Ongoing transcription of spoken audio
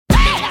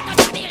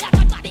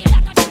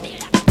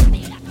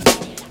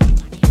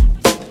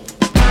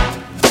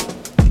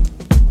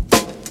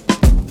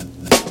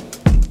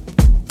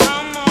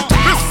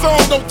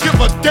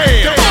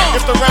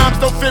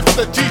if it's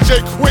the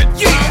DJ quit.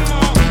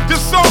 Yeah.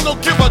 This song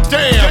don't give a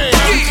damn.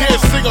 You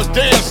can't sing or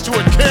dance to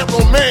it, can't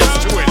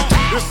romance to it.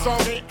 This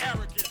song ain't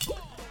arrogant.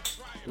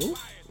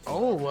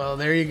 Oh, well,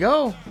 there you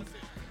go.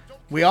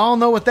 We all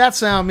know what that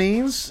sound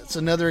means. It's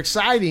another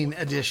exciting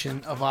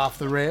edition of Off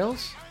the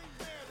Rails.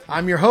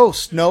 I'm your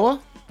host,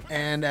 Noah,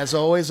 and as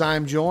always,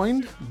 I'm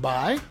joined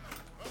by...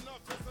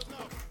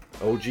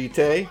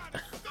 OGTay.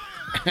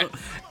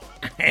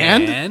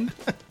 and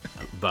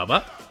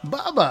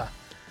Bubba.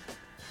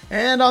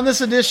 And on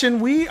this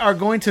edition, we are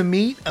going to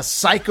meet a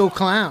psycho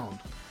clown.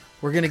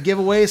 We're going to give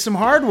away some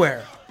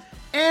hardware.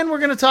 And we're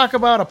going to talk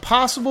about a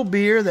possible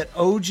beer that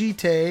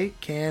OGTay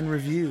can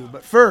review.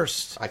 But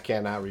first... I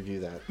cannot review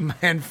that.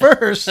 And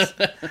first,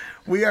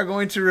 we are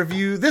going to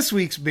review this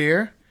week's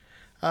beer.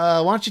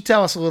 Why don't you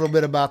tell us a little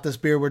bit about this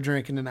beer we're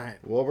drinking tonight?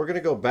 Well, we're going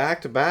to go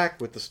back to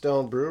back with the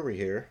Stone Brewery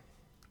here.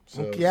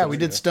 So, yeah, we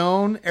did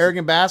Stone,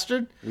 Arrogant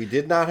Bastard. We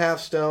did not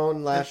have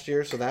Stone last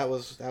year, so that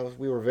was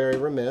we were very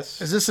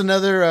remiss. Is this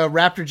another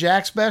Raptor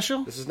Jack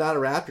special? This is not a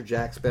Raptor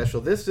Jack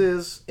special. This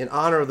is in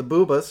honor of the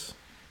Boobahs.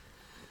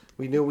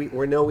 We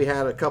know we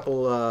had a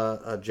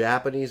couple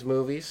Japanese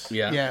movies.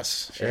 Yeah.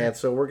 Yes. Sure. And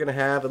so we're going to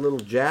have a little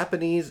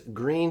Japanese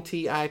green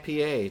tea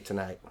IPA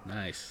tonight.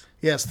 Nice.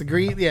 Yes, the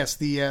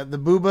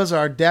Boobahs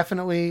are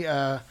definitely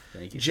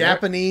Thank you,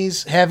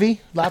 Japanese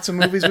heavy. Lots of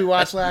movies we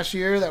watched last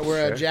year that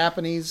were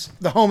Japanese.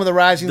 The Home of the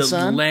Rising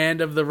Sun. The Land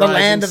of the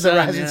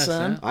Rising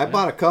Sun. I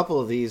bought a couple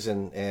of these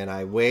and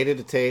I waited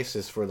to taste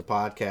this for the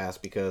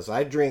podcast because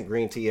I drink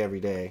green tea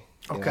every day.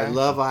 Okay. And I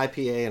love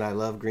IPA and I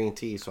love green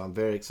tea, so I'm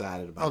very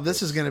excited about this.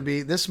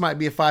 This might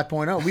be a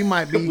 5.0. We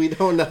might be we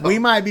don't know. We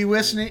might be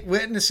witnessing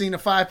a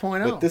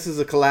 5.0. But this is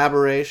a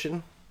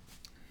collaboration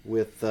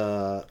with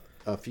a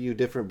few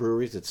different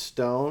breweries. It's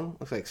Stone,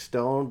 looks like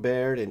Stone,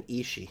 Baird, and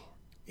Ishii.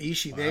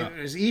 Ishii. Wow.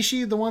 Is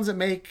Ishii the ones that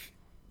make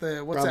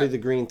the probably the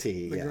green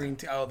tea? The green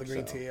tea. Oh, the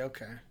green tea.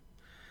 Okay.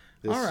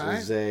 This all right.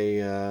 is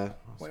a.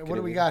 What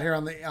do we got here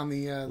on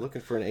the?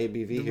 Looking for an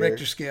ABV the here.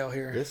 Richter scale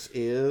here. This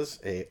is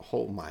a.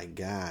 Oh my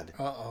God.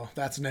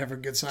 That's never a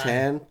good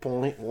sign.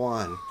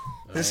 10.1.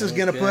 This is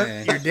gonna put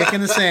your dick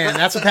in the sand.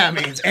 That's what that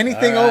means.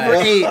 Anything over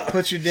 8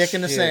 puts your dick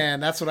in the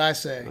sand. That's what I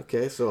say.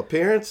 Okay, so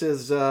appearance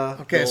is.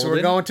 Okay, golden. So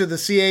we're going to the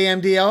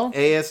CAMDO.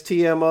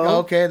 ASTMO.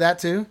 Okay, that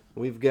too.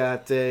 We've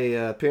got a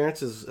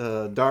appearance is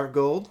dark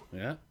gold.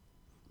 Yeah.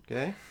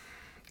 Okay.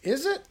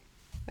 Is it?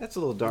 That's a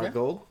little dark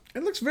gold.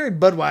 It looks very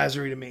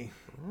Budweiser-y to me.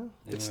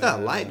 It's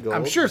not light gold.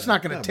 I'm sure it's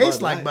not going to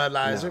taste like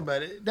Budweiser,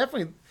 but it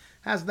definitely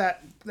has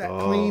that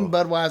clean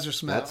Budweiser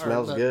smell. That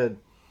smells good.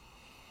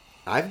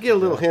 I get a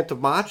little hint of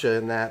matcha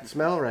in that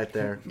smell right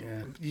there.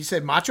 Yeah. You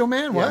said Macho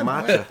Man? What? Yeah,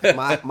 matcha.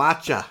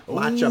 Matcha.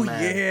 Matcha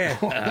Man. Yeah.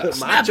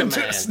 Matcha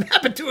Man.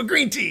 Snap it to a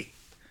green tea.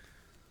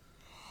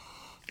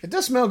 It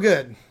does smell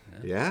good.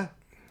 Yeah.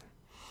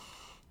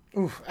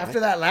 Oof.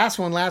 After that last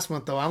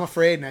month, though, I'm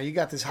afraid now. You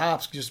got this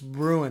hops just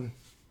brewing.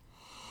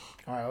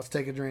 All right, let's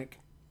take a drink.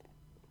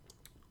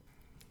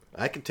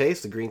 I can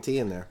taste the green tea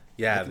in there.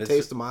 Yeah, I can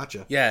taste the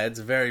matcha. Yeah, it's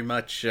very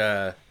much.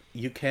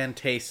 You can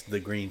taste the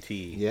green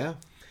tea. Yeah,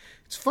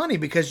 it's funny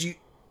because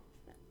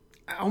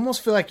I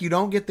almost feel like you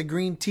don't get the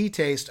green tea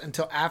taste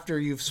until after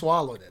you've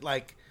swallowed it.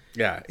 Like,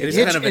 yeah, it's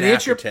kind of an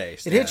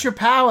aftertaste. It hits your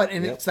palate,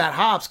 and it's that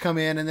hops come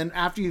in, and then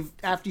after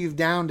you've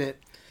downed it,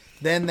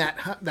 then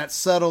that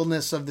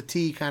subtleness of the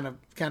tea kind of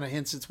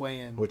hints its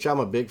way in. Which I'm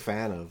a big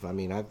fan of. I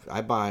mean,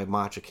 I buy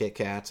matcha Kit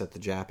Kats at the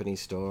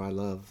Japanese store. I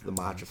love the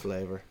matcha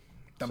flavor.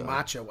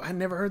 Matcha. I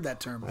never heard that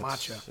term.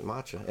 Matcha.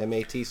 Matcha.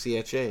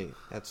 MATCHA.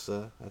 That's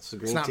the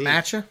green tea. It's not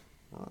matcha?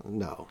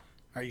 No.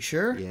 Are you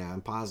sure? Yeah,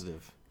 I'm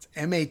positive. It's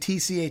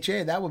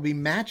MATCHA. That would be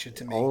matcha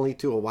to me. Only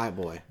to a white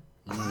boy.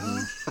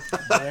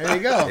 Mm-hmm. There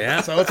you go.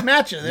 Yeah. So it's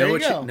matcha. There you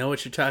go. Know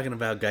what you're talking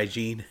about,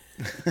 Gaijin.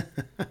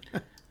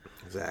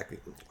 Exactly.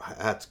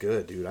 That's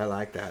good, dude. I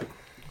like that.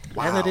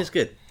 Wow. Yeah, that is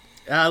good.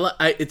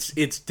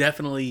 It's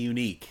definitely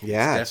unique.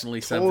 Yeah, it's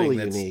definitely totally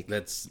something unique.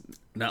 That's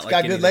not it's like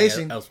got good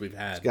lacing. Else we've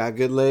had. It's got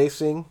good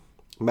lacing.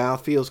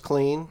 Mouth feels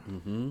clean.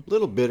 Mm-hmm.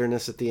 Little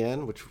bitterness at the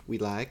end, which we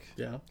like.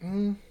 Yeah.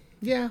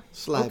 Yeah.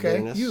 Slight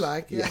bitterness. You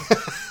like, yeah.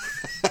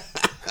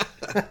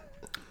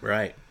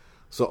 Right.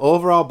 So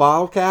overall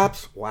bottle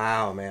caps,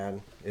 wow,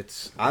 man.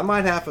 I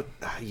might have to,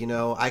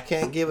 I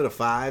can't give it a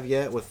 5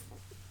 yet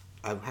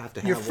I have to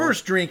have your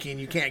first drinking.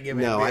 You can't give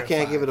it. No, I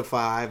can't give it a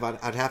 5.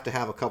 I'd have to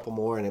have a couple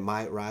more, and it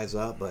might rise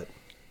up. But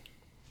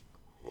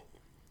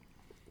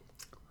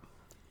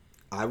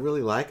I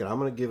really like it. I'm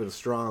going to give it a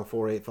strong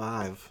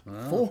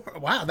 4.85.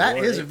 Wow, that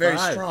is a very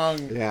strong.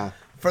 Yeah.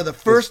 For the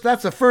first,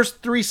 that's the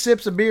first 3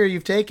 sips of beer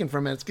you've taken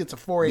from it. It gets a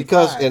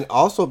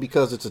 4.85.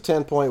 Because it's a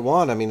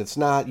 10.1. I mean, it's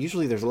not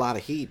usually there's a lot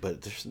of heat,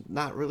 but there's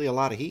not really a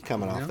lot of heat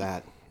coming off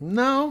that.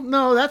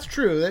 No, that's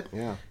true.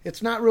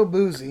 It's not real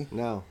boozy.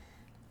 No.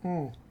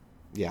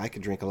 Yeah, I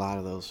could drink a lot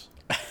of those.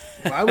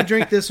 Well, I would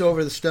drink this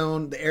over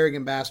the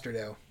Arrogant Bastard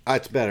Ale.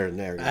 It's better than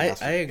Arrogant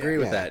Bastard. I agree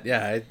with that.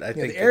 Yeah, I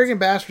think the Arrogant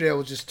Bastard Ale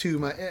was just too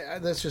much.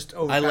 That's just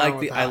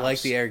overpowering. I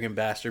like the Arrogant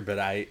Bastard, but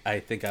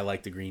I think I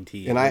like the green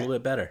tea a little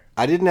bit better.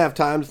 I didn't have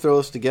time to throw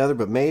this together,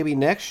 but maybe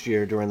next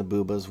year during the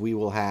Boobas we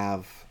will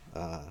have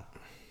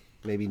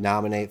maybe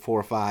nominate 4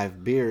 or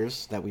 5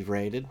 beers that we've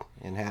rated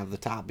and have the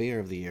top beer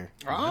of the year.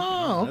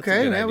 Oh,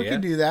 okay. Yeah, we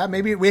can do that.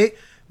 Maybe we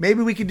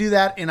could do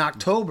that in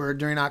October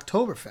during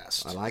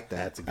Oktoberfest. I like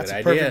that. That's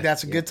a good idea.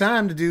 That's a good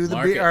time to do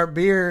our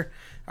beer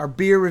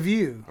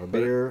review. Our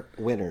beer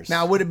winners.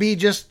 Now, would it be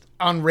just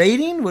on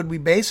rating? Would we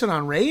base it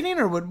on rating,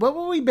 or what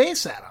would we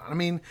base that on? I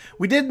mean,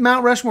 we did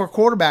Mount Rushmore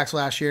quarterbacks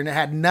last year, and it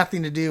had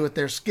nothing to do with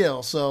their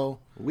skill. So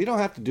we don't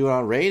have to do it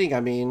on rating. I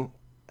mean,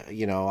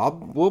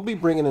 we'll be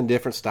bringing in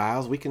different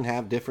styles. We can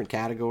have different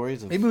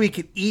categories. Maybe we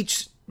could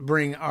each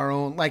bring our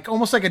own, like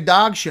almost like a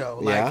dog show.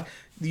 Like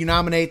you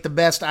nominate the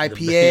best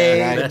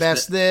IPA, the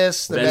best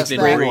this, the best that,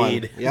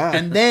 breed. Yeah,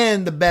 and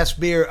then the best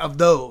beer of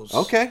those.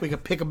 Okay, we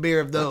could pick a beer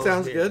of those.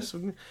 That sounds good.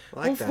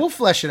 We'll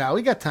flesh it out.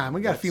 We got time.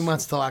 We got a few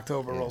months till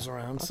October rolls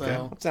around. Okay.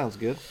 So that sounds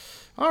good.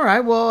 All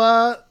right.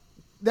 Well,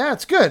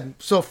 that's good.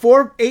 So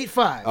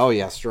 4.85. Oh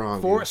yeah,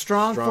 strong.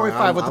 Strong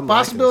 4.85 with the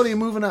possibility of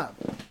moving up.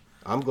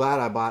 I'm glad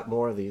I bought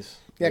more of these.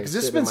 Yeah, because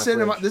this has been sitting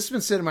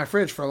in my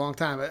fridge for a long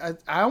time.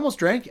 I almost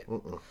drank it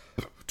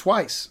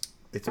twice.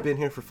 It's been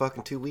here for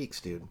fucking 2 weeks,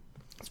 dude.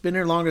 It's been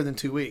here longer than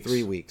 2 weeks.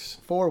 3 weeks.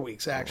 4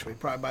 weeks, actually,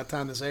 probably by the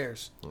time this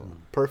airs.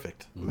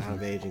 Perfect amount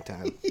of aging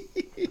time.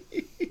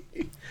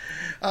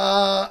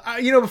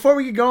 Before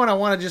we get going, I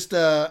want to just,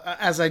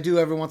 as I do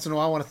every once in a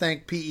while, I want to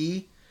thank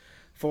PE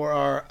for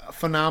our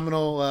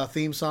phenomenal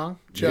theme song.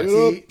 Chuck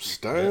D.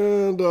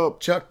 Stand up.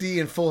 Chuck D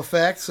in full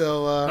effect.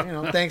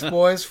 So, thanks,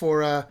 boys,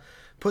 for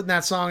putting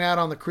that song out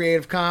on the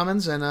Creative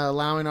Commons and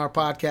allowing our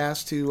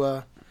podcast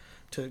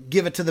to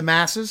give it to the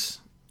masses.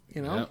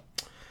 Yep.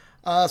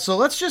 So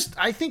let's just,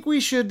 I think we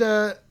should,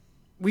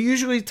 we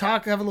usually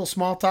have a little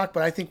small talk,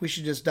 but I think we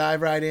should just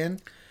dive right in.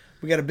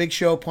 We got a big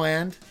show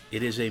planned.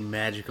 It is a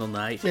magical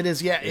night. It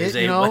is,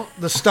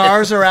 the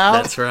stars are out.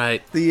 That's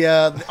right.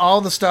 All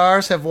the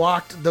stars have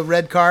walked the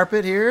red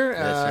carpet here.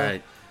 That's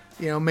right.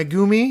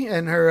 Megumi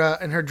and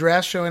her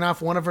dress showing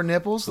off one of her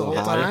nipples the whole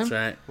time. That's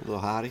right. A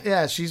little hottie.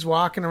 Yeah, she's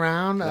walking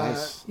around.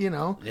 Nice.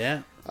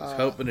 Yeah. I was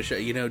hoping to show.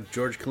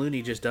 George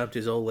Clooney just dumped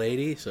his old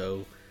lady,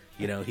 so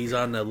he's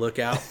on the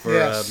lookout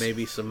for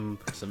maybe some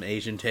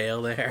Asian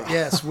tail there.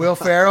 Yes, Will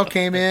Ferrell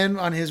came in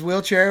on his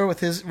wheelchair with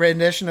his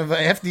rendition of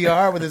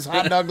FDR with his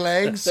hot dog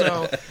legs.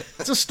 So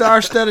it's a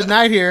star-studded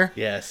night here.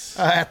 Yes,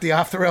 at the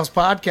Off the Rails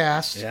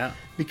podcast. Yeah,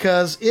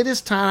 because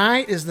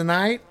tonight is the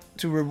night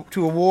to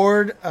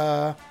award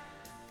the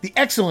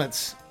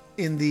excellence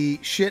in the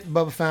shit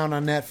Bubba found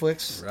on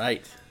Netflix.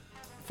 Right.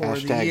 For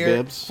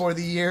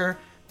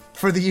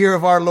the year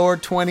of our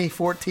Lord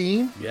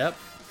 2014. Yep.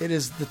 It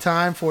is the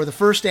time for the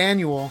first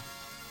annual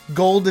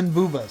Golden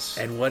Boobahs.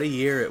 And what a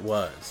year it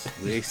was.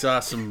 We saw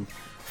some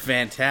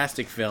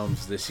fantastic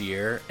films this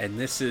year, and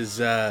this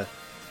is I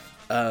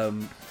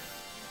like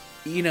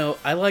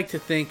to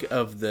think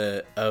of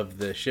the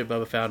Shit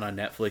Bubba Found on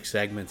Netflix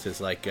segments as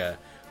like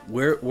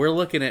we're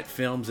looking at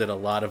films that a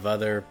lot of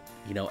other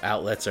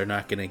outlets are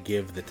not going to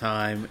give the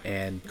time,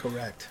 and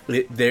correct.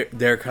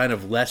 They're kind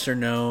of lesser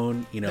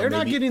known. They're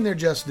not getting their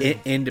just due.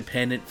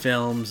 Independent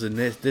films, and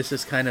this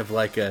is kind of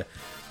like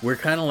we're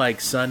kind of like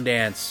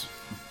Sundance,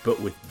 but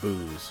with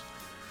booze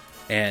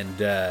and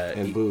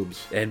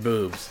boobs and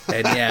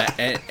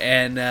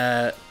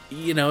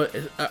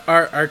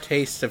our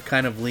tastes have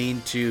kind of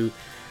leaned to.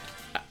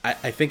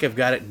 I think I've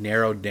got it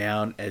narrowed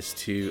down as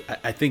to.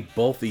 I think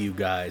both of you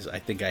guys. I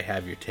think I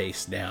have your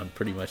taste down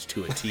pretty much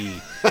to a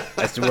T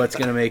as to what's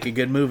going to make a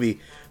good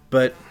movie.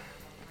 But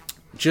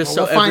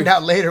we'll find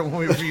out later when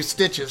we review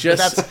Stitches. But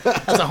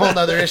that's a whole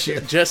other issue.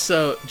 Just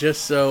so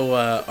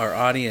our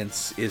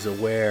audience is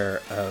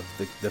aware of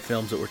the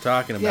films that we're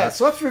talking about. Yeah,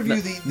 so let's review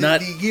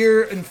the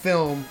year in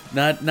film.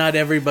 Not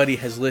everybody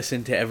has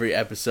listened to every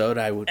episode.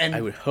 I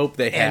would hope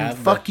they have.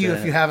 And fuck you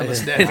if you haven't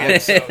listened to every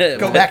episode.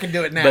 Go back and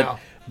do it now.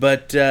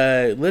 But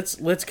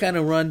let's kind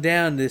of run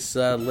down this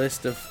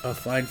list of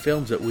fine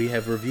films that we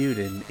have reviewed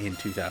in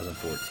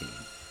 2014.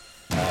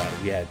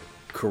 We had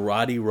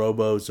Karate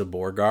Robo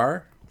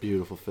Zaborgar.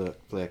 Beautiful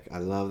flick. I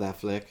love that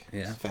flick.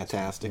 Yeah. It's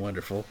fantastic.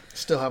 Wonderful.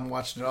 Still haven't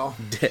watched it all.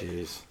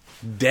 Jeez.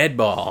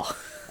 Deadball.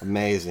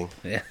 Amazing.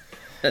 Yeah.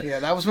 Yeah,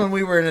 that was when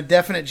we were in a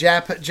definite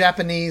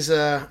Japanese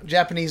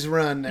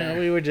run there. No,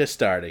 we were just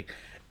starting.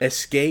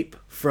 Escape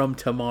from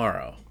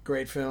Tomorrow.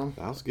 Great film.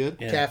 That was good.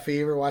 Yeah. Cat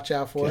fever, watch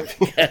out for it.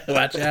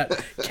 Watch out.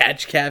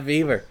 Catch cat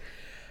fever.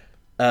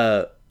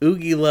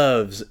 Oogie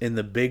Loves in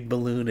the Big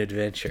Balloon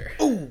Adventure.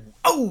 Ooh.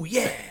 Oh,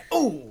 yeah.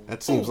 Oh.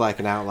 That seems like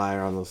an outlier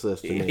on this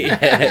list to me.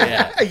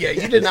 Yeah. Yeah,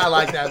 you did not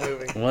like that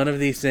movie. One of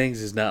these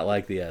things is not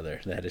like the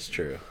other. That is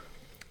true.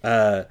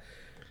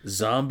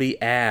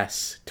 Zombie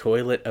Ass,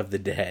 Toilet of the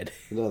Dead.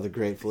 Another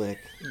great flick.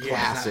 Yeah.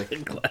 Classic.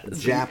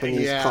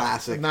 Japanese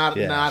classic. Not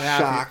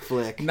happy. Shock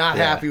flick. Not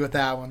happy with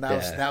that one.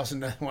 That was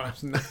another one I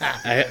was not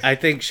happy with. I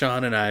think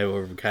Sean and I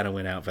kind of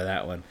went out for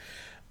that one.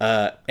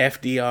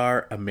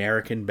 FDR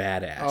American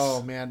Badass.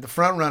 Oh man, the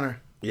front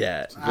runner.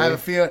 Yeah, I have a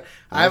feeling.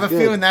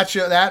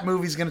 That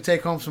movie's going to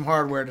take home some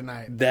hardware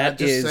tonight. I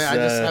just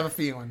have a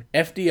feeling.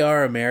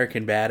 FDR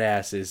American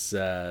Badass is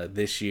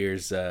this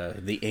year's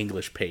The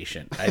English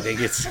Patient. I think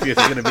it's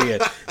going to be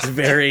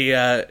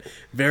a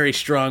very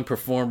strong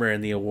performer in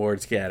the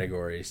awards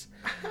categories.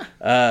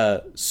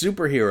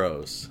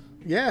 Superheroes.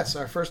 Yes,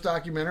 our first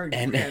documentary,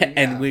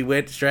 and we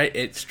went straight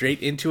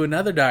into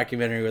another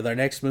documentary with our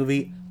next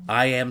movie,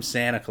 I Am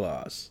Santa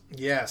Claus.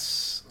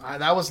 Yes.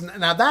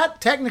 That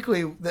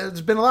technically,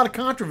 there's been a lot of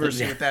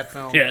controversy with that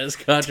film. Yeah, it's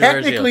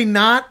controversial. Technically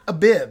not a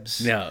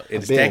bibs. No,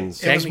 it's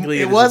bins.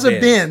 It was a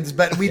bins,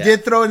 but we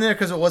did throw it in there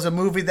because it was a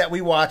movie that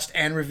we watched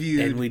and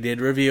reviewed. And we did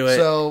review it.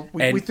 So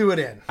we threw it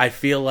in. I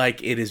feel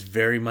like it is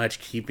very much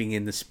keeping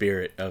in the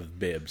spirit of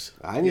bibs.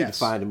 I need to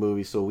find a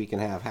movie so we can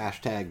have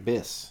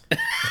 #BIS.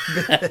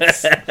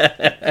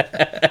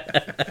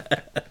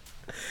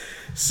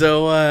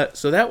 So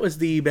that was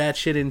the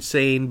batshit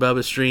insane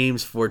Bubba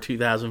Streams for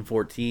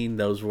 2014.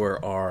 Those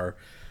were our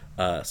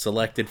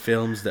selected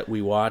films that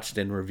we watched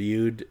and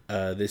reviewed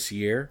this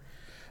year.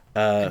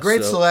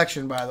 Great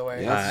selection, by the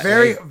way. Yes.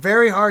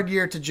 Very hard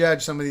year to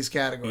judge some of these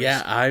categories.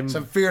 Yeah,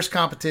 some fierce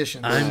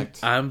competition.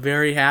 I'm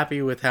very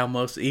happy with how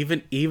most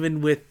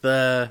even with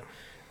some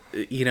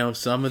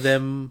of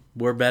them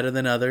were better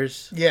than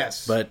others.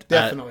 Yes, but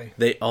definitely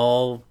they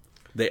all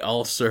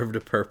served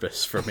a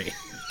purpose for me.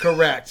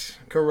 Correct.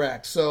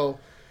 So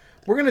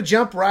we're going to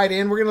jump right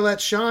in. We're going to let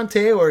Sean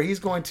Taylor, he's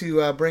going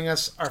to bring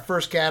us our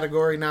first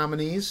category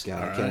nominees.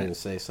 God, I can't even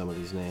say some of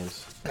these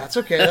names. That's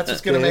okay. That's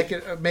what's going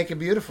to make it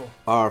beautiful.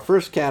 Our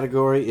first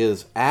category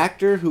is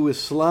actor who is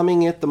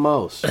slumming it the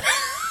most.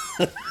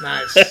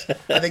 Nice.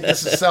 I think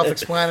this is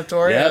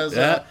self-explanatory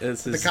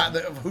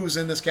who's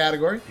in this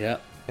category. Yeah.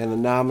 And the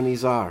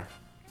nominees are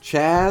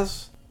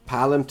Chaz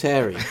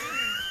Palminteri.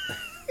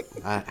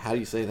 How do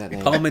you say that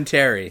name?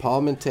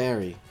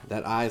 Palminteri.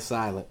 That I is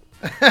silent.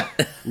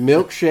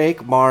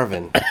 Milkshake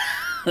Marvin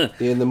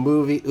in the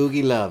movie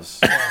Oogie Loves.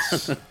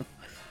 Yes.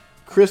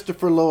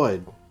 Christopher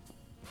Lloyd.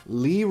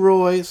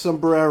 Leroy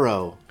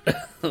Sombrero.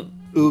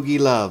 Oogie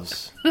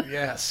Loves.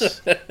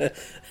 Yes.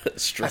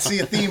 I see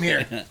a theme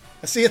here.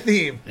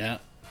 Yeah.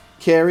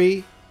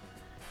 Carrie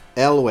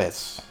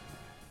Elwes.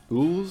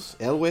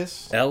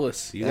 Elwes?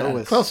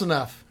 Elwes. Close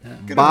enough.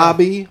 Yeah.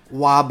 Bobby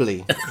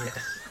Wobbly. Yes.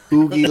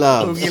 Oogie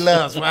Loves. Oogie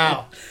Loves.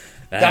 Wow.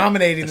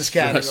 Dominating this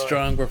category. A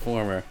strong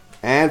performer.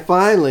 And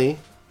finally,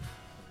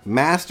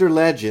 Master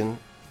Legend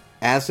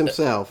as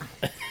himself,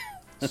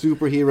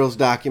 Superheroes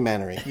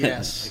documentary.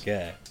 Yes.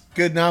 Okay.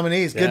 Good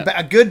nominees. Yeah.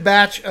 A good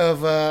batch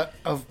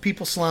of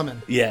people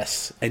slumming.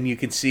 Yes, and you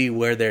can see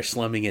where they're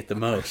slumming it the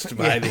most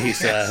by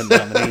these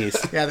nominees.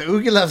 Yeah, the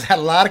Oogie Loves had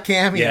a lot of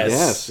cameos.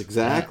 Yes,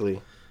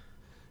 exactly.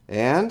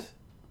 Yeah. And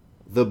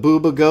the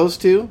Boobah goes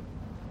to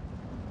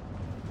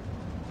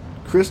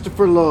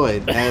Christopher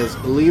Lloyd as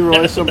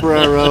Leroy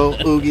Sombrero.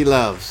 Oogie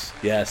Loves.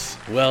 Yes,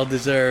 well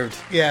deserved.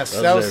 Yes,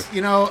 well that deserved.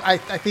 was.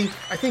 I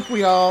think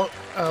we all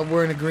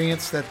were in agreement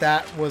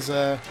that was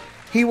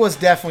he was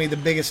definitely the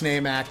biggest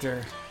name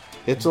actor.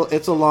 It's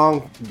a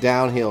long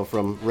downhill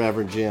from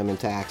Reverend Jim and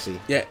Taxi.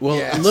 Yeah, well,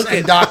 yes. look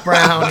at Doc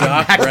Brown,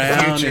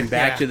 and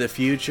Back to the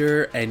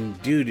Future,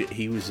 and dude,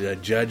 he was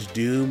Judge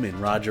Doom in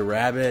Roger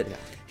Rabbit. Yeah.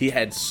 He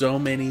had so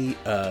many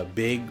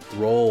big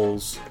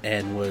roles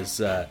and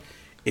was.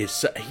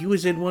 He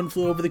was in One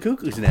Flew Over the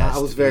Cuckoo's Nest. I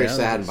was very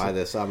saddened by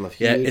this. I'm a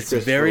huge it's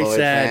Christopher very Lloyd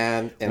sad.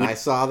 fan, and I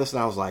saw this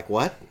and I was like,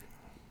 "What?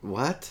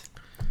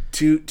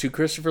 To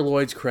Christopher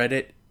Lloyd's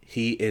credit,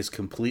 he is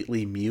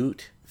completely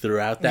mute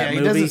throughout that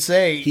movie. He doesn't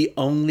say. He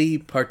only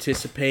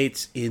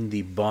participates in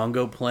the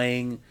bongo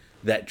playing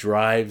that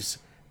drives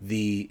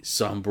the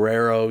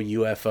sombrero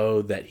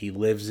UFO that he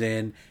lives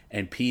in.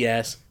 And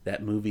P.S.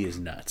 that movie is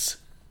nuts.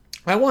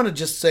 I want to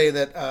just say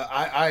that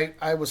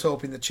I was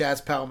hoping that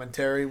Chaz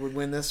Palminteri would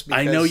win this.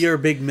 I know you're a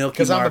big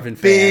Milky Marvin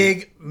fan. Because I'm a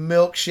big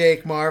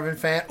Milkshake Marvin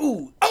fan.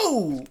 Ooh,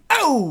 oh,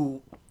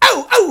 oh,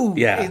 oh, oh.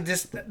 Yeah.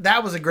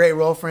 That was a great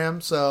role for him.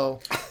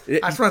 So I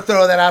just want to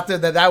throw that out there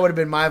that would have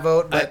been my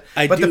vote. But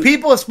the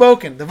people have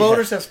spoken. The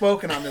voters have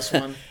spoken on this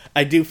one.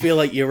 I do feel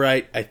like you're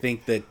right. I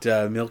think that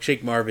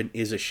Milkshake Marvin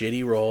is a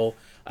shitty role.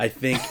 I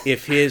think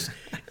if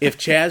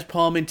Chaz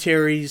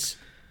Palminteri's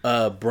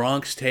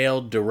Bronx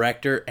Tale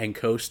director and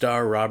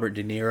co-star Robert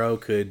De Niro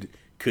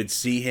could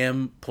see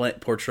him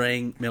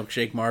portraying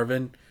Milkshake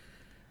Marvin,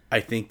 I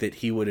think that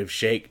he would have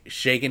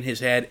shaken his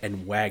head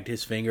and wagged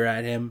his finger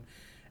at him.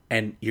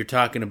 And you're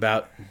talking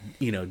about,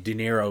 De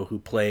Niro, who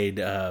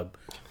played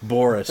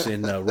Boris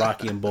in the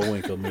Rocky and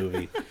Bullwinkle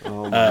movie.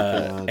 Oh my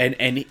God.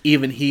 And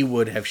even he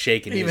would have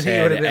shaken his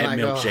head at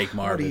Milkshake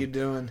Marvin. What are you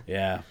doing?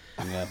 Yeah,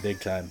 big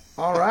time.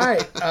 All right.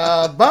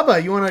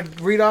 Bubba, you want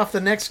to read off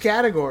the next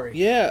category?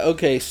 Yeah,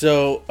 okay.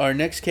 So our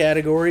next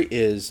category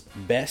is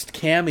Best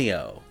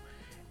Cameo.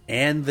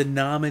 And the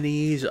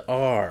nominees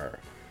are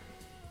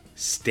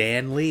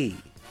Stan Lee,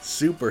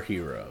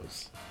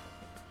 Superheroes.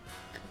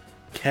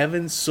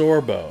 Kevin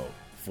Sorbo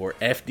for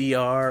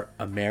FDR,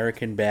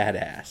 American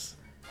Badass.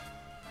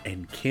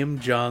 and Kim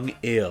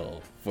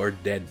Jong-il for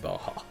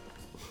Deadball.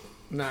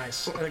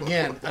 Nice.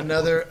 Again,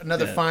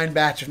 another fine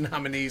batch of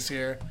nominees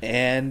here.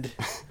 And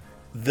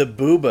the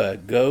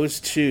Boobah goes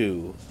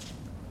to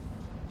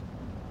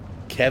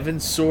Kevin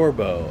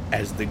Sorbo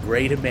as the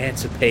great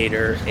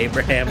emancipator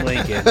Abraham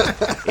Lincoln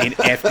in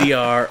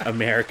FDR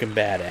American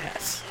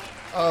Badass.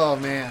 Oh,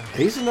 man.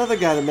 He's another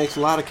guy that makes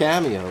a lot of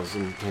cameos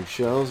in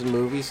shows and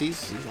movies.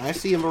 I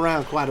see him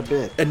around quite a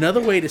bit.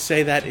 Another way to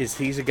say that is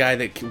he's a guy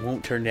that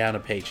won't turn down a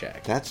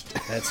paycheck. That's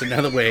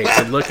another way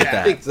to look at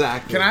that.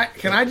 Exactly.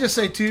 Can I just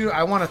say, too,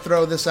 I want to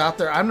throw this out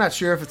there. I'm not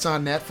sure if it's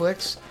on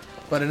Netflix,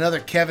 but another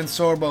Kevin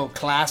Sorbo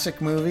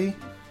classic movie,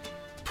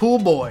 Pool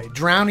Boy,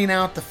 Drowning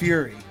Out the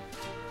Fury,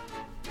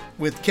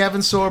 with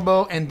Kevin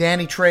Sorbo and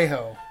Danny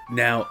Trejo.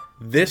 Now,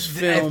 this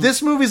film... If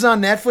this movie's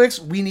on Netflix,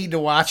 we need to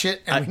watch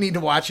it, and we need to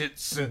watch it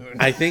soon.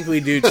 I think we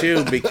do,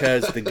 too,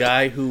 because the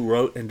guy who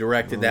wrote and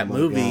directed that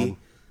movie God.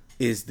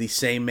 is the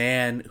same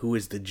man who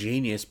is the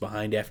genius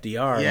behind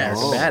FDR,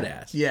 American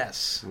Badass.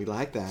 Yes. We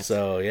like that.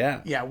 So,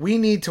 yeah. Yeah, we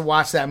need to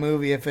watch that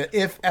movie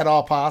if at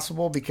all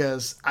possible,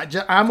 because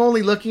I'm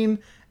only looking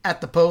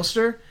at the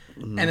poster,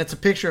 and it's a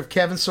picture of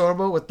Kevin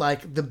Sorbo with,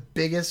 like, the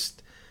biggest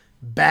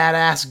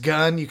badass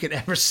gun you could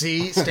ever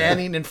see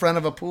standing in front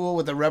of a pool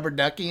with a rubber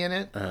ducky in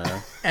it,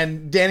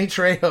 and Danny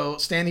Trejo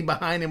standing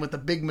behind him with a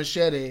big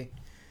machete,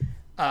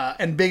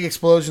 and big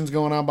explosions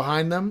going on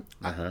behind them.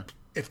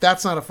 If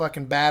that's not a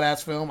fucking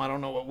badass film, I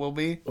don't know what will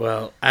be.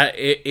 Well,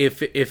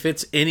 if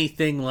it's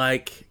anything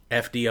like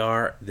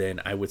FDR,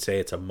 then I would say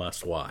it's a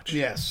must watch.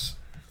 Yes.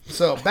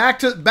 So back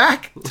to the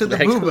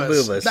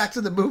Boobahs. Back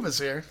to the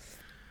Boobahs here.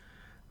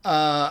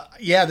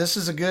 Yeah, this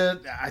is a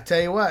good. I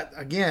tell you what.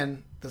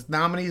 Again, the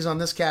nominees on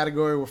this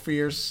category were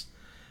fierce.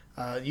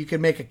 You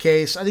could make a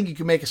case. I think you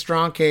could make a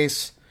strong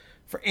case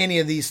for any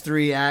of these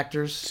three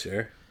actors.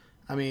 Sure.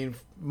 I mean,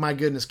 my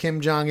goodness, Kim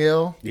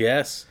Jong-il.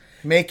 Yes.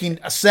 Making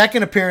a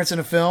second appearance in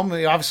a film.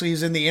 Obviously,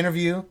 he's in the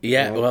interview.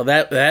 Yeah, well,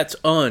 that's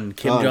Kim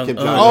Jong-un.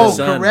 Oh,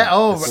 son, correct.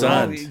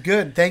 son.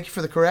 Good. Thank you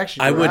for the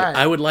correction.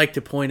 I would like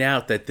to point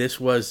out that this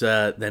was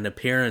an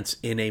appearance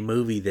in a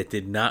movie that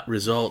did not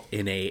result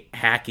in a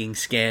hacking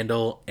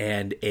scandal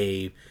and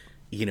a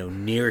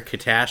near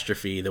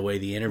catastrophe the way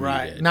the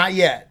interview did. Not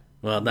yet.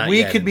 Well, not we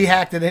yet. could be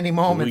hacked at any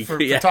moment for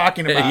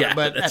talking about it,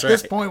 but at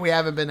this right. point, we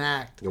haven't been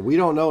hacked. We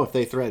don't know if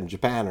they threatened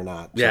Japan or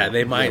not. Yeah,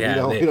 they might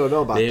have. We don't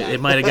know about that. They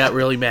might have got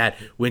really mad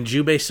when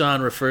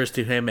Jubei-san refers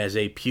to him as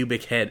a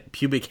pubic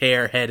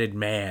hair-headed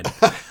man.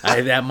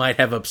 That might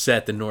have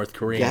upset the North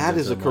Koreans. That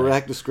is a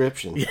correct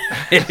description. Yeah,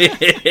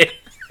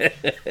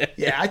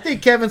 I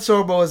think Kevin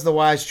Sorbo is the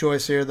wise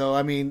choice here, though.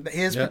 I mean,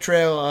 his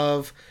portrayal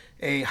of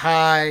a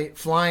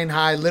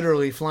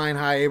literally flying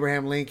high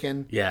Abraham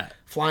Lincoln. Yeah.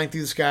 Flying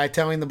through the sky,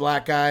 telling the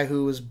black guy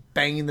who was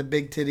banging the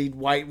big-tittied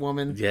white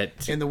woman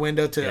in the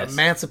window to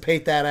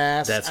emancipate that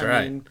ass. That's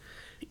right. Mean,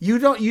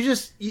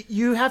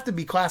 you have to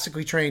be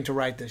classically trained to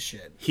write this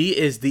shit. He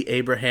is the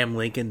Abraham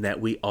Lincoln that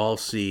we all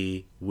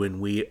see when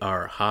we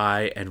are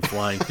high and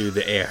flying through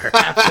the air.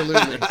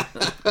 Absolutely.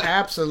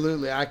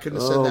 Absolutely. I couldn't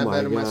have said that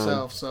better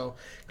myself. So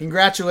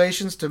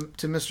congratulations to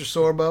Mr.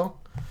 Sorbo.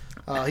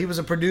 He was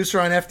a producer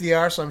on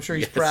FDR, so I'm sure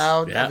he's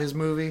proud of his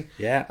movie.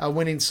 Yeah.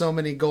 Winning so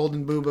many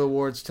Golden Boobah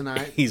Awards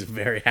tonight. He's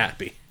very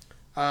happy.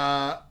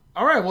 All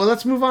right, well,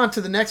 let's move on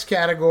to the next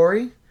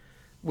category,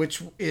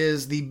 which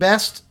is the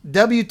best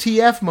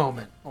WTF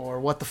moment, or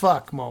what the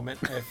fuck moment,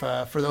 if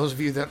for those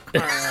of you that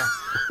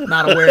are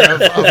not aware of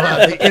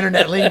the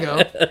internet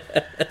lingo.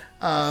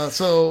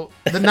 So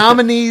the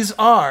nominees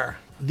are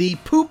the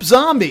Poop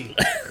Zombie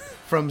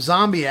from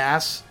Zombie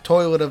Ass,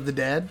 Toilet of the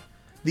Dead,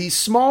 the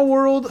Small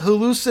World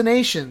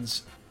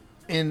Hallucinations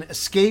in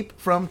Escape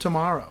from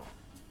Tomorrow,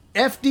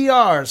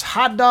 FDR's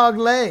Hot Dog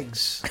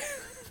Legs,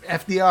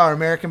 FDR,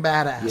 American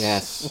Badass.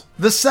 Yes.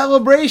 The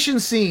celebration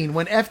scene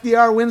when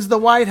FDR wins the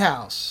White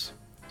House,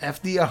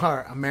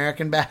 FDR,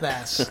 American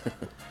Badass.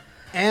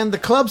 And the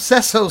Club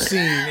Sesso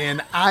scene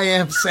in I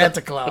Am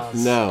Santa Claus.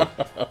 No.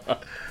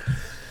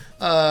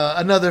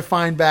 Another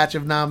fine batch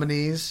of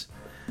nominees.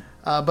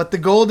 But the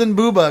Golden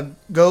Boobah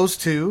goes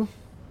to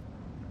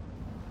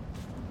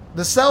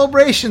the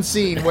celebration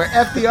scene where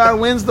FDR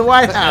wins the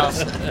White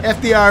House.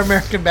 FDR,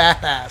 American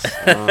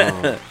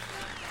Badass.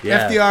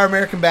 FDR,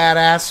 American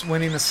Badass,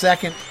 winning the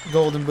second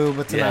Golden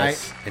Boobah tonight.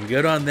 Yes. And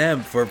good on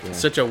them for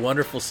such a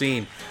wonderful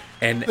scene.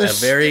 And a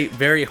very,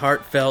 very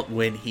heartfelt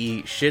when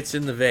he shits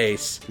in the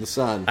vase. The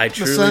sun. I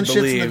truly the sun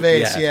believe, shits in the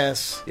vase,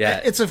 yes.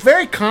 Yeah. It's a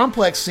very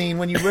complex scene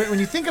when you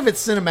think of it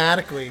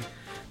cinematically.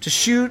 To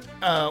shoot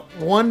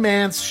one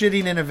man's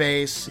shitting in a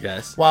vase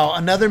while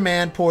another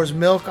man pours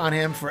milk on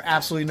him for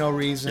absolutely no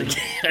reason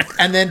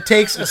and then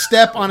takes a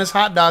step on his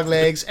hot dog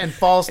legs and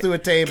falls through a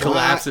table.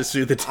 Collapses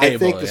through the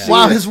table.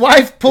 While his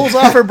wife pulls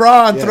off her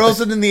bra and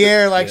throws it in the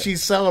air like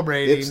she's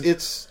celebrating.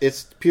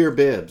 It's pure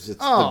bibs. It's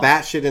the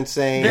batshit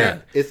insane. Yeah.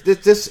 It's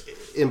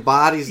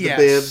embodies the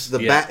Yes.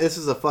 bibs. Yeah. This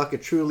is a fucking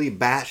truly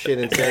batshit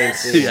insane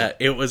scene. Yeah,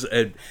 it was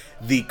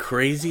the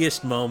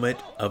craziest moment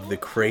of the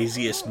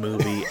craziest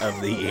movie of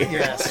the year.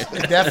 Yes,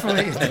 it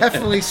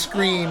definitely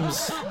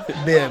screams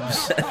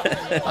bibs.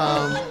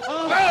 Well,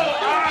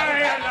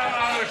 I am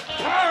the most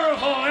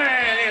powerful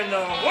man in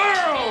the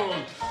world!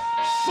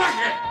 Suck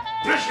it,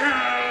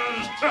 bitches!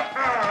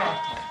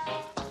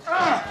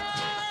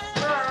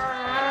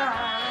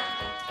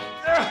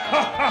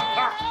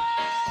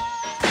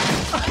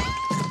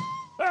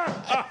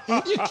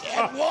 You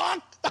can't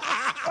walk?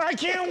 I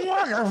can't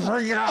walk, I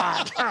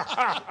forgot!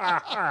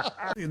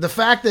 The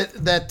fact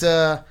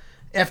that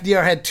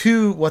FDR had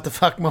two what the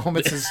fuck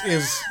moments is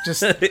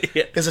just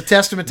is a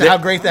testament to how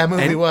great that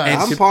movie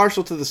was. I'm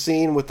partial to the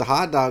scene with the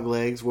hot dog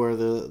legs where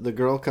the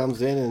girl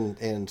comes in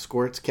and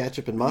squirts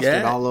ketchup and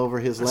mustard all over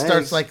his legs.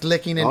 Starts like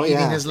licking and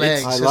eating his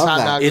legs. I his love hot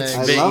that. dog legs.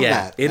 I love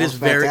that. It That's is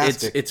very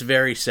fantastic. it's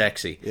very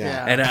sexy.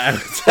 Yeah. And I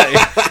would tell you,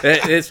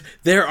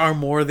 there are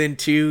more than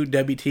two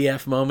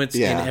WTF moments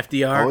in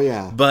FDR. Oh,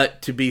 yeah.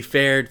 But to be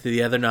fair to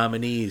the other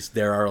nominees,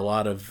 there are a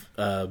lot of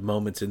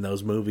moments in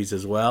those movies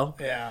as well.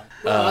 Yeah.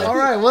 All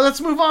right. Well,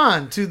 let's move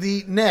on to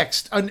the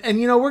next. And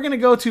we're going to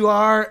go to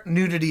our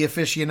nudity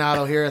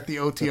aficionado here at the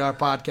OTR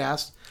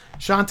podcast.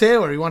 Sean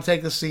Taylor, you want to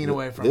take this scene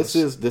away from us?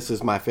 This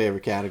is my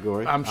favorite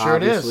category. I'm sure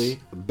Obviously. it is.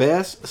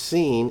 Best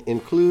scene,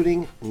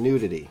 including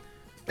nudity.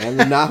 And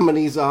the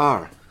nominees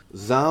are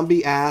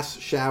zombie ass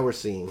shower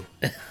scene,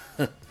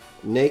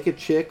 naked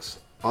chicks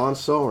on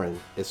Soren,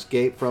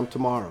 Escape from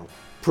Tomorrow,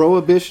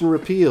 Prohibition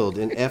repealed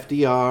in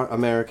FDR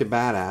American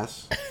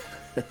Badass,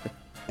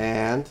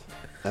 and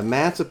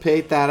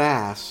Emancipate That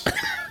Ass,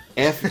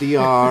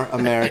 FDR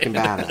American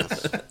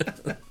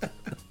Badass.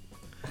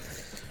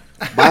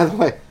 By the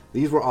way,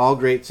 these were all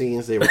great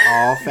scenes. They were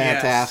all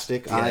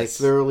fantastic. Yes. I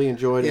thoroughly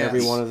enjoyed Yes.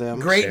 every one of them.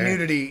 Great Sure.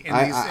 nudity in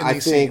these I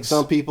these think scenes.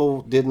 some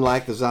people didn't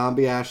like the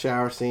zombie ass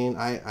shower scene.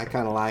 I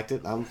kind of liked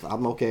it.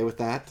 I'm okay with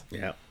that.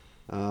 Yeah.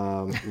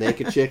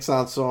 Naked chicks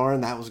on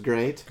Soren, that was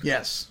great.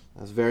 Yes.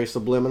 That's very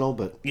subliminal,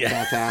 but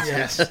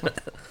fantastic.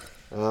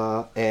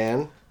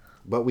 Yes.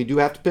 But we do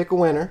have to pick a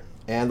winner,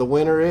 and the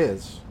winner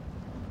is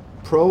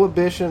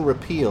Prohibition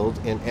repealed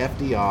in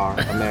FDR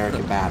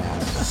American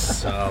Badass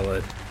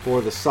Solid. for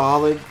the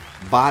solid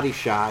body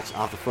shots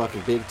off the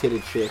fucking big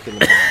titted chick in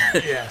the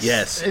back.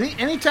 Yes.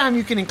 Anytime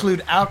you can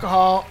include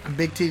alcohol and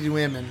big titted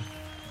women,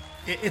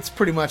 it's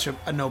pretty much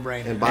a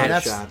no-brainer. And body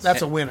that's, shots.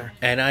 That's a winner.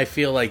 And I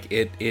feel like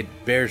it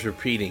bears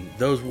repeating.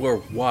 Those were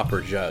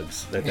Whopper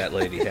jugs that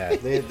lady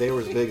had. They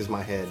were as big as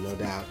my head, no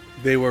doubt.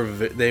 They were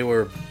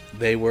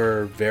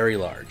very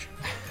large.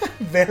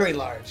 Very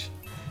large.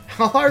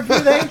 How large were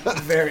they?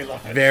 Very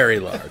large. Very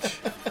large.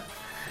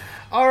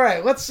 All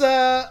right, let's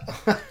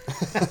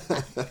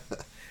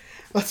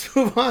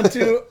move on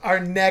to our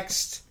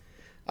next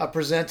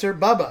presenter,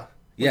 Bubba.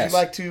 Yes. Would you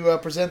like to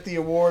present the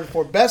award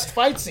for Best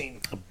Fight Scene?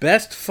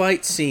 Best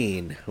fight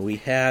scene. We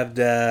had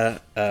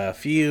a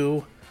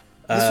few.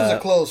 This was a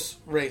close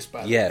race,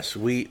 by the way. Yes,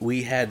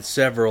 we had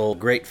several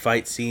great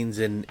fight scenes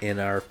in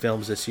our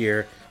films this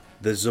year.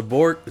 The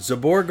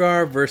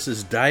Zaborgar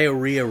versus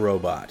Diarrhea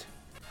Robot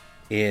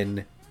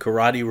in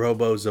Karate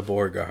Robo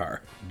Zaborgar.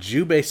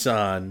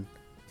 Jubei-san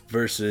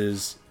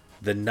versus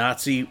the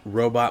Nazi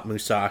Robot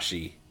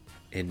Musashi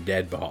in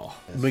Deadball.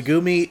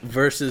 Megumi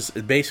versus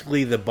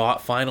basically the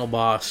final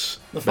boss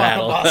battle.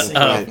 Final boss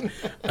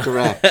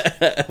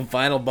Correct.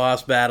 Final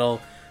boss battle.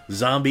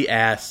 Zombie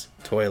ass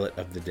Toilet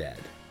of the Dead.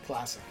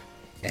 Classic.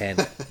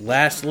 And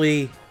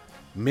lastly,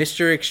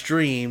 Mr.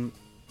 Extreme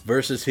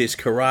versus his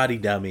karate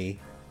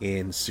dummy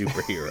in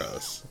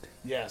Superheroes.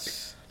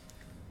 Yes.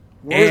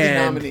 Worthy And-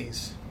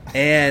 nominees.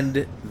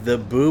 And the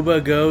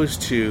booba goes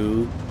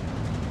to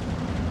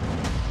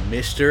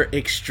Mr.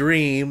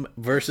 Extreme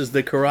versus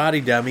the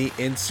karate dummy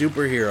in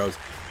Superheroes.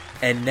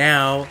 And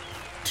now,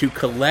 to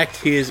collect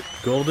his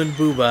golden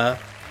booba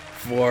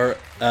for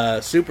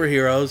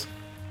Superheroes,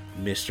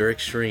 Mr.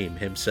 Extreme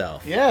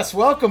himself. Yes,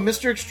 welcome,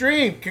 Mr.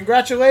 Extreme.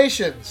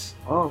 Congratulations.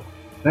 Oh,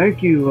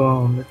 thank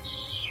you.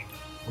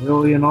 It's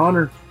really an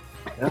honor.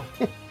 Yeah.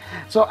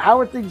 So how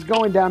are things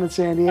going down in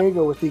San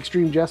Diego with the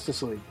Extreme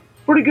Justice League?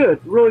 Pretty good.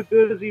 Really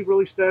busy,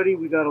 really steady.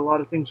 We got a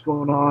lot of things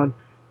going on.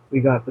 We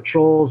got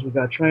patrols, we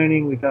got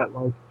training, we got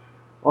like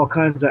all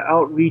kinds of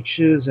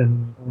outreaches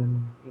and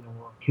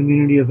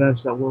community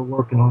events that we're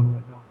working on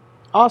right now.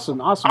 Awesome.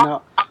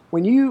 Now,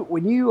 when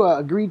you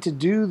agreed to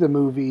do the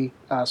movie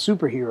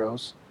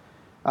Superheroes,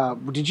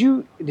 did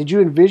you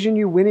envision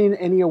you winning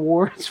any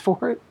awards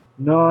for it?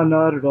 No,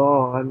 not at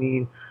all. I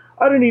mean,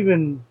 I didn't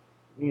even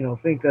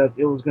think that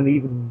it was going to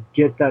even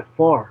get that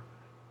far.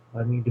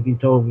 I mean, to be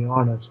totally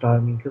honest, I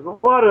mean, because a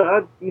lot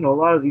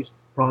of these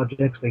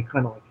projects, they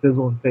kind of like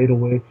fizzle and fade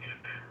away.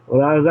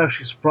 But I was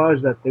actually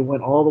surprised that they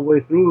went all the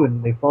way through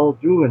and they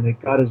followed through and it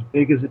got as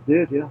big as it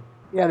did. Yeah.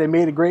 Yeah, they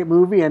made a great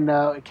movie, and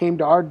it came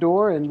to our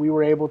door, and we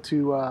were able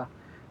to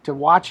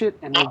watch it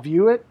and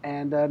review it.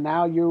 And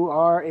now you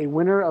are a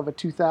winner of a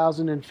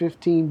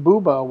 2015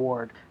 Boobah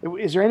Award.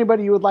 Is there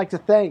anybody you would like to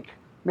thank?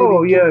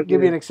 Maybe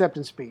give you an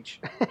acceptance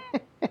speech.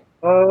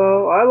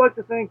 I'd like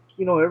to thank,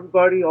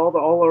 everybody,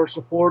 all our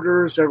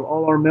supporters,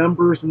 all our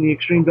members in the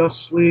Extreme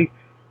Justice League,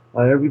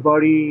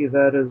 everybody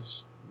that has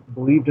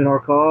believed in our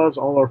cause,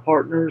 all our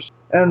partners,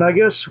 and I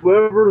guess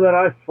whoever that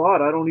I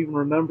fought, I don't even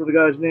remember the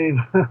guy's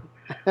name.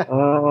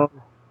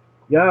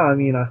 Yeah, I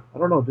mean, I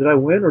don't know. Did I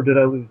win or did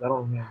I lose? I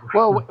don't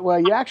remember. Well,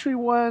 you actually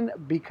won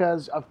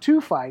because of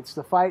two fights.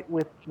 The fight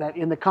with that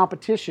in the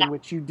competition,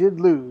 which you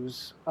did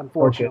lose,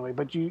 unfortunately,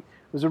 but it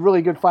was a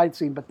really good fight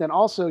scene. But then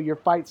also your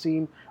fight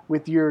scene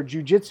with your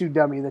jiu-jitsu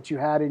dummy that you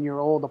had in your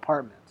old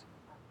apartment.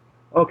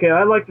 Okay,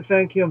 I'd like to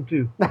thank him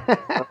too.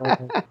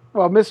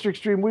 Well, Mr.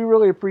 Extreme, we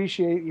really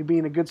appreciate you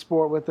being a good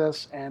sport with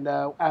us, and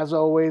as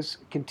always,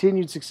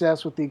 continued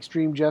success with the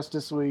Extreme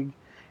Justice League.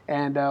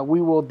 And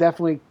we will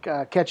definitely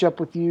catch up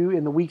with you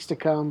in the weeks to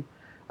come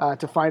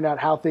to find out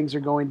how things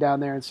are going down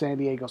there in San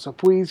Diego. So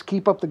please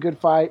keep up the good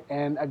fight.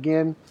 And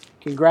again,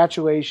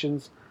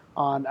 congratulations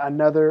on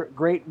another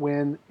great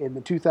win in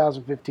the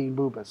 2015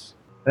 Boobahs.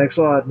 Thanks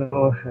a lot,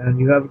 Noah. And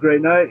you have a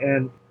great night.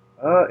 And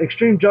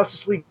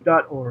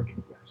extremejusticeleague.org.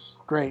 Yes.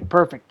 Great.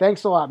 Perfect.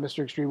 Thanks a lot,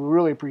 Mr. Extreme. We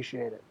really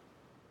appreciate it.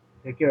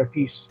 Take care.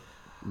 Peace.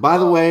 By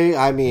the way,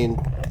 I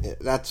mean,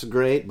 that's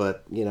great,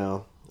 but,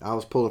 I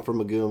was pulling for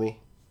Megumi.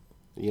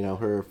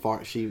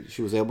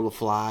 She was able to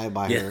fly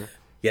by her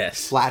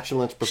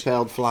flatulence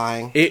propelled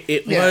flying.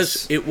 It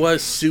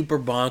was super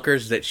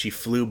bonkers that she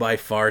flew by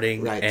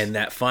farting, right. And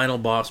that final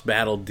boss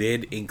battle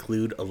did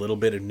include a little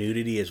bit of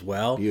nudity as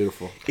well.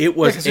 Beautiful. It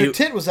was because her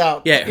tit was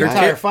out. Yeah, the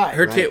entire fight.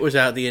 Her tit was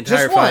out the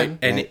entire fight,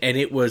 and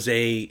it was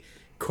a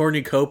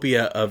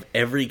cornucopia of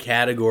every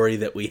category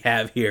that we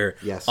have here,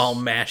 all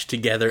mashed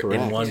together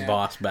in one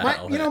boss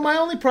battle. My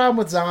only problem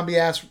with Zombie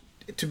Ass,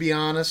 to be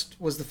honest,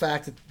 was the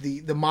fact that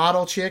the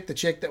model chick, the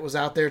chick that was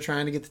out there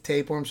trying to get the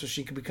tapeworm so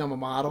she could become a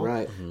model,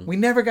 right? We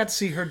never got to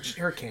see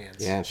her cans.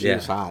 Yeah, she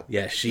was hot.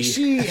 Yeah,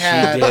 she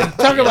had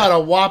talk about a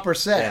whopper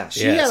set. Yeah.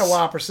 She had a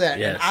whopper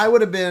set, and I would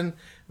have been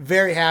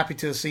very happy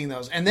to have seen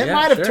those. And that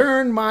might have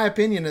turned my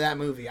opinion of that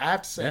movie. I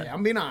have to say,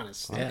 I'm being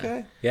honest.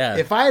 Okay. Yeah.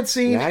 If I had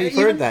seen, you've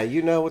heard that,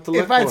 you know what to look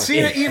for. If I'd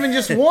seen even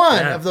just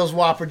one of those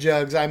Whopper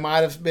jugs, I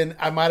might have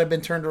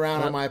been turned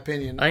around on my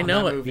opinion. I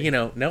know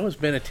it. Noah's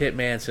been a tit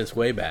man since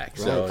way back,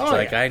 so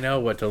it's I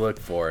know what to look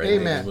for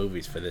in the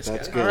movies for this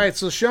guy. All right,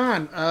 so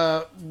Sean,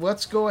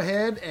 let's go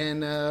ahead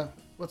and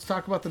let's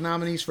talk about the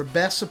nominees for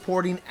Best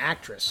Supporting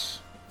Actress.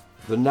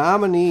 The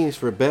nominees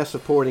for Best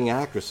Supporting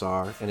Actress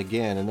are, and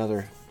again,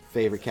 another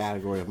favorite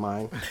category of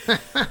mine,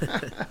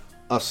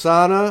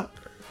 Asana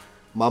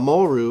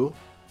Mamoru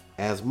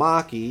as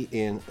Maki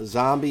in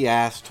Zombie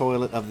Ass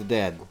Toilet of the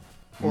Dead.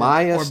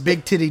 Or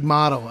Big Titted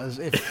Model,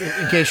 in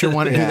case you're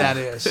wondering who that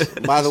is.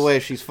 By the way,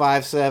 she's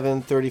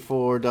 5'7",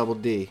 34 double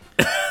D.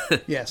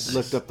 Yes.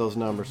 Looked up those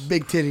numbers.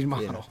 Big Titted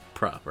Model. Yeah.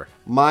 Proper.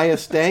 Maya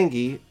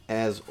Stange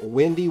as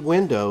Windy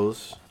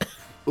Windows,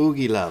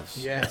 Oogie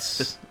Loves.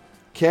 Yes.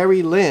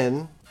 Carrie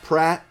Lynn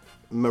Pratt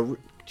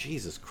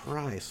Jesus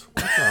Christ,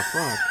 what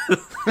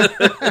the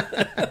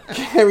fuck?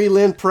 Carrie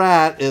Lynn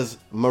Pratt is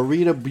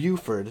Marita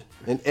Buford,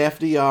 an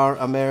FDR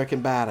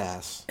American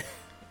Badass.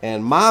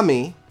 And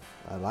Mommy,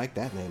 I like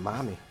that name,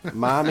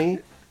 Mommy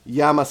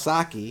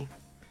Yamasaki,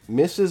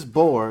 Mrs.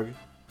 Borg,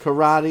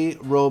 Karate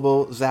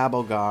Robo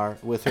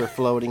Zabogar with her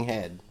floating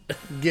head.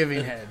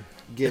 Giving head.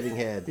 Giving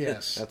head.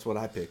 Yes. That's what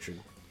I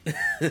pictured.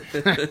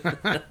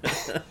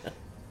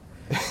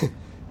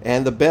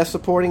 And the Best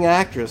Supporting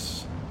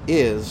Actress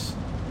is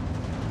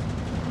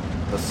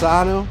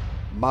Asano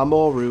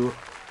Mamoru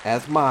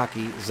as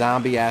Maki,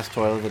 Zombie Ass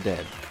Toilet of the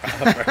Dead.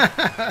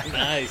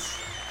 Nice.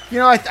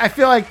 I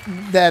feel like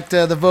that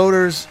the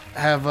voters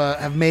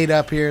have made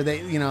up here. They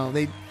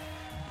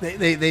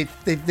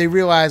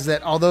realize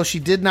that although she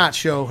did not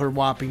show her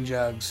whopping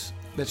jugs,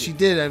 that she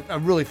did a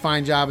really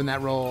fine job in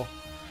that role.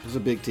 It was a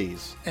big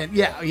tease. And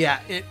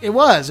it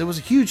was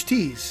a huge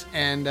tease,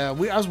 and I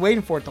was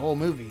waiting for it the whole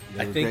movie.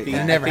 I think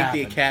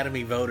the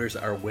Academy voters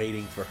are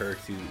waiting for her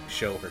to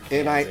show her.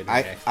 And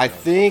I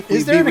think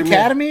is there an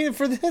Academy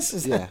for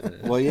this?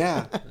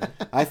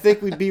 I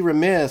think we'd be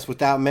remiss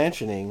without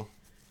mentioning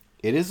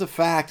it is a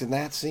fact in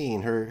that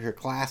scene, her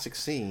classic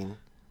scene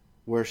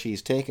where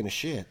she's taking a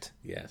shit.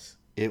 Yes,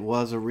 it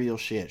was a real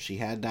shit. She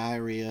had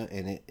diarrhea,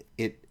 and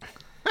it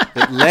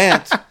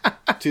lent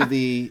to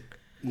the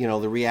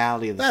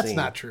reality of the scene. That's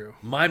not true.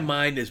 My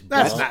mind is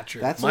blown. That's not true.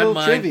 That's a little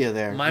trivia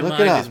there. My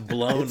mind is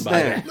blown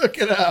by that. Look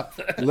it up.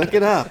 Look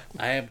it up.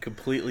 I am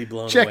completely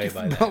blown away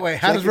by that. Wait,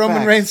 how does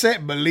Roman Reigns say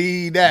it?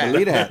 Believe that.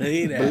 Believe that.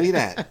 Believe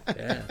that.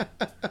 Yeah.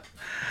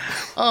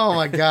 Oh,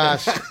 my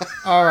gosh.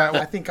 All right.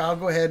 Well, I think I'll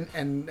go ahead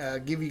and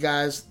give you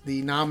guys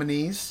the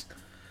nominees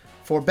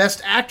for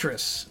Best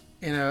Actress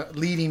in a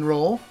leading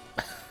role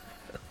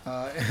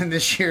in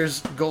this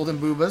year's Golden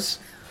Boobahs.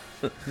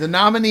 The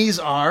nominees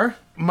are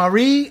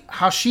Marie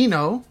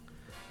Hoshino,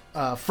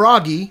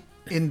 Froggy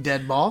in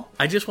Deadball.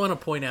 I just want to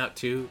point out,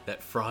 too,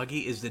 that Froggy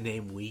is the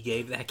name we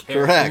gave that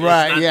character. Correct.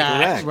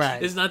 Right,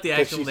 right. It's not the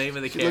actual name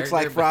of the character. She looks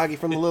like Froggy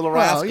from the Little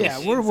Rascals.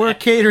 Well, yeah, we're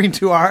catering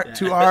to our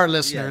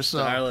listeners.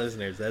 To our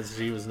listeners.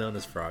 She was known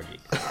as Froggy.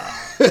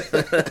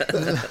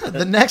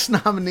 The next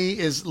nominee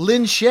is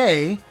Lin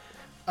Shaye,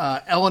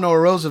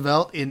 Eleanor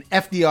Roosevelt in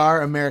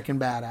FDR American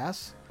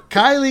Badass.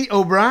 Kylie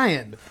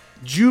O'Brien,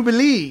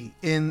 Jubilee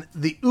in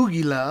The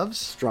Oogie Loves.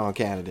 Strong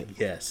candidate.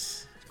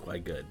 Yes,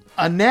 quite good.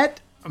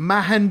 Annette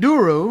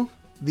Mahenduru,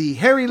 the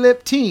hairy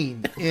lip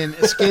teen in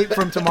Escape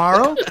from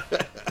Tomorrow.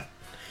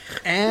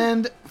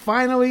 And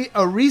finally,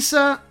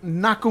 Arisa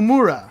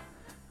Nakamura,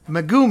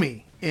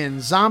 Megumi in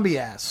Zombie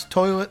Ass,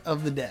 Toilet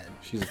of the Dead.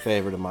 She's a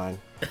favorite of mine.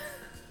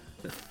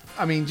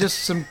 I mean, just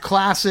some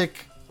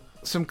classic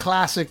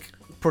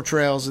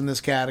portrayals in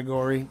this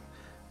category.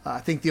 I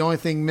think the only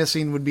thing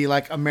missing would be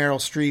like a Meryl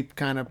Streep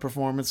kind of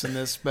performance in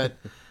this, but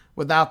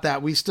without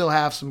that, we still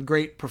have some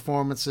great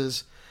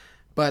performances.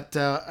 But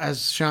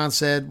as Sean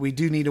said, we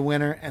do need a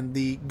winner, and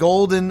the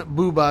Golden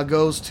Boobah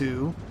goes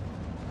to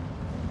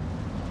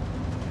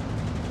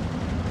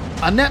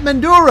Annette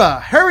Mandura,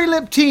 Hairy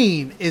Lip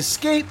Teen,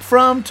 Escape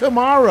from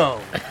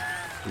Tomorrow.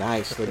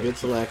 Nice, a good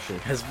selection.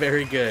 That's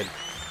very good.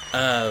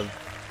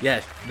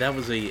 Yeah, that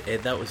was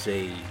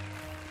a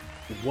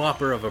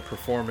whopper of a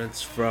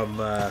performance from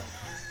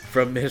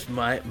Miss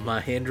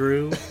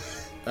Mahendru.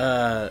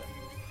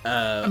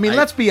 I mean,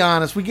 let's be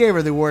honest. We gave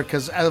her the award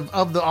because of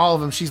all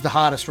of them, she's the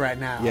hottest right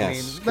now. Yes, I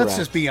mean, let's correct.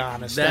 just be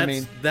honest.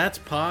 That's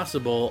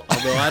possible.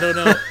 Although I don't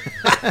know,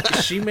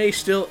 she may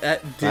still.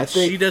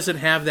 She doesn't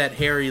have that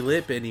hairy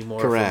lip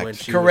anymore. Correct. From when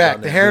she correct. Was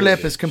on The that hair movie.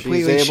 lip is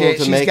completely She's able shit.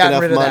 to She's make gotten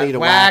enough rid of money that to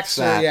wax, wax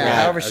that, or right.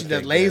 however she Okay, did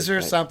good. laser or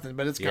Right. something,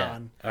 but it's Yeah.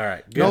 gone. All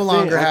right. Good. No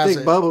longer I has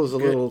think it. Bubba was a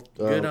little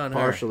good on her.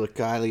 partial to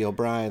Kylie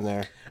O'Brien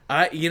there.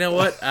 You know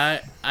what?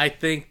 I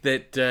think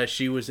that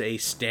she was a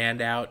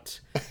standout.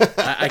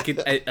 I could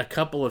a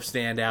couple of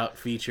standout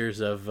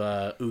features of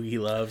Oogie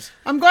Loves.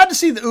 I'm glad to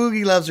see the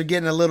Oogie Loves are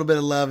getting a little bit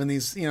of love in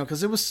these,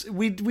 because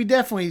we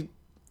definitely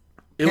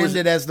pinned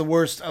it as the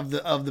worst of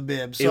the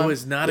bibs. So It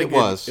was not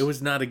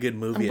a good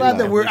movie.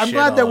 I'm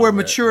glad that we're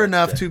mature but,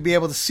 enough to be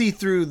able to see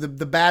through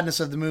the badness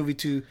of the movie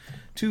to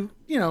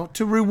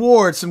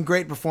reward some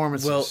great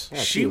performances. Well, Yeah,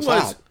 she was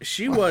hot.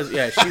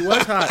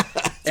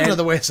 hot. That's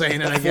another way of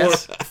saying it, I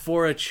guess.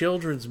 For a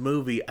children's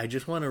movie, I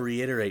just want to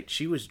reiterate,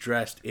 she was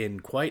dressed in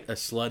quite a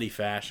slutty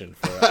fashion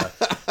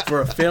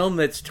for a film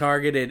that's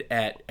targeted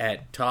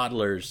at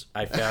toddlers.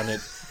 I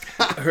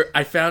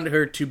found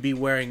her to be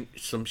wearing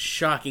some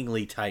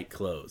shockingly tight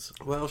clothes.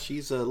 Well,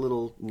 she's a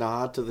little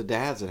nod to the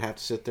dads that have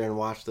to sit there and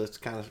watch this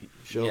kind of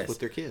shows Yes. with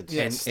their kids.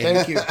 Yes, And-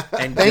 thank you.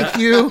 and Thank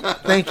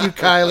you,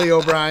 Kylie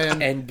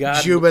O'Brien. And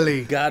God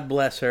Jubilee. God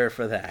bless her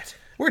for that.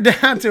 We're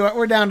down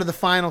to the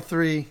final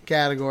three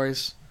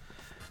categories.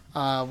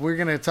 We're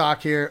going to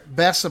talk here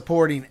Best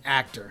Supporting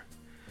Actor.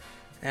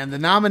 And the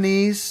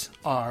nominees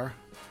are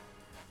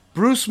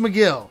Bruce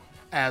McGill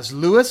as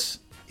Lewis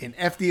in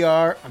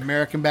FDR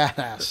American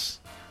Badass.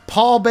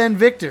 Paul Ben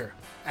Victor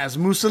as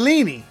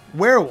Mussolini,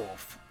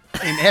 Werewolf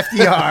in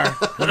FDR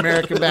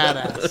American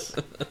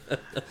Badass.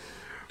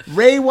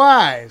 Ray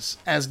Wise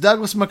as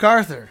Douglas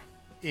MacArthur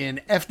in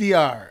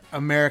FDR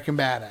American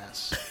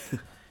Badass.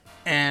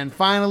 And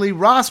finally,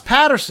 Ross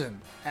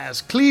Patterson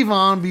as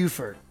Cleavon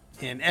Buford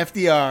in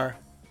FDR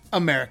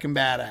American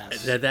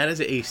Badass. That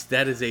is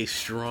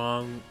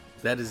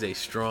a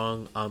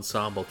strong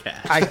ensemble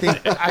cast. I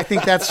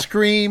think that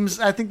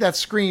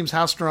screams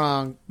how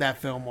strong that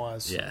film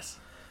was. Yes,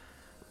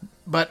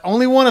 But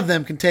only one of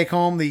them can take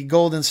home the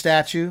golden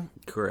statue.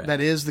 correct. That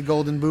is the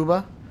Golden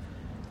Boobah.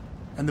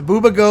 And the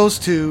Boobah goes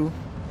to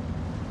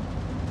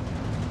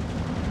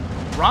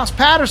Ross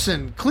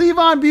Patterson,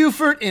 Cleavon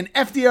Buford in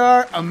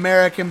FDR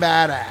American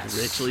Badass.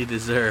 Richly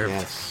deserved.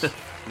 Yes.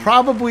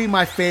 Probably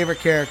my favorite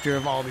character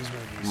of all these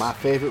movies. My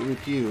favorite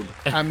repube.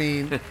 I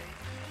mean,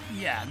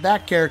 yeah,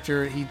 that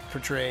character he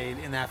portrayed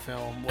in that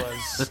film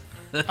was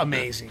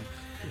amazing.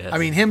 Yes. I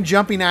mean, him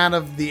jumping out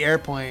of the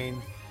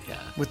airplane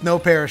with no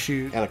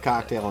parachute And a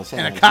cocktail in his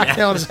hand. and a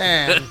cocktail in his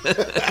hand,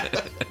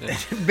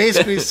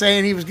 basically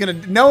saying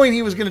knowing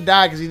he was gonna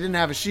die because he didn't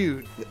have a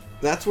chute.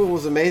 That's what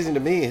was amazing to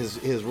me,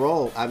 his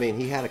role. I mean,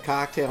 he had a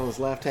cocktail in his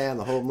left hand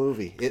the whole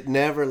movie. It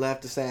never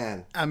left his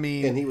hand. I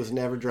mean, And he was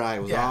never dry.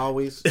 It was Yeah.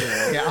 always,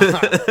 yeah,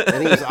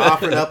 and he was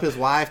offering up his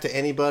wife to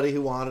anybody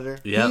who wanted her.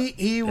 Yep.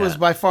 he was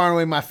by far and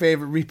away my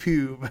favorite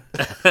repube.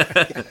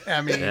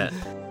 I mean,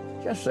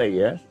 Just say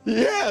yes.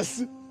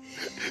 Yes.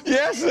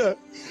 Yes, sir.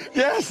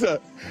 Yes, sir.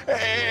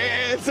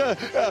 And, sir,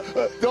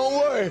 don't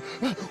worry.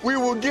 We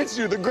will get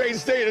you the great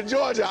state of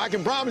Georgia. I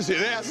can promise you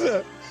that,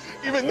 sir.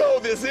 Even though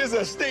this is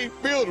a state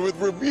filled with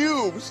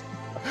rebukes,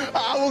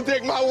 I will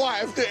take my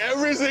wife to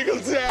every single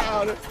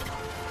town.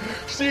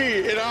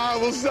 She and I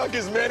will suck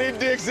as many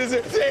dicks as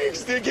it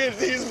takes to get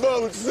these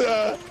votes,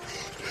 sir.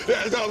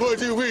 That's how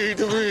much you mean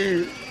to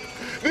me.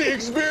 The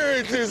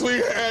experiences we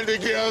had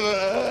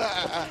together,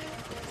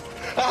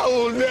 I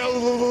will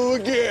never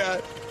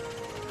forget.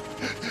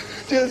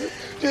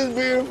 Just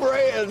being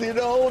friends,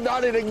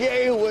 not in a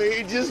gay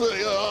way, just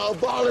a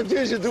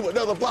politician to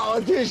another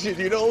politician,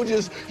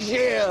 just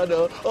sharing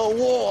a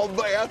warm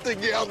bath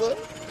together.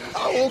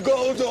 I will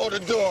go door to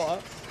door.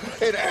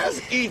 and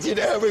ask each and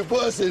every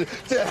person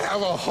to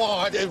have a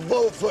heart and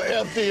vote for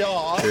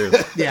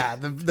FDR. Yeah,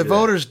 the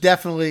voters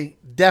definitely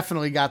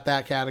got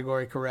that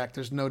category correct.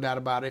 There's no doubt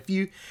about it.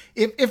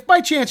 If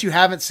by chance you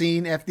haven't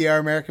seen FDR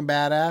American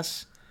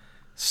Badass,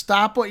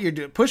 stop what you're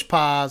doing. Push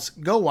pause.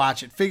 Go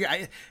watch it.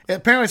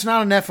 Apparently, it's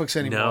not on Netflix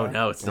anymore.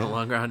 No, it's no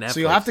longer on Netflix. So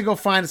you'll have to go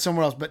find it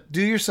somewhere else. But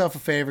do yourself a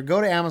favor.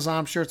 Go to Amazon.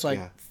 I'm sure it's like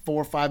 $4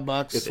 or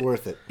 $5. It's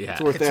worth it. Yeah.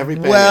 It's worth It's every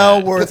penny.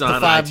 well worth It's the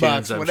on $5.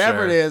 iTunes, I'm Whatever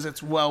sure. it is,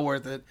 it's well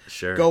worth it.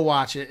 Sure. Go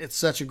watch it. It's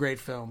such a great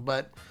film.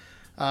 But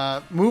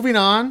moving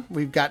on,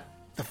 we've got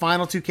the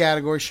final two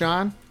categories.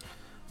 Sean,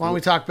 why don't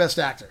we talk Best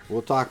Actor?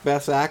 We'll talk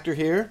Best Actor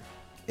here.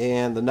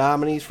 And the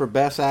nominees for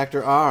Best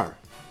Actor are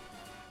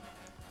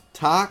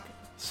Tak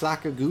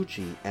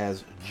Sakaguchi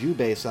as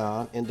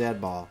Jubei-san in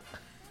Deadball.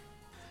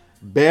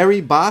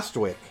 Barry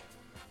Bostwick,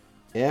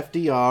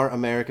 FDR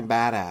American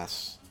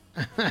Badass.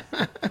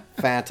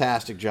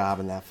 Fantastic job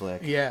in that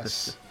flick.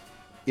 Yes.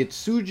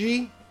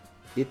 Itsuji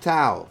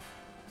Itao,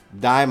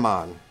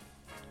 Daimon,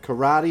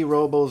 Karate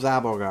Robo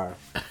Zabogar.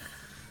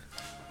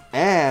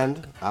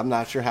 And, I'm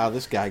not sure how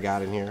this guy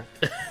got in here,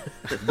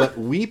 but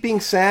Weeping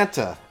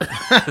Santa.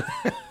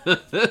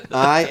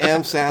 I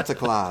am Santa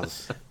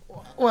Claus.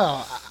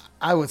 Well,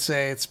 I would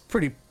say it's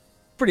pretty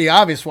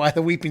obvious why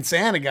the Weeping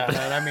Santa got it.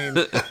 I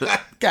mean,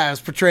 guy was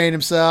portraying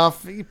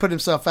himself. He put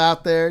himself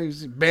out there.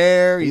 He's a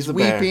bear. He's a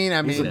bear. weeping.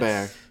 I mean, He's a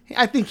bear.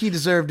 I think he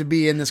deserved to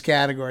be in this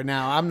category.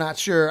 Now, I'm not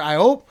sure. I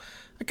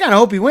kind of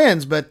hope he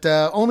wins, but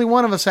only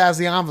one of us has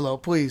the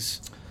envelope. Please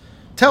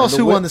tell us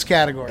who won this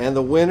category. And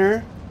the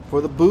winner for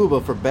the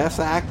Boobah for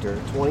Best Actor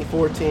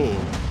 2014,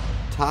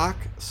 Tak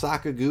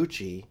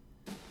Sakaguchi,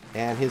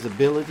 and his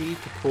ability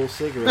to pull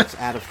cigarettes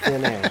out of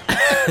thin air.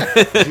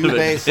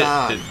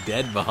 Jubei-san.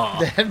 Deadball.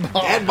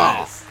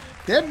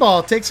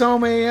 Deadball takes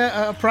home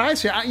a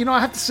prize here. I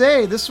have to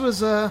say this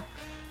was a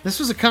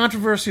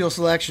controversial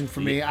selection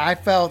for me. I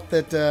felt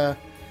that the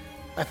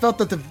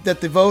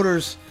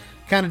voters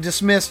kind of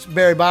dismissed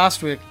Barry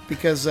Bostwick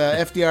because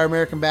FDR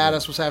American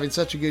Badass was having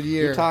such a good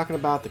year. You're talking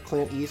about the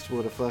Clint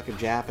Eastwood of fucking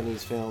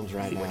Japanese films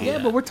right now. Yeah,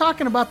 but we're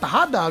talking about the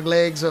hot dog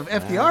legs of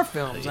FDR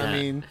films. Yeah. I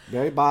mean,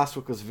 Barry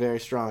Bostwick was a very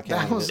strong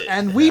candidate.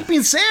 and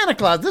Weeping Santa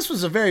Claus. This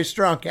was a very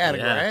strong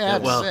category. I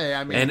have to say.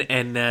 I mean,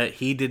 and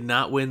he did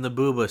not win the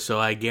Boobah, so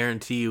I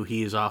guarantee you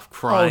he is off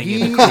crying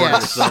he- in the corner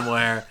yes.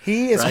 somewhere.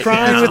 he is right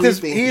crying now. with his.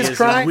 He He is is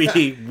crying.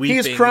 weeping. He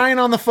is crying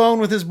on the phone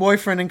with his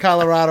boyfriend in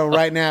Colorado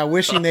right now,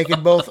 wishing they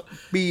could both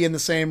be in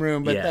the same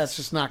room. But Yes. that's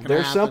just not going to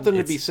There's happen. something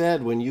to be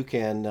said when you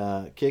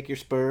can kick your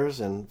spurs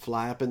and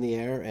fly up in the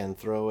air and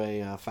throw a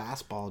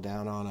fastball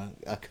down on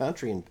a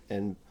country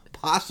and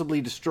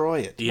possibly destroy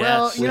it. Yes,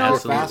 Well, you know,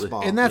 absolutely.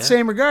 fastball. In that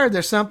same regard,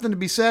 there's something to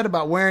be said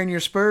about wearing your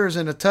spurs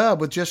in a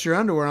tub with just your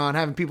underwear on,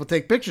 having people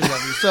take pictures of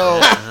you. So,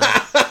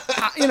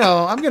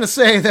 I'm going to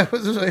say that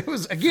it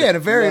was again a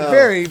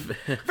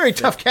very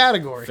tough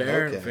category.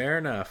 Fair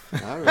enough.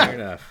 All right. Fair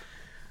enough.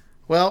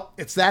 Well,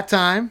 it's that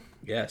time.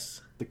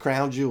 Yes. The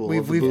crown jewel.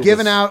 We've of the Boobahs.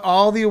 given out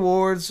all the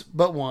awards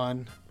but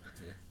one.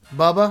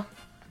 Bubba,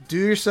 do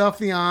yourself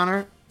the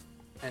honor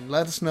and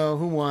let us know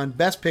who won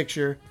Best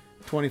Picture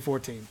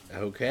 2014.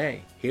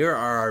 Okay. Here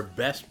are our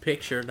Best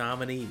Picture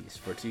nominees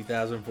for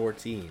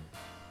 2014.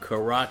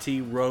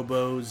 Karate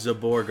Robo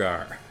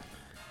Zaborgar,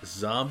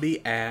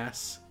 Zombie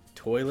Ass,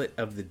 Toilet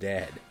of the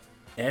Dead,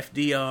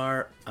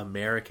 FDR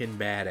American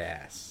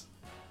Badass,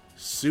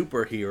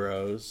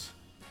 Superheroes,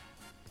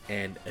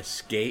 and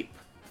Escape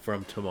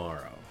from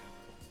Tomorrow.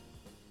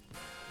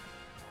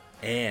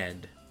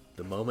 And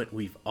the moment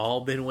we've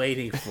all been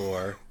waiting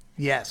for,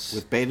 Yes.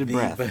 with bated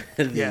breath.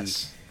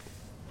 Yes.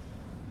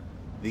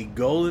 The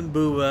Golden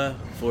Boobah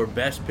for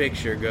Best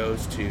Picture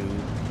goes to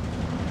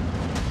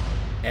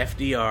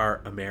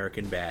FDR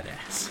American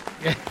Badass.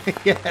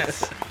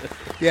 Yes.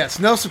 Yes.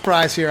 No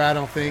surprise here, I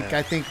don't think.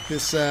 I think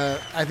this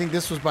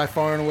was by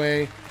far and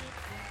away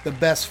the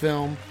best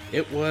film.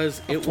 It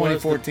was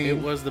 2014.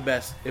 It was the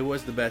best. It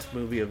was the best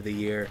movie of the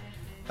year,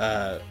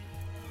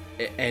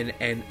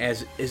 and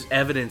as is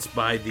evidenced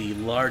by the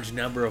large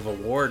number of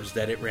awards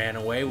that it ran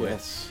away with.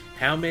 Yes.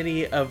 How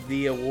many of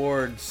the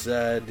awards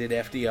did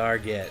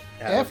FDR get?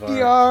 out of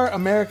FDR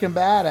American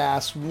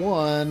Badass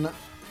won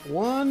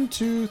 1,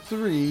 2,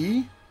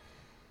 3,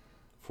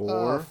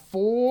 Four.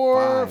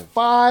 4,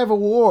 5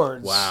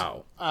 awards.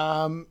 Wow.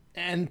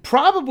 And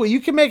probably you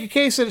can make a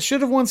case that it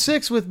should have won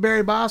 6 with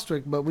Barry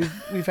Bostwick, but we've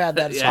had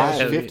that Yeah.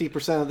 discussion.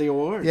 50% of the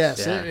awards.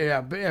 Yes,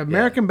 Yeah.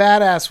 American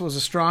Badass was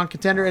a strong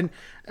contender, and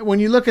when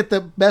you look at the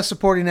Best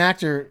Supporting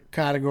Actor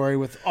category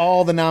with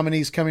all the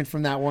nominees coming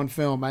from that one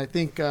film, I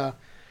think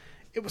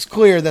it was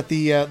clear that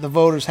the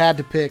voters had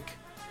to pick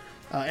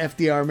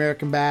FDR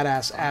American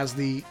Badass as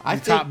the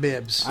top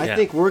bibs. I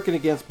think working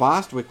against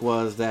Bostwick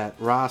was that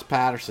Ross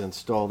Patterson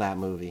stole that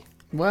movie.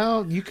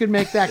 Well, you could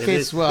make that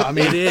case as well. I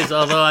mean, it is.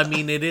 Although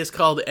it is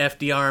called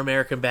FDR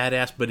American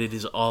Badass, but it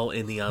is all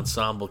in the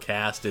ensemble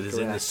cast. It is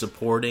in the Correct.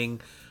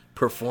 supporting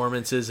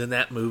performances in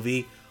that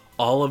movie.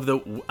 All of the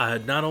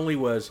not only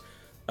was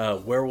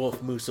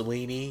Werewolf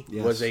Mussolini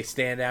Yes. was a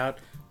standout,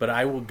 but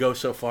I will go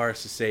so far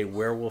as to say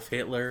Werewolf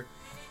Hitler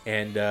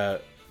and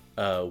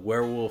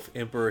Werewolf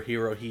Emperor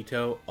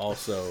Hirohito,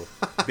 also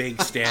big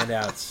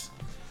standouts.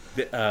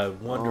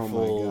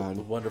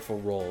 Wonderful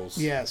roles.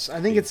 Yes,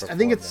 I think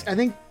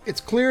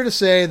it's clear to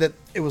say that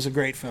it was a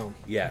great film.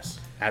 Yes,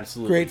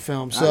 absolutely great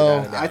film.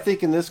 So I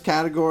think in this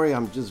category,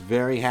 I'm just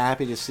very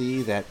happy to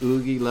see that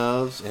Oogie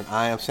Loves and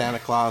I Am Santa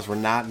Claus were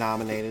not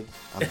nominated.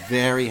 I'm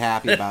very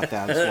happy about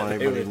that. I just want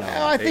everybody to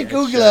know. I think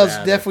Oogie Loves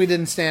definitely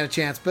didn't stand a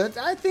chance, but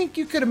I think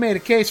you could have made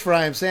a case for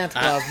I Am Santa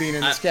Claus being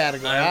in this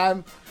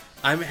category.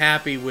 I'm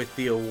happy with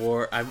the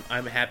award.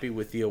 I'm happy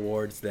with the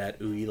awards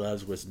that Oogie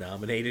Loves was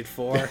nominated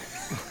for,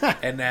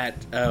 and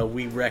that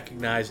we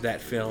recognize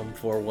that film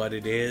for what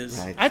it is.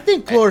 Right. I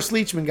think Cloris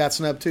Leachman got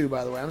snubbed too.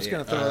 By the way, I'm just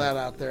going to throw that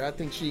out there. I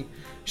think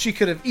she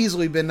could have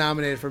easily been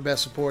nominated for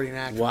Best Supporting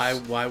Actress.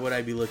 Why would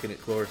I be looking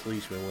at Cloris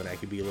Leachman when I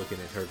could be looking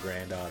at her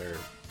granddaughter,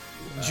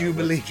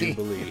 Jubilee?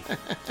 Jubilee.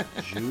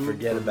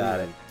 Forget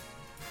about it.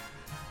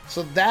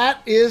 So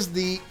that is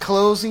the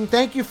closing.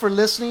 Thank you for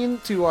listening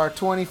to our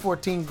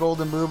 2014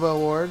 Golden Boobah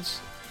Awards.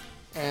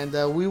 And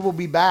we will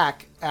be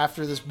back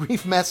after this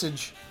brief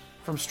message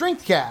from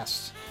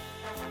StrengthCast.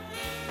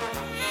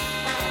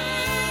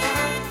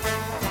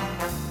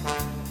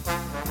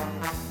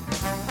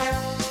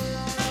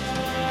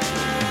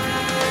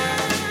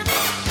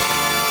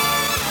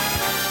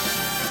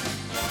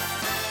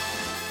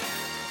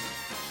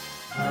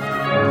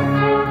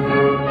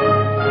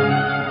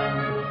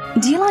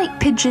 Do you like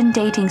pigeon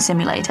dating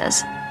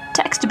simulators,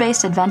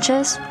 text-based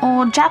adventures,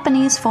 or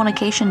Japanese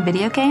fornication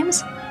video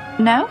games?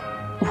 No?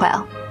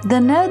 Well, the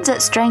nerds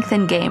at Strength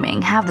in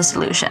Gaming have the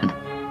solution.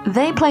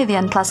 They play the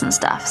unpleasant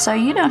stuff, so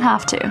you don't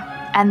have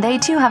to. And they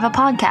too have a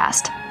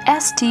podcast.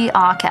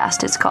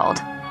 STRcast it's called.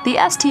 The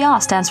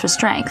STR stands for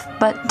Strength,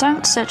 but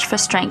don't search for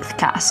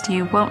StrengthCast.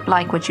 You won't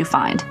like what you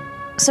find.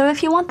 So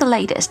if you want the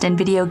latest in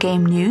video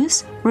game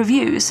news,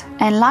 reviews,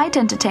 and light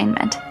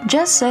entertainment,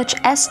 just search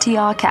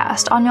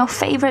STRcast on your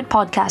favorite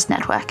podcast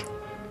network.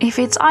 If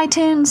it's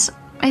iTunes,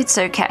 it's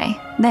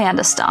okay. They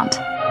understand.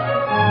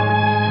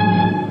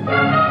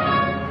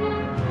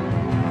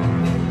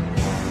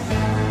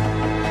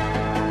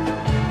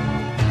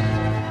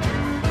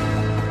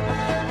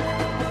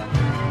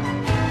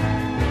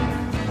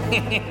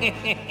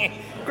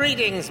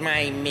 Greetings,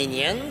 my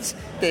minions.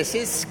 This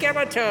is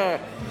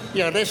Skeletor.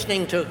 You're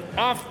listening to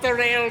Off the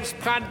Rails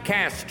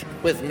Podcast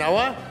with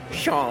Noah,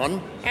 Sean,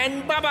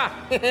 and Bubba.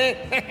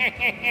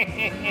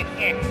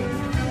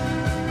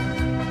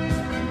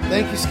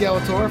 Thank you,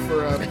 Skeletor,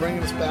 for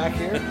bringing us back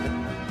here.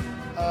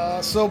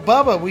 So,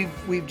 Bubba,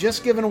 we've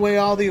just given away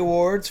all the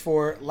awards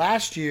for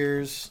last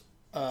year's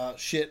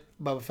shit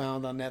Bubba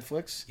found on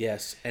Netflix.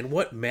 Yes, and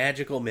what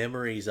magical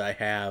memories I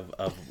have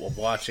of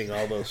watching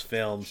all those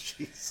films.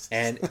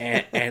 and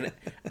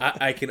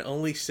I can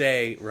only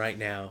say right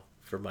now,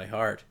 from my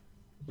heart,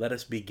 let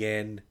us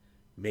begin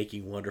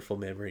making wonderful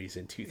memories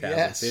in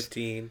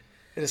 2015. Yes.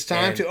 It is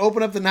time to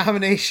open up the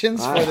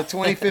nominations for the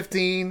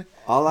 2015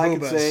 All I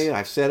can Boobahs. say,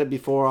 I've said it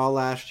before all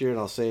last year, and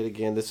I'll say it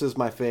again. This is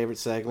my favorite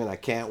segment. I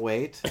can't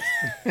wait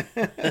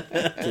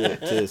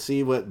to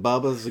see what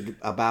Bubba's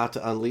about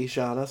to unleash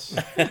on us.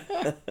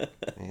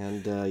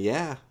 And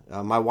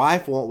my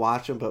wife won't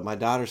watch them, but my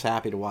daughter's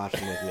happy to watch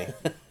them with me.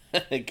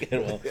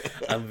 Good. Well,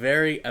 I'm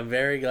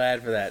very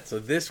glad for that. So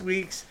this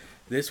week's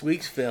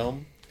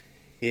film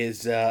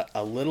is a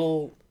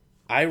little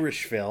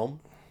Irish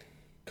film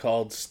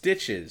called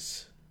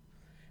Stitches,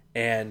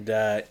 and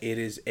it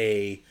is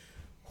a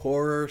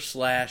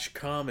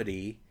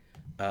horror/comedy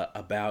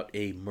about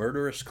a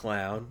murderous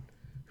clown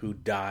who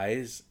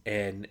dies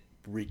and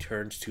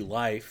returns to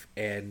life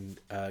and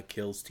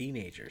kills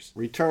teenagers.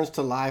 Returns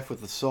to life with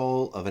the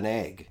soul of an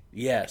egg.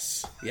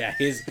 Yes, yeah.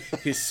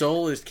 His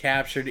soul is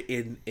captured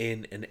in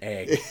an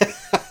egg.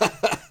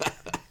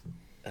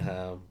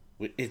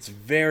 It's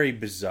very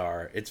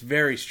bizarre. It's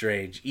very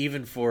strange,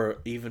 even for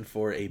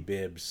a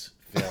Bibbs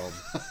film.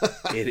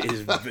 It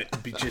is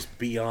just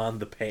beyond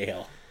the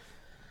pale.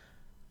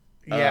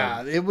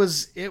 Yeah, it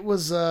was.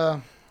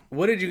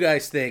 What did you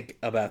guys think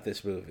about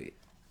this movie?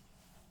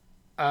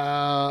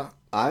 I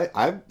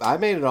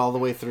made it all the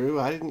way through.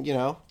 I didn't,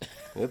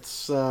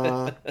 it's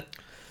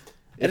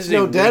it's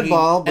no dead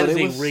ball, but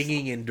it was a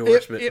ringing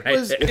endorsement.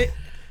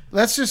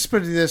 Let's just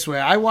put it this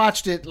way. I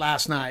watched it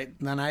last night,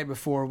 the night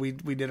before we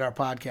did our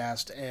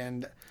podcast,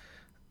 and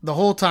the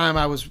whole time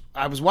I was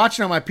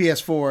watching on my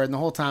PS4, and the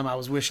whole time I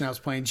was wishing I was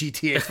playing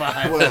GTA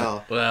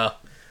 5. well.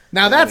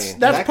 Now that's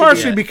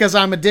partially because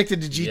I'm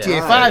addicted to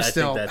GTA 5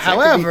 still.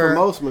 However, for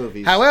most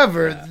movies.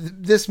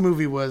 This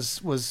movie was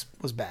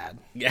bad,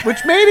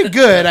 which made it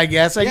good, I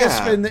guess. I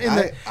guess in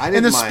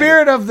the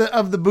spirit of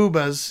the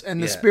boobas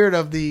and the spirit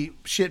of the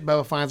shit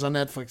Bubba finds on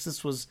Netflix,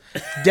 this was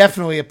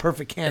definitely a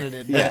perfect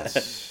candidate.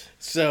 Yes.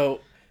 So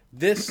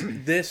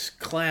this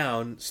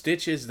clown,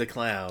 Stitches the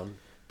clown,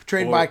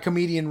 portrayed by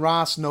comedian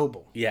Ross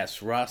Noble.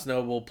 Yes, Ross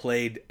Noble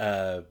played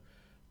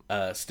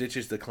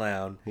Stitches the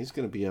clown. He's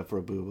going to be up for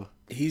a booba.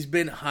 He's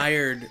been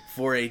hired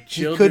for a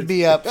children's... He could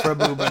be up for a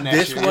booba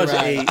next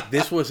year.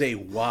 This was a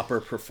whopper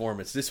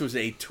performance. This was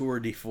a tour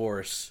de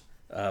force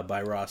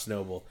by Ross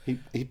Noble.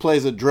 He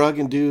plays a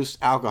drug-induced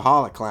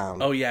alcoholic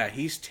clown. Oh yeah,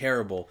 he's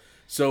terrible.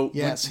 So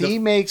yes, he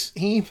makes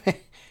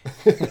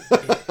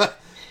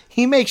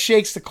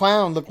Shakes the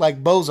Clown look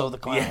like Bozo the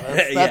Clown.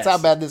 That's yes. how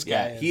bad this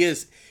guy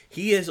is.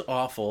 He is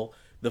awful.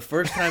 The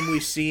first time we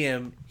see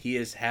him, he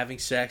is having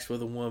sex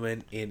with a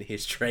woman in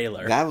his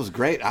trailer. That was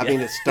great. I mean,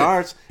 it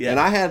starts, and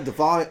I had the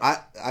volume.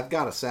 I've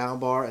got a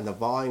sound bar, and the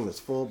volume is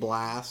full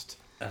blast.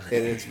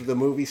 And the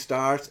movie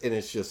starts, and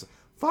it's just,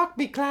 fuck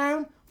me,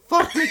 clown.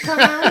 Fuck me,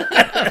 clown.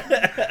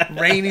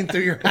 Raining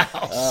through your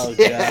house. Oh,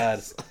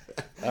 yes. God.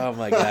 Oh,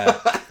 my God.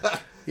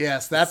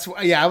 Yes, that's...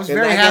 Yeah, I was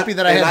very happy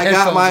that I had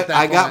headphones at that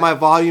I got point. my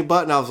volume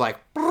button. I was like,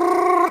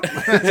 turn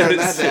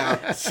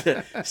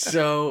that down.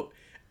 So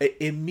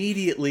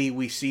immediately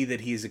we see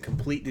that he's a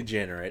complete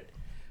degenerate.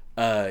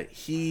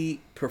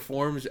 He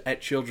performs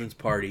at children's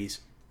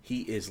parties.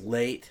 He is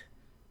late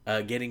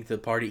getting to the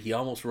party. He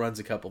almost runs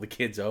a couple of the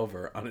kids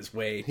over on his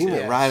way He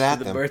went right at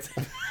the them.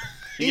 birthday.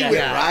 He went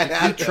right at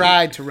them. He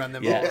tried to run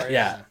them over.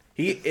 Yeah.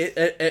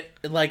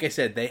 Like I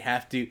said, they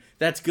have to...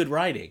 That's good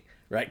writing,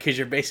 right? Because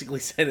you're basically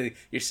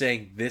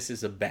saying this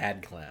is a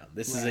bad clown.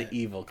 This is an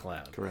evil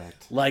clown.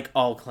 Correct. Like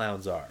all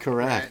clowns are.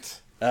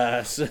 Correct.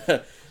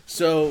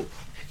 So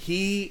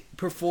he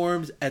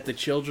performs at the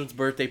children's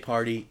birthday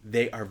party.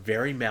 They are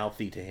very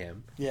mouthy to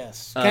him.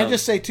 Yes. Can I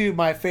just say, too,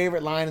 my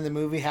favorite line in the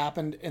movie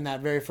happened in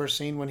that very first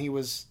scene when he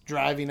was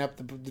driving up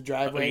the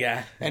driveway. Oh,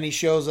 yeah. And he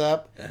shows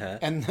up,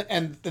 and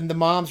the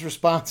mom's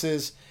response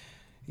is,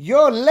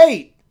 "You're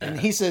late." And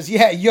he says,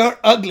 "Yeah, you're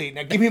ugly.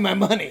 Now give me my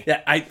money."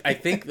 Yeah, I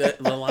think that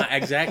the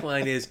exact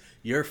line is,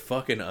 "You're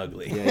fucking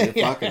ugly." Yeah,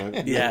 you're fucking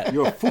ugly. Yeah.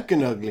 You're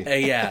fucking ugly.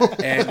 Yeah,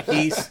 and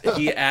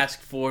he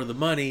asked for the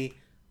money.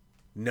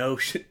 No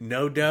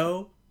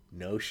dough,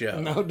 no show.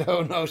 No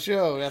dough, no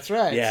show. That's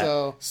right.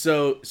 Yeah.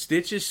 So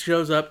Stitches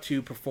shows up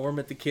to perform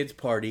at the kids'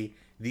 party.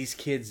 These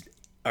kids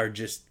are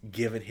just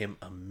giving him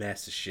a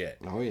mess of shit.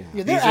 Oh, yeah.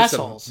 Yeah, they're These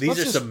assholes. These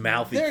are some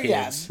mouthy kids.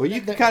 Yeah. Well, you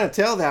can kind of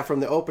tell that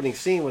from the opening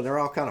scene when they're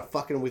all kind of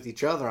fucking with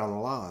each other on the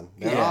lawn.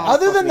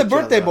 Other than the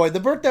birthday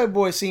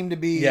boy seemed to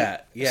be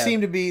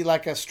seemed to be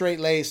like a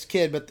straight-laced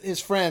kid, but his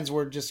friends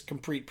were just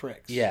complete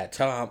pricks. Yeah,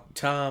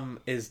 Tom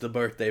is the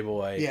birthday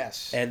boy.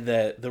 Yes. And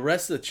the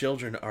rest of the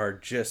children are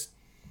just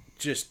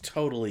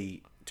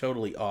totally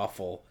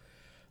awful.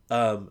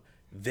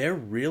 They're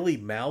really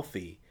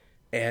mouthy.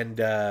 And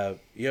the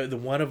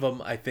one of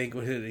them, I think,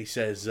 when he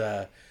says,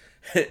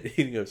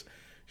 he goes,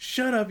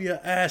 "Shut up, you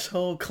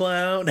asshole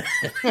clown!"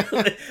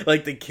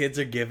 Like the kids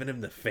are giving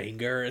him the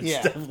finger and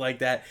stuff like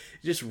that.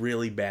 Just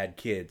really bad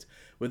kids.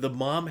 Where the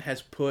mom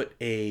has put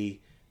a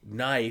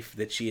knife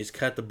that she has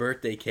cut the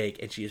birthday cake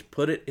and she has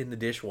put it in the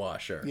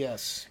dishwasher.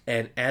 Yes.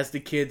 And as the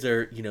kids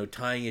are,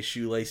 tying his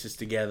shoelaces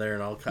together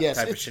and all type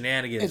of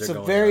shenanigans are going on.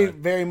 It's a very,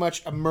 very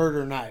much a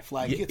murder knife.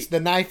 Like, it's the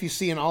knife you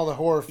see in all the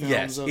horror films.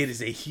 Yes, it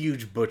is a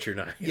huge butcher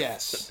knife.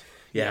 Yes.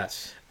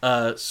 Yes.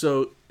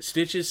 So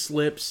Stitches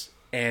slips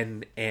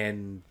and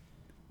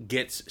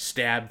gets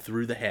stabbed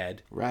through the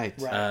head. Right.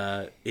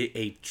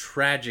 A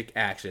tragic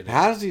accident.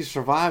 How does he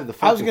survive the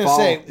fucking I was going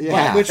to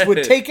say, which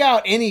would take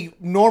out any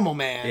normal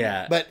man.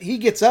 Yeah. But he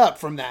gets up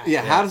from that.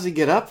 Yeah, how does he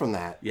get up from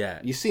that? Yeah.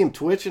 You see him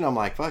twitching, I'm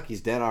like, fuck, he's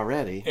dead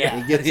already. Yeah.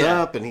 And he gets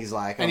up and he's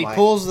like... And he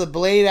pulls the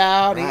blade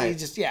out. Right. He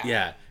just,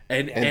 Yeah.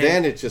 And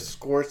then it just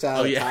squirts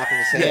out the top of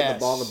his head, the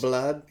ball of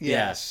blood.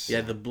 Yes. Yeah,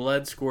 the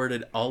blood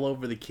squirted all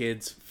over the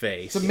kid's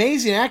face. It's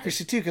amazing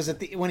accuracy, too, because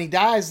when he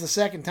dies the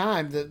second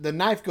time, the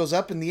knife goes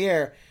up in the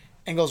air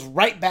and goes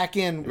right back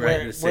in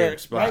right in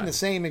the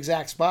same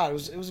exact spot.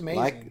 It was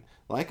amazing.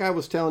 Like I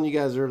was telling you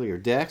guys earlier,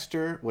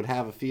 Dexter would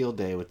have a field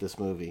day with this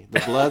movie. The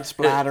blood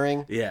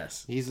splattering.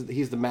 Yes.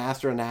 He's the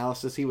master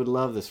analysis. He would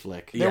love this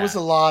flick. There was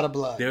a lot of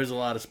blood. There was a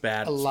lot of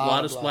a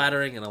lot of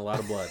splattering and a lot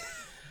of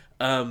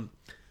blood.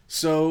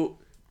 So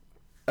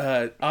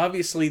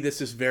obviously this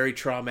is very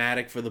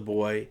traumatic for the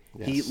boy.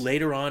 Yes.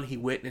 Later on he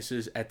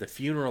witnesses at the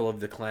funeral of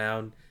the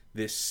clown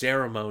this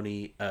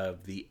ceremony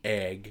of the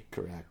egg.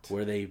 Correct.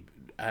 Where they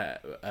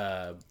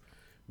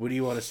what do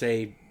you want to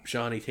say,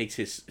 Sean? He takes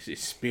his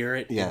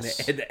spirit in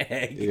the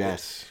egg.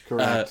 Yes,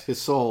 correct.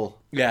 His soul.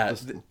 Yeah.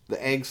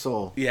 The egg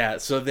soul. Yeah,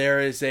 so there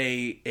is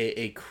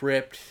a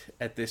crypt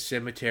at this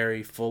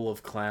cemetery full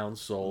of clown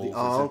souls. The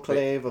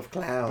enclave of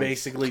clowns.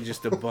 Basically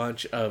just a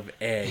bunch of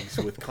eggs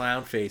with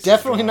clown faces.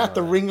 Definitely not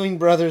the Ringling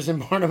Brothers in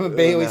Barnum and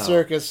Bailey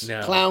Circus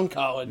Clown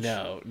College.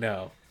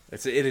 No.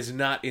 It is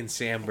not in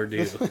San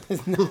Berdue.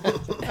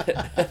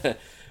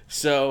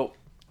 So,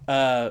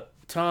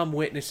 Tom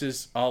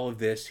witnesses all of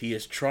this. He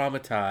is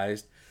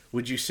traumatized.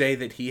 Would you say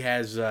that he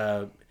has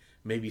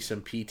maybe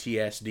some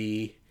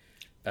PTSD?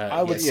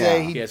 I would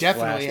say he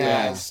definitely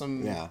has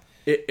some. Yeah.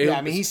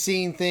 I mean, he's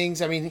seen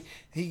things. I mean,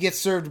 he gets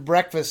served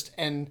breakfast,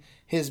 and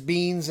his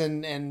beans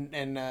and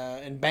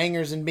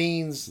bangers and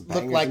beans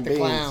look like the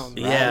clown.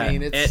 Yeah, I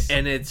mean,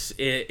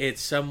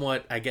 it's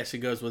somewhat. I guess it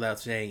goes without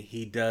saying.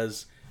 He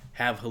does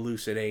have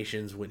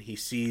hallucinations when he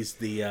sees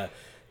the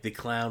the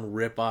clown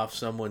rip off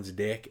someone's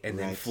dick and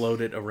then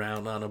float it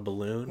around on a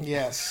balloon.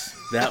 Yes.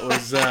 That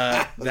was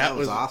that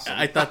was awesome.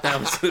 I thought that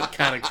was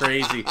kind of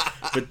crazy.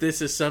 But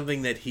this is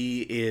something that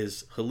he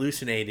is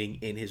hallucinating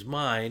in his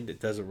mind. It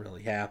doesn't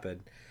really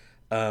happen.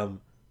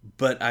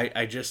 But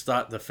I just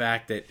thought the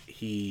fact that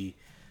he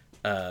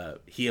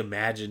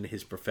imagined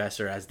his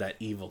professor as that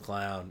evil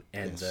clown,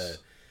 and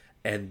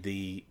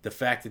the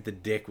fact that the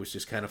dick was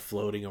just kind of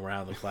floating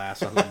around the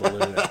class on the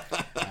balloon,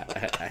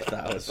 I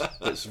thought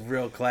was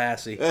real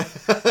classy.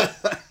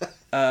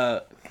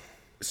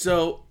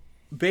 So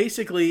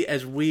basically,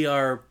 as we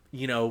are,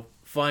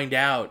 find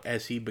out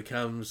as he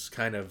becomes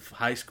kind of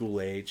high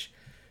school age,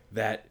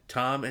 that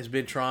Tom has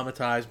been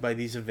traumatized by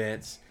these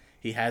events.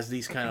 He has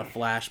these kind of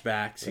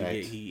flashbacks.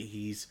 Right.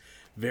 He's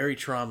very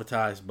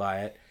traumatized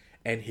by it.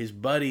 And his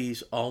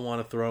buddies all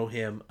want to throw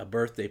him a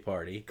birthday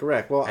party.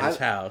 Correct. Well, at his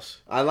house.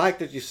 I like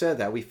that you said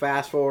that. We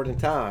fast forward in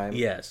time.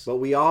 Yes. But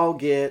we all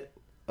get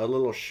a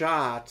little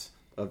shot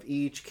of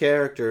each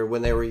character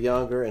when they were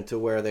younger and to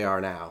where they are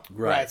now.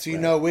 Right. So you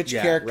know which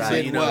character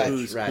did what.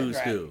 Who's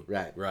who.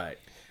 Right.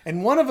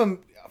 And one of them,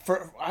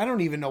 I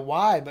don't even know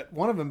why, but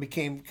one of them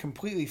became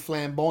completely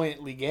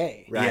flamboyantly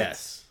gay. Right.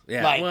 Yes.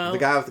 Yeah. Like, the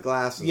guy with the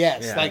glasses.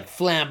 Yes, like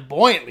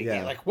flamboyantly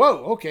gay. Like,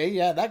 whoa, okay,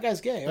 yeah, that guy's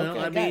gay. Okay, well,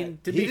 I mean,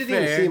 to he be didn't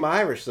fair, even seem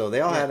Irish, though.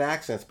 They all had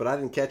accents, but I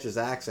didn't catch his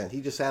accent.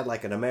 He just had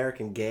like an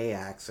American gay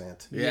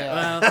accent. Yeah,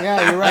 well,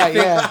 yeah, you're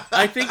right.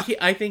 I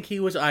think he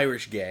was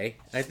Irish gay.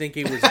 I think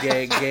he was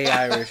gay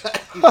Irish.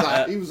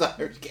 He was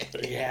Irish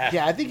gay.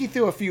 Yeah, I think he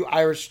threw a few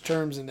Irish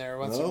terms in there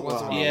once in a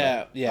while.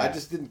 Yeah. I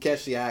just didn't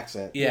catch the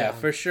accent. Yeah,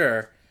 for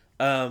sure.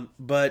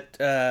 But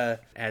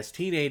as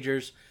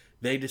teenagers,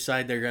 they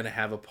decide they're going to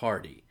have a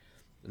party.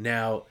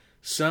 Now,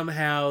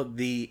 somehow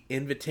the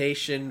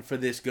invitation for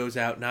this goes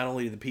out not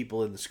only to the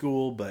people in the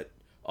school, but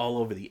all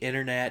over the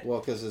internet. Well,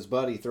 because his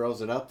buddy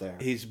throws it up there.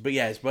 His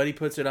buddy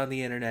puts it on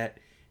the internet.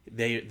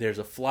 There's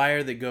a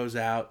flyer that goes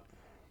out,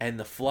 and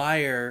the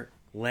flyer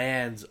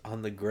lands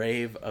on the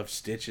grave of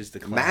Stitches the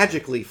Clown.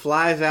 Magically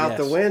flies out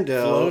the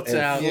window,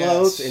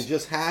 floats and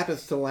just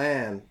happens to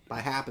land by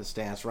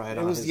happenstance right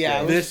on his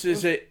grave. This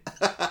is it.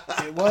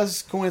 It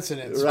was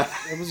coincidence. Right.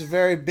 It was a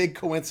very big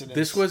coincidence.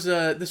 This was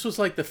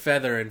like the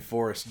feather in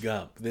Forrest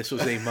Gump. This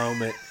was a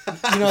moment.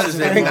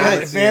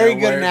 It's very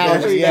good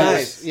analogy.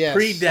 Yes.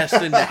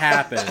 Predestined to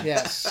happen.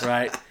 Yes.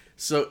 Right.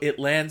 So it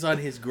lands on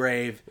his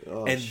grave,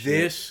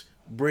 this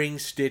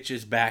brings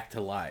Stitches back to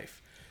life.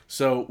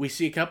 So we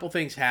see a couple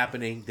things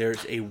happening.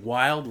 There's a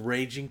wild,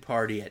 raging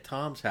party at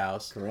Tom's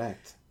house.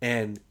 Correct.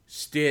 And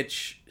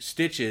Stitches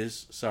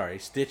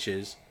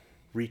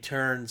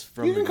returns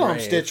from the grave. You can call him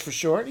Stitch for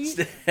short.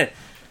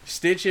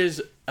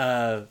 Stitches,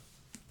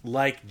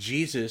 like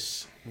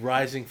Jesus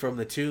rising from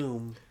the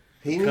tomb.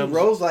 He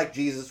rose like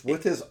Jesus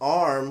with his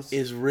arms.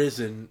 Is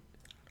risen.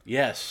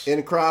 Yes.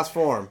 In cross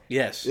form.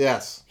 Yes.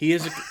 Yes. He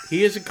is a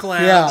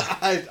clown.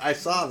 Yeah. I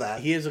saw that.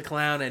 He is a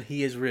clown and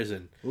he is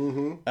risen.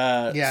 Mm-hmm.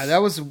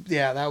 That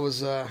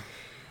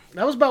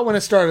was about when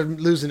it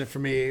started losing it for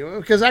me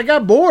because I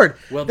got bored.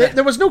 Well,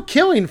 there was no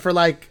killing for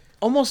like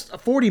almost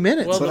 40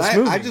 minutes. Well, but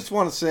I just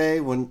want to say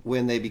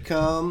when they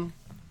become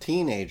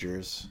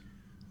teenagers,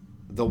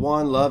 the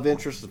one love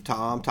interest of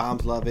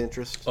Tom's love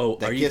interest. Oh,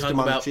 that are you talking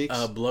about cheeks,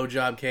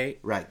 Blowjob Kate?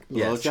 Right,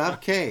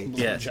 Blowjob Kate.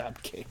 Yes.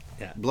 Blowjob Kate.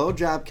 Yeah.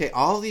 Blowjob Kate.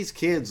 All these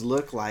kids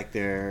look like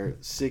they're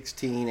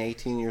 16,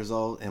 18 years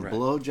old, and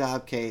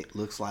Blowjob Kate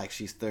looks like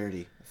she's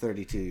 30,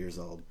 32 years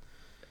old.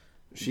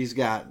 She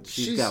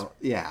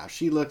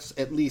looks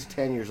at least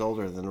 10 years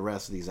older than the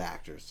rest of these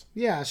actors.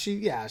 Yeah, she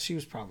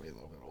was probably a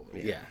little bit older.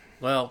 Yeah.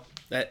 Well,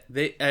 at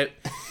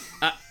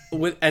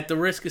the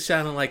risk of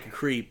sounding like a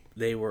creep,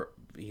 they were,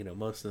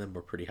 most of them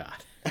were pretty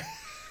hot.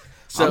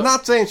 So, I'm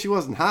not saying she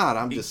wasn't hot.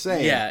 I'm just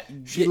saying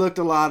she looked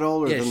a lot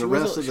older than the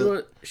rest of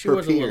her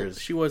peers.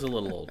 She was a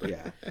little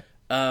older.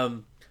 Yeah.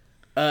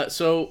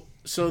 So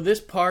this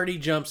party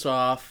jumps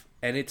off,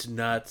 and it's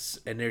nuts,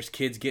 and there's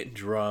kids getting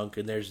drunk,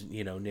 and there's,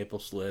 nipple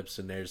slips,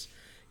 and there's,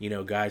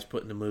 guys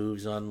putting the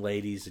moves on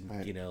ladies, and,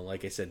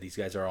 like I said, these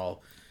guys are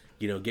all,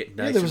 getting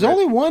nice. Yeah, there was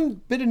only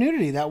one bit of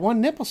nudity, that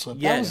one nipple slip.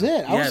 That was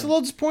it. I was a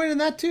little disappointed in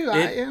that, too.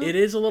 It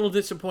is a little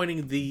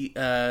disappointing.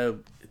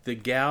 The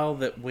gal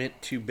that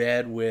went to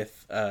bed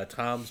with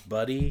Tom's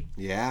buddy.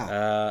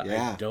 Yeah.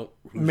 I don't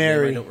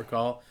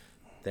recall.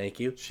 Thank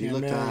you. She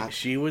looked hot.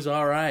 She was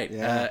all right.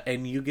 Yeah.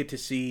 And you get to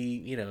see,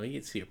 you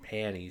can see her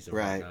panties and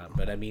whatnot.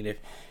 But I mean,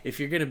 if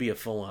you're going to be a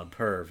full on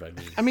perv,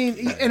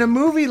 in a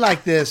movie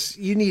like this,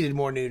 you needed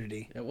more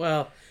nudity.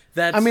 Well,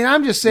 that's.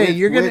 I'm just saying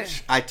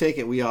which I take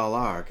it we all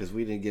are because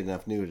we didn't get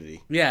enough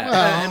nudity. Yeah.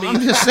 Well,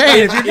 I'm just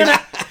saying if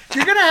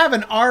you're gonna have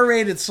an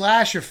R-rated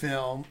slasher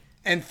film.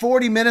 And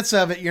 40 minutes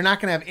of it, you're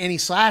not going to have any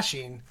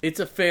slashing. It's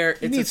a fair.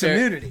 You need some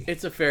nudity.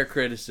 It's a fair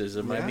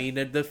criticism. Yeah. I mean,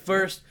 the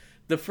first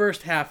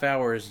half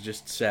hour is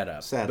just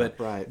setup.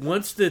 Right.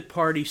 Once the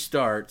party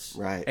starts,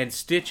 right, and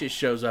Stitches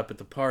shows up at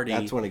the party,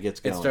 that's when it gets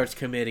going. It starts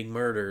committing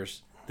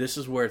murders. This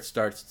is where it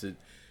starts to.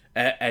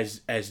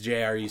 As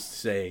JR used to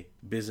say,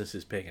 business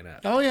is picking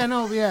up. Oh yeah,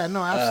 no,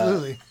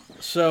 absolutely.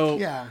 So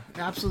yeah,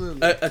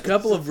 absolutely. A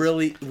couple of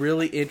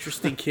really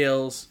interesting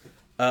kills.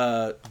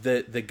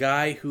 The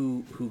guy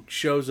who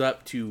shows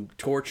up to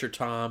torture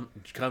Tom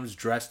comes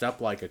dressed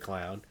up like a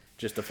clown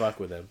just to fuck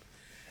with him,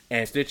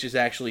 and Stitches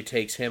actually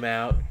takes him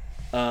out.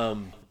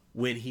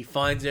 When he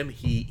finds him,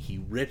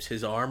 he rips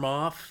his arm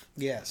off.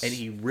 Yes, and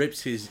he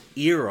rips his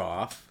ear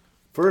off.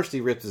 First,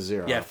 he ripped his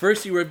ear off. Yeah,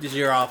 first he ripped his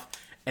ear off,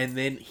 and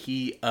then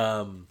he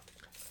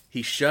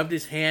shoved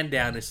his hand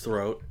down his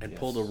throat and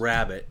pulled a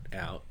rabbit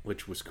out,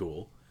 which was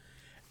cool.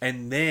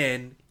 And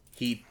then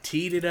he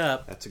teed it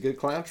up. That's a good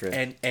clown trick.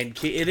 And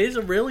it is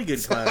a really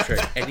good clown trick.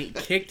 And he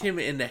kicked him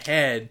in the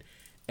head,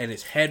 and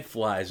his head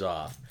flies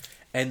off.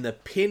 And the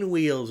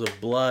pinwheels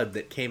of blood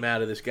that came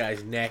out of this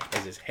guy's neck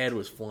as his head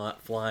was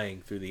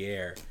flying through the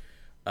air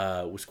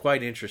was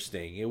quite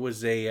interesting. It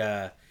was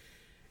a...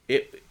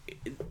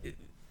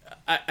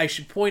 I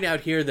should point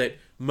out here that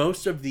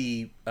most of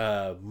the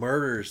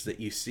murders that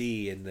you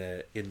see in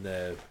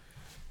the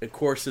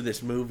course of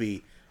this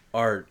movie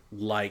are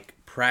like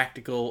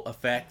practical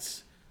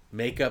effects,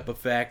 makeup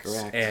effects,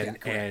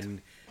 and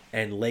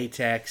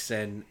latex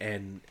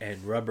and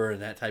rubber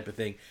and that type of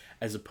thing,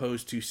 as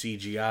opposed to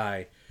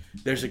CGI.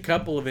 There's a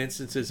couple of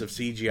instances of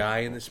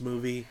CGI in this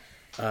movie.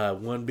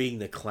 One being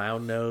the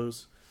clown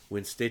nose.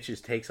 When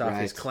Stitches takes off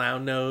his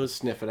clown nose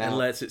Sniff it out. and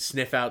lets it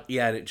sniff out,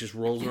 and it just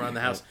rolls around the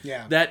house.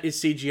 Yeah. That is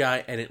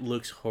CGI, and it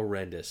looks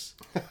horrendous.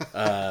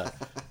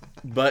 But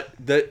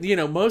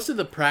most of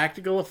the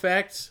practical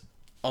effects,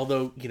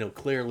 although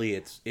clearly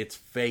it's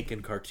fake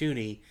and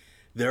cartoony,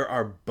 there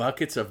are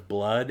buckets of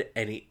blood,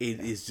 and it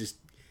is just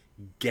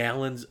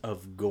gallons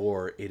of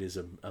gore. It is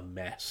a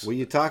mess. Well,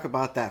 you talk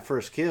about that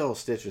first kill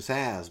Stitches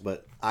has,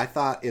 but I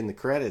thought in the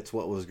credits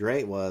what was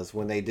great was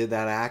when they did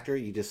that actor,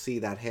 you just see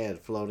that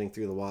head floating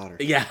through the water.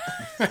 Yeah.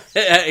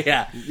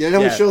 Yeah. You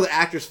don't show the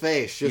actor's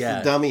face, just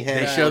the dummy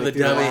head. They show the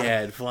dummy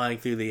head flying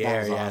through the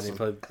air, awesome. and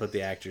they put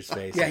the actor's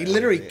face. Yeah, he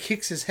literally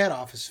kicks his head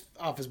off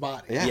his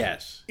body. Yeah.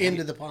 Yes.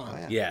 Into the pond. Oh,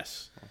 yeah.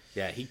 Yes.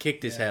 Yeah, he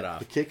kicked his head off.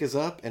 The kick is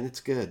up, and it's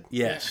good.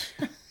 Yes.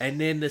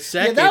 And then the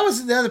second... Yeah, that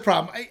was the other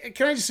problem.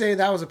 Can I just say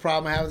that was a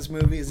problem I have with this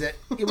movie, is that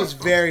it was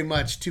very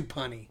much too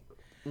punny.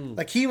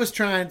 Like, they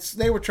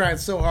were trying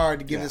so hard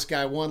to give this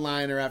guy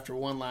one-liner after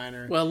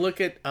one-liner. Well, look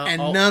at...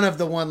 and none of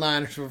the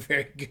one-liners were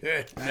very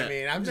good. I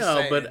mean, I'm just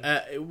saying.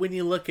 But when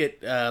you look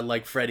at,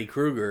 like, Freddy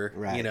Krueger,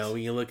 Right.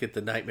 When you look at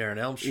the Nightmare on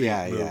Elm Street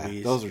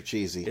movies... Those are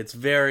cheesy. It's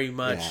very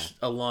much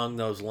along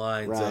those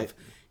lines of,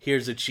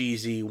 here's a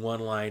cheesy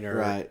one-liner...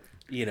 Right.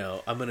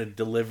 I'm going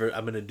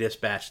to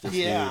dispatch this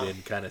dude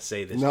and kind of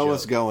say this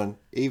Noah's joke. going,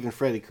 even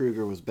Freddy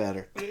Krueger was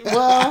better.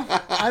 Well,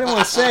 I don't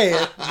want to say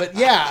it, but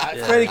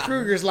Freddy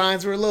Krueger's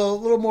lines were a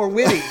little more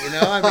witty,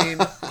 I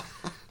mean,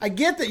 I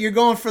get that you're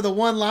going for the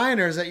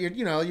one-liners, that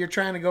you're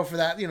trying to go for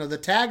that, the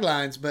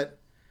taglines, but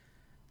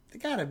they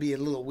got to be a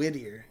little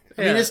wittier.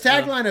 I mean, his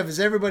tagline of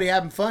 "Is everybody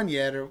having fun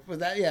yet?" or was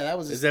that? Yeah, that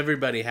was. Is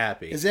everybody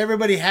happy? Is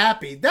everybody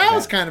happy? That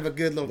was kind of a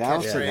good little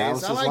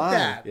catchphrase. I like line.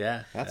 that.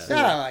 Yeah, that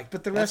I like.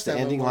 But the rest of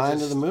them, ending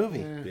line of the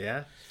movie.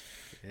 Yeah.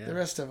 The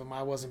rest of them,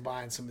 I wasn't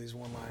buying some of these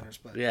one-liners,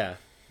 but yeah.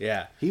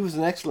 He was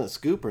an excellent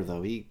scooper,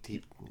 though. He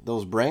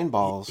those brain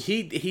balls.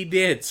 He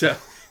did. So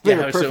they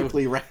were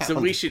perfectly round. So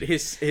we should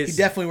his. He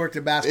definitely worked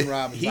at Baskin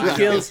Robbins. He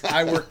kills.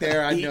 I worked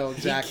there. I know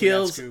exactly.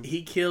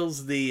 He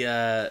kills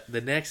the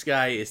next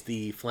guy is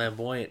the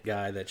flamboyant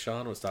guy that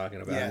Sean was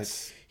talking about.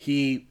 Yes.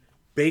 He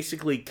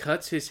basically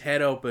cuts his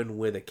head open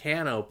with a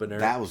can opener.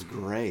 That was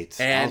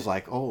great. I was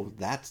like, oh,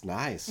 that's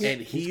nice.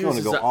 And he's going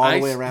to go all the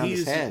way around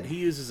his head. He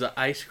uses an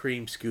ice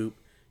cream scoop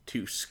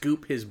to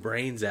scoop his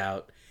brains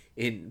out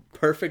in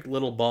perfect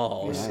little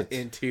balls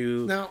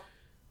into.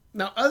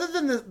 Now, other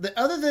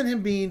than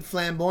him being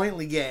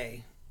flamboyantly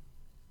gay,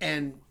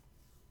 and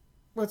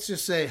let's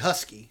just say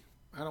husky.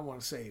 I don't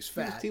want to say he's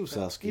fat. He was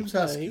husky. He was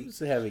husky. Yeah, he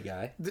was a heavy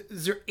guy.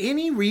 Is there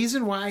any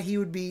reason why he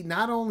would be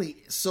not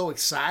only so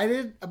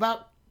excited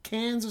about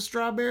cans of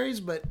strawberries,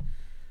 but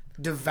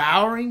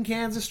devouring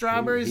cans of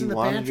strawberries in the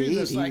pantry?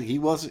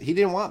 He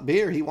didn't want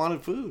beer. He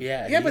wanted food.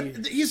 Yeah,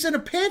 but he's in a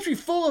pantry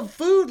full of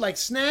food, like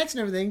snacks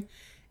and everything,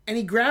 and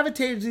he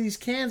gravitated to these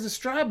cans of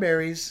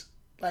strawberries.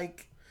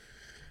 Like,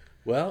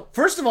 well,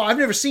 first of all, I've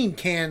never seen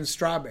canned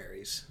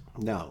strawberries.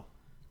 No.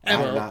 I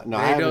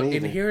don't.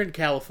 And here in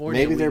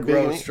California, we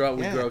grow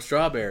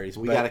strawberries.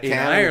 We but got a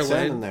can and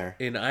send them there.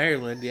 In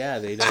Ireland,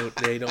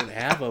 they don't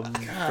have them.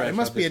 God, it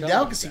must be a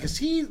delicacy because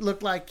he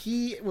looked like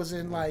he was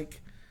in like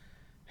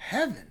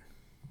heaven.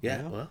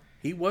 Yeah, well,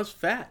 he was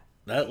fat.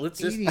 Let's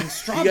just eating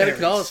strawberries. You got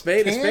to call a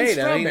spade a spade.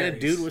 I mean, that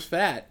strawberries. dude was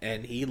fat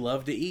and he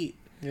loved to eat.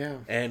 Yeah,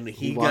 and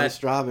he wanted got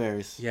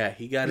strawberries. Yeah,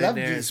 he got he in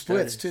there and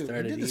splits too.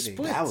 started He did the eating.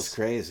 splits. That was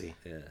crazy.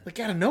 Yeah, like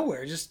out of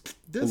nowhere, just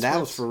and that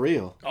was for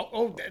real.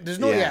 Oh, there's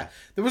no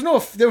there was no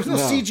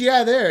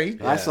CGI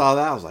there. I saw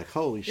that. I was like,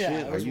 holy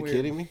shit! Are you weird.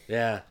 kidding me?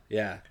 Yeah.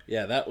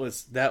 That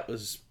was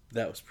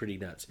pretty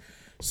nuts.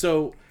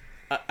 So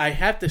I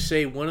have to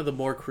say, one of the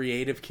more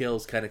creative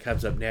kills kind of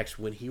comes up next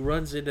when he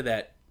runs into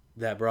that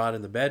broad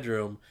in the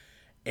bedroom,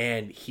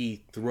 and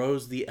he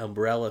throws the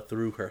umbrella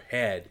through her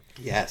head.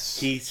 Yes.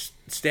 He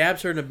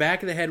stabs her in the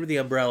back of the head with the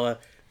umbrella.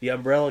 The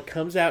umbrella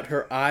comes out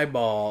her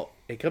eyeball.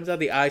 It comes out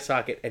the eye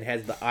socket and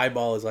has the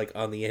eyeball is like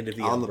on the end of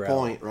the umbrella.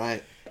 On the point,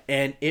 right.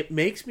 And it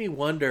makes me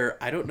wonder,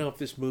 I don't know if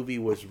this movie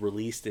was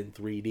released in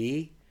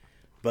 3D,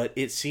 but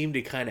it seemed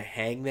to kind of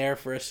hang there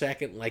for a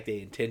second, like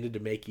they intended to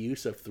make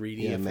use of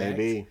 3D effects.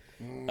 Maybe.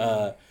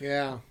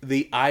 Yeah.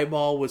 The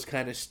eyeball was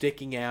kind of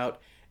sticking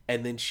out,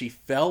 and then she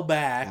fell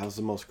back. That was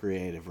the most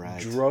creative, right?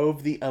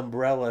 Drove the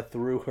umbrella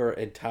through her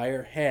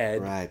entire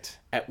head. Right.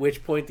 At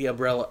which point the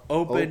umbrella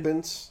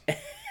opens.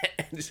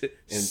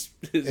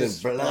 and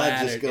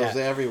blood just goes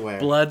everywhere.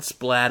 Blood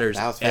splatters.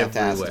 That was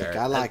fantastic.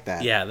 Everywhere. I like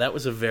that. Yeah, that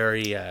was a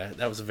very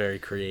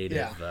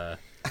creative,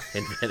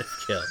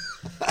 inventive kill.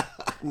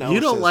 Noah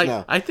you don't says like?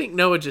 no. I think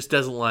Noah just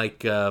doesn't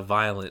like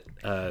violent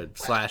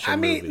slasher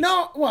movies.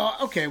 no. Well,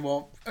 okay.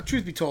 Well,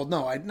 truth be told,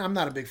 no. I'm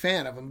not a big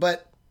fan of them.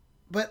 But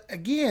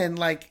again,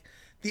 like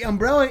the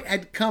umbrella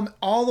had come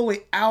all the way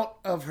out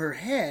of her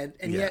head,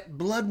 and yet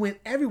blood went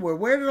everywhere.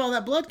 Where did all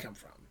that blood come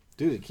from?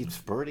 Dude, it keeps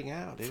spurting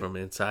out, dude. From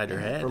inside her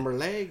head. From her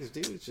legs,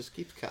 dude. It just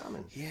keeps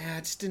coming. Yeah, I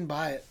just didn't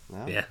buy it.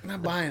 No? Yeah. I'm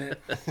not buying it.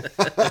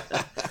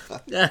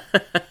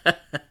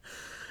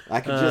 I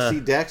could just see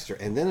Dexter,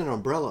 and then an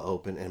umbrella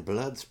opened, and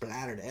blood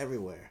splattered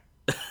everywhere.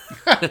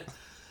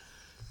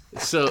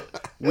 So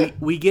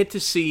we get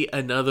to see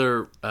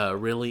another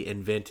really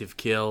inventive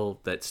kill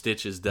that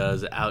Stitches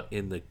does out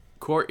in the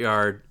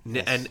courtyard,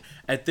 and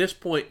at this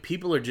point,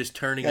 people are just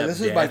turning up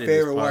this is dead my in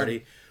favorite this party.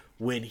 one.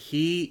 When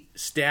he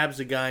stabs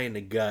a guy in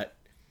the gut,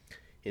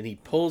 and he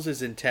pulls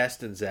his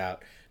intestines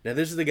out. Now,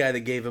 this is the guy that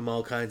gave him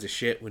all kinds of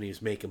shit when he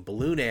was making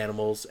balloon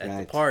animals at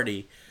the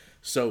party.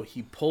 So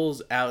he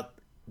pulls out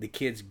the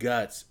kid's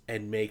guts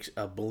and makes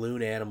a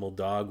balloon animal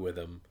dog with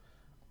him.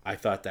 I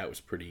thought that was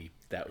pretty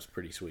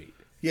sweet.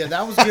 Yeah,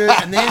 that was good.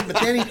 And then,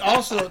 but then he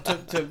also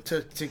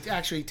to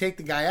actually take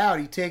the guy out,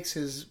 he takes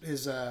his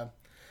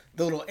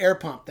the little air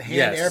pump, the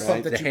hand air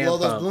pump that you blow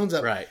those balloons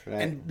up,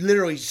 and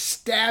literally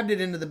stabbed it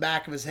into the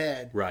back of his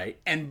head,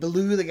 and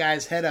blew the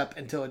guy's head up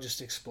until it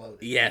just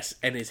exploded. Yes,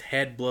 and his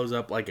head blows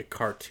up like a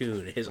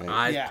cartoon. His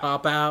eyes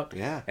pop out,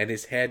 and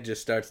his head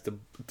just starts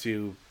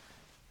to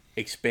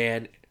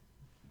expand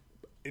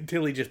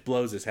until he just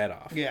blows his head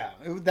off. Yeah,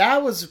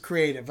 that was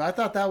creative. I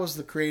thought that was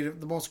the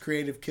most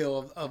creative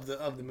kill of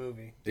the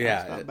movie. Yeah,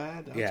 that's not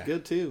bad. That was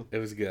good too. It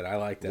was good. I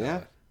like that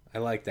one. I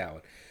like that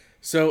one.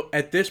 So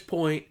at this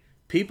point,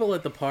 people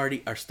at the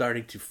party are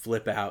starting to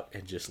flip out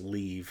and just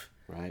leave,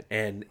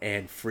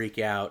 and freak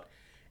out,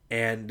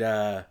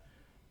 and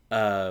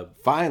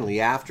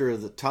finally, after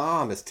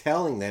Tom is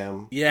telling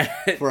them,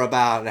 for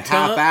about a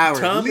Tom, half hour,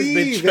 Tom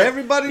leave,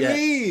 everybody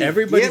leave,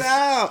 get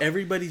out.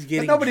 Everybody's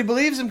getting. But nobody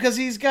believes him because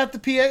he's got the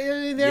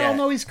PA. They all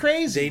know he's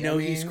crazy. They know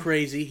he's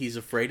crazy. He's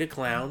afraid of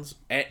clowns,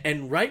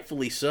 and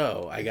rightfully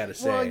so. I gotta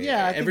say, well,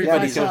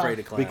 everybody's afraid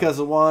of clowns because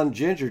the one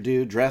ginger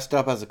dude dressed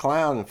up as a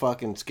clown and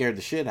fucking scared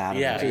the shit out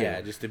of him. Yeah,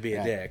 just to be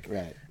a dick,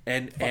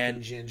 and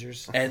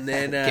gingers, and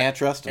then can't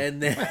trust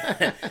him,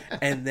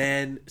 and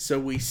then so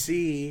we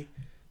see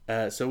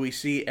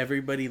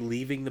everybody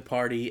leaving the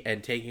party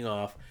and taking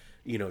off.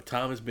 You know,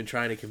 Tom has been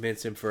trying to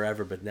convince him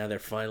forever, but now they're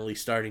finally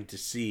starting to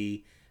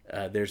see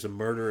there's a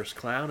murderous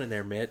clown in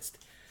their midst.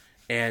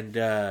 And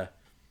Tom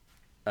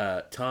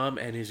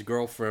and his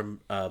girlfriend,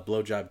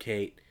 Blowjob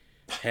Kate,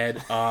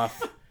 head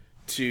off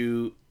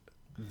to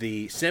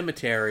the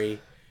cemetery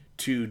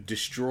to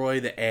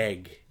destroy the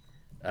egg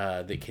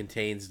that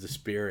contains the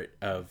spirit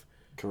of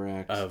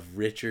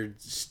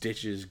Richard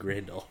Stitches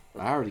Grindle.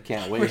 I already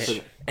can't wait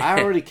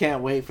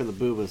for the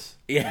Boobah's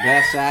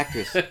best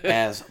actress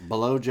as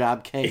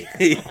Blowjob Kate.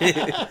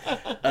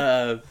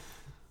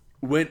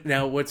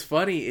 Now, what's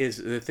funny is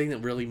the thing that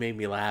really made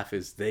me laugh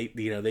is they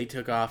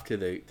took off to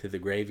the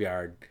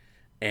graveyard,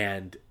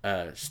 and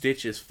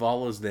Stitches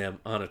follows them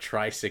on a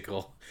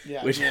tricycle,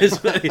 which is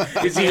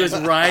he was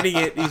riding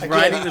it. He's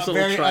riding this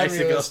little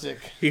tricycle.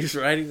 He's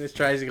riding this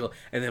tricycle,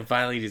 and then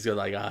finally he just goes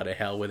like, "Oh, to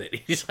hell with it!"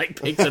 He just like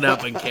picks it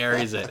up and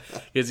carries it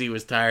because he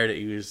was tired.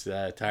 He was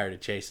tired of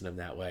chasing them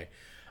that way.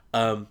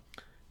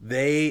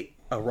 They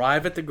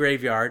arrive at the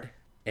graveyard,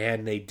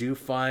 and they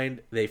find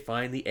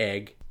the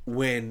egg.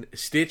 When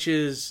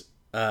Stitches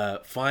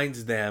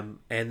finds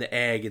them and the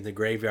egg in the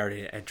graveyard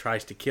and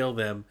tries to kill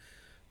them,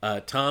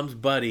 Tom's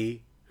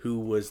buddy, who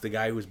was the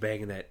guy who was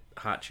banging that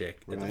hot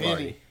chick at the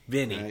party,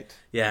 Vinny.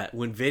 Yeah,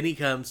 when Vinny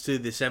comes to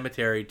the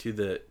cemetery to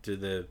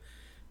the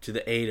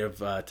aid of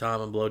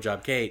Tom and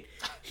Blowjob Kate,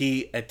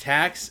 he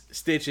attacks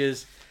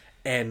Stitches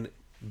and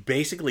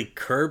basically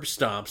curb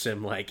stomps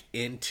him like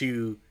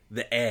into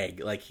the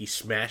egg. Like he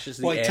smashes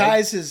the egg. He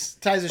ties his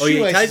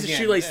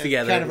shoelace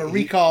together. Kind of a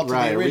recall to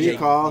the original.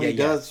 Recall. He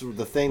does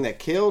the thing that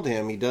killed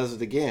him. He does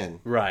it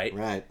again.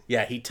 Right.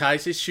 Yeah, he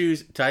ties his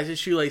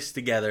shoelaces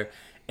together,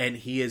 and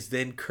he is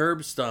then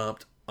curb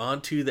stomped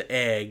onto the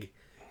egg,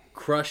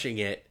 crushing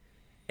it,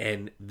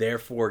 and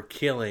therefore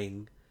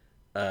killing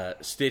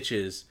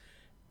Stitches,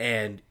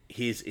 and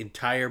his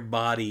entire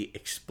body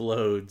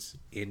explodes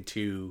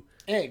into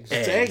Eggs.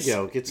 It's egg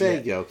yolk. It's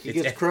egg yolk. He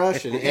gets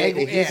crushed and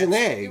he's an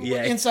egg.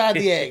 Yeah. Inside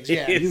the eggs,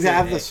 yeah. You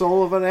have the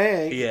soul of an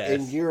egg, Yes.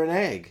 and you're an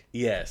egg.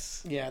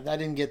 Yes. Yeah, I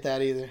didn't get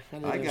that either. I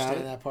didn't got understand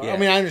it. that part. Yeah. I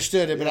mean, I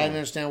understood it, but I didn't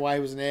understand why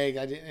he was an egg.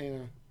 I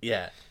didn't.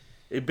 Yeah.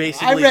 It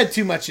basically. I read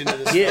too much into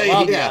this. Yeah,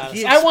 I'll be yeah.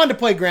 honest. I wanted to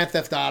play Grand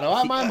Theft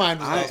Auto. My mind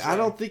was. I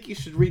don't think you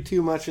should read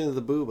too much into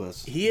the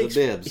boobas. The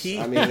bibs. he-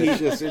 I mean, it's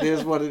just, it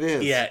is what it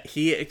is. Yeah,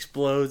 he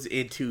explodes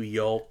into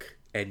yolk,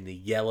 and the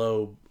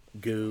yellow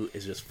goo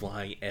is just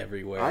flying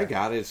everywhere. I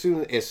got it. As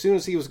soon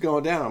as he was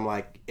going down, I'm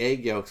like,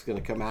 egg yolk's going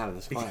to come out of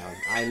this clown.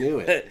 I knew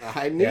it.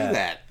 I knew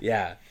that.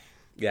 Yeah,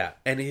 yeah.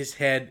 And his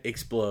head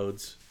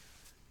explodes,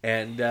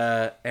 and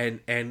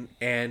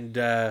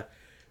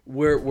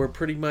we're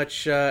pretty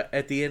much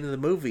at the end of the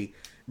movie.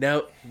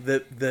 Now,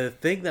 the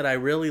thing that I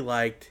really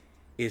liked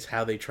is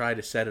how they try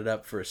to set it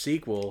up for a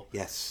sequel.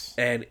 Yes.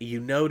 And you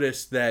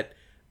notice that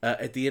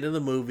at the end of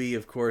the movie,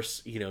 of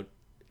course,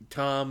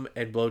 Tom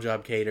and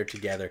Blowjob Kate are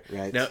together.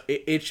 Right. Now,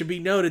 it should be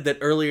noted that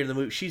earlier in the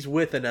movie, she's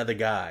with another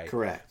guy.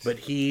 Correct. But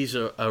he's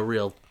a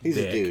real He's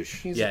dick. a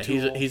douche. He's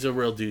a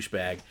real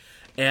douchebag.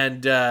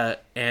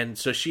 And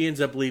so she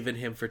ends up leaving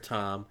him for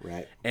Tom.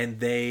 Right. And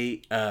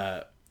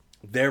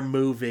they're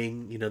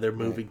moving, they're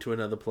moving to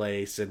another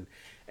place, and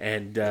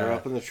they're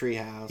up in the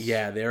treehouse.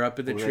 Yeah, they're up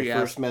in the where treehouse. they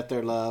first met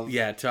their love.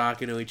 Yeah,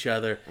 talking to each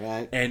other.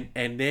 Right.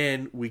 And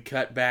then we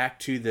cut back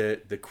to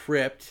the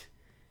crypt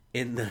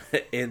in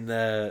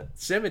the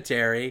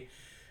cemetery,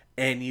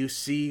 and you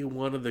see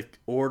one of the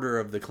Order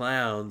of the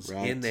Clowns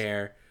in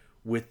there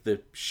with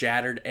the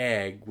shattered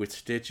egg, with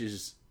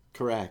Stitch's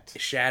Correct.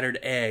 shattered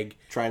egg,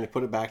 trying to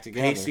put it back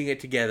together. pasting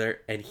it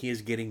together, and he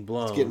is getting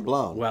blown. He's getting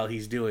blown while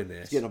he's doing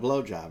this. He's getting a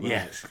blowjob. Right?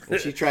 Yes.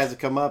 And she tries to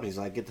come up, and he's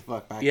like, "Get the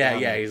fuck back." Yeah,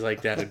 down yeah. there. He's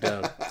like, down.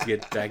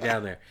 Get back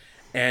down there,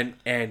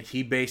 and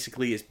he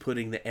basically is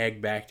putting the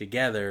egg back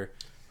together,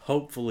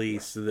 hopefully,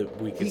 so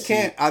that we can. He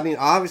can't. I mean,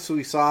 obviously,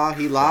 we saw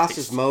he lost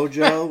his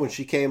mojo when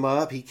she came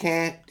up. He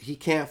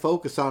can't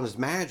focus on his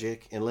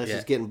magic unless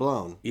he's getting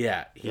blown.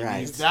 Yeah,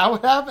 right. Is that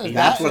what happened?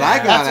 That's what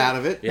I got out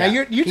of it. Now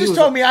you just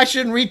told me I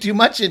shouldn't read too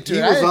much into it.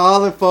 He was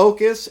all in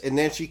focus, and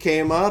then she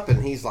came up,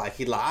 and he's like,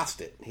 he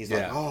lost it. He's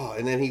like, oh,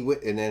 and then he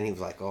was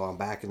like, oh, I'm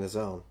back in the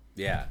zone.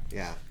 Yeah,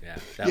 yeah,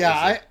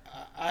 yeah.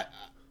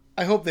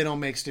 I hope they don't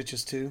make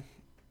Stitches 2.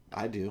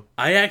 I do.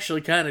 I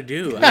actually kind of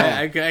do.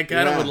 I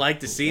kind of would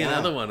like to see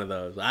another one of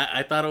those.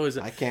 I thought it was.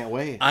 I can't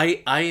wait.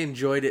 I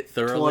enjoyed it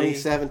thoroughly.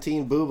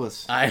 2017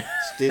 Boobas.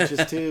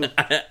 Stitches 2.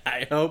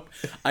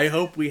 I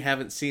hope we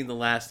haven't seen the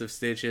last of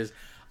Stitches.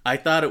 I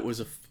thought it was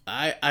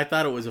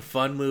a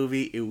fun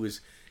movie. It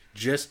was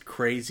just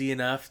crazy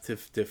enough to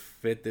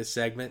fit this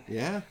segment.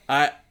 Yeah.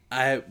 I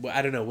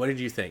don't know. What did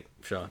you think,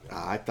 Sean?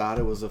 I thought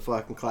it was a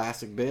fucking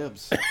classic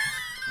Bibbs.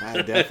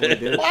 I definitely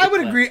did. Well,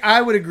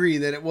 I would agree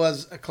that it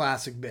was a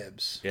classic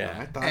Bibbs. Yeah.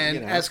 I thought,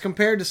 and as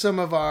compared to some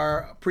of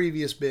our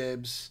previous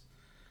Bibbs,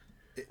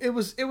 it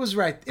was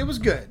right. It was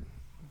good,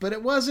 but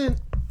it wasn't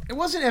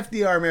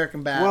FDR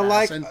American Badass. Well,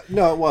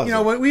 no, it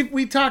wasn't. When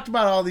we talked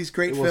about all these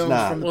great films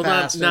from the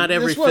past. Not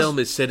every film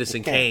is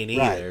Citizen Kane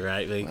either,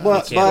 right?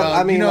 But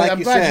I mean, like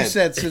I'm glad you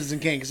said Citizen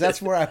Kane, because that's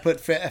where I put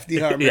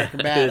FDR American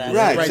Badass.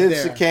 Right,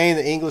 Citizen there. Kane,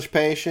 The English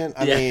Patient.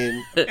 I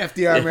mean,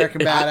 FDR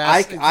American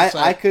Badass.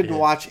 I couldn't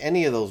watch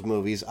any of those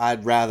movies.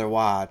 I'd rather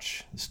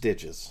watch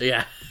Stitches.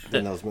 Yeah.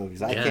 Than those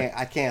movies.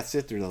 I can't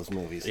sit through those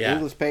movies. Yeah.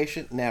 English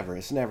Patient, never.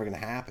 It's never going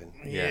to happen.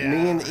 Yeah.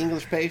 Me and The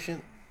English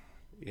Patient.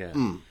 Yeah.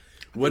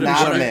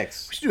 Not a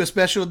mix. We should do a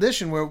special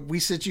edition where we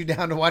sit you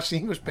down to watch The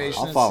English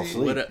Patient. I'll fall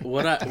asleep.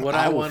 What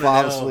I want to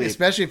know,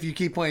 especially if you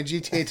keep playing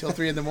GTA till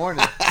 3 a.m.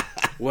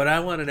 What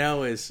I want to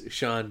know is,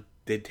 Sean,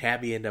 did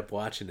Tabby end up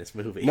watching this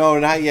movie? No,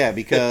 not yet,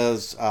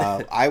 because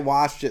I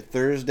watched it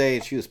Thursday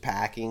and she was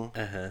packing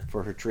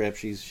for her trip.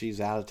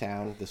 She's out of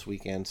town this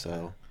weekend,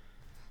 so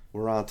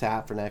we're on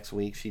tap for next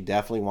week. She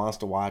definitely wants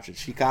to watch it.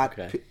 She got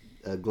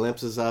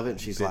glimpses of it, and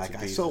she's like,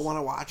 "I so want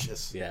to watch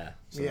this." Yeah.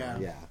 So,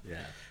 yeah.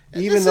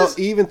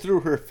 Even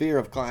through her fear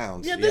of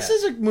clowns. Yeah, this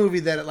is a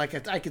movie that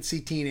I could see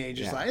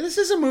teenagers like. This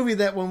is a movie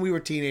that when we were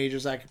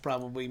teenagers, I could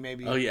probably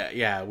maybe. Oh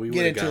yeah, we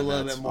get into a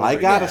little bit more. I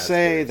gotta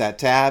say that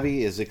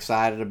Tabby is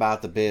excited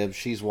about the Bibbs.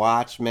 She's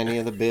watched many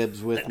of the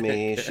Bibbs with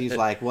me. She's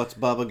like, "What's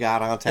Bubba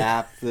got on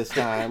tap this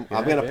time?"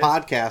 I'm gonna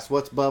podcast.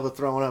 What's Bubba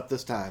throwing up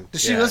this time?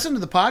 Does she listen to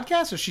the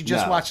podcast, or she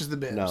just watches the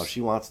Bibbs? No,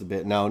 she wants the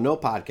Bibbs. No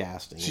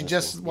podcasting. She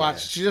just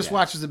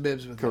watches the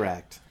Bibbs with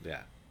Correct. Me. Yeah.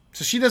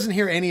 So she doesn't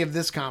hear any of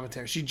this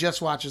commentary. She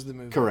just watches the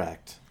movie.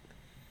 Correct.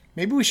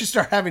 Maybe we should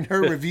start having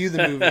her review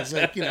the movies.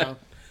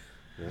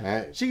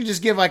 Right. She could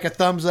just give like a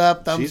thumbs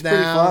up, thumbs down.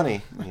 She's pretty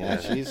funny.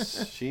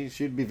 Yeah, she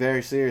should be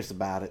very serious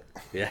about it.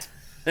 Yeah.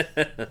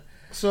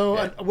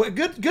 So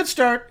good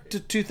start to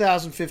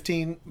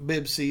 2015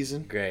 Bib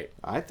season. Great.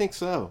 I think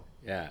so.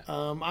 Yeah.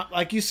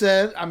 Like you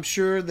said, I'm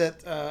sure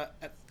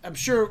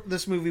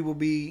this movie will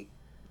be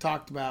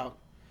talked about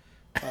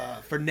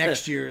for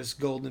next year's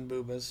Golden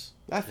Boobahs.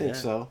 I think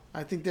so.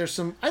 I think there's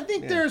some. I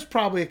think there's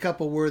probably a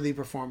couple worthy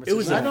performances. It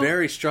was a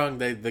very strong.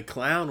 The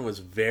clown was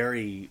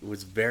very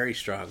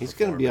strong. He's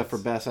going to be up for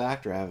Best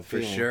Actor. I have a for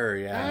feeling. sure.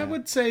 Yeah, I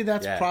would say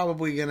that's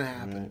probably going to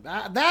happen.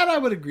 Right. That I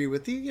would agree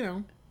with you. You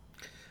know,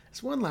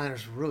 his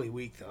one-liner's really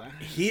weak though.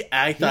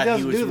 I thought he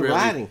doesn't was do the really,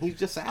 writing. He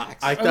just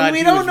acts. I thought we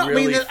he don't was know.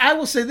 Really, I mean, I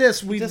will say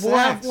this: we'll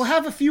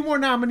have a few more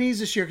nominees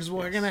this year because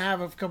we're going to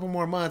have a couple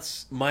more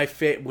months. My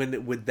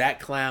with that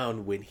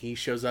clown when he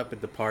shows up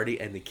at the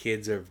party and the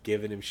kids are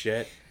giving him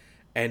shit.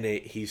 And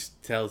he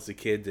tells the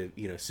kid to,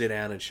 sit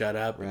down and shut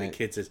up. And the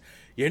kid says,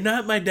 "You're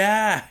not my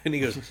dad." And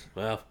he goes,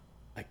 "Well,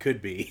 I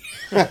could be."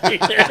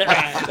 It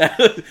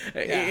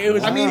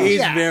was. I mean, he's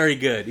very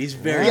good. He's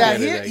very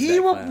good. Yeah, he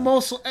will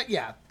most.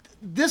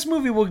 This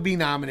movie will be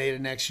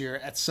nominated next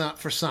year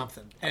for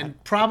something,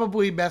 and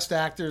probably Best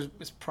Actor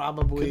is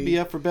probably could be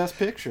up for Best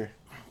Picture.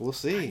 We'll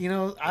see.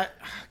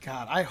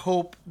 I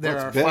hope there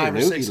are 5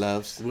 or 6.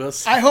 Loves. We'll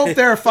see. I hope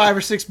there are 5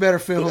 or 6 better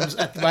films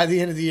by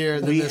the end of the year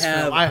than this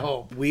film. I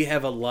hope we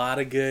have a lot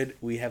of good.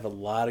 We have a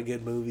lot of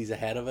good movies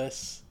ahead of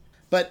us.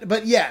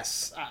 But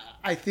yes,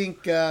 I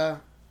think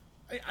that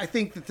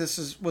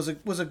this was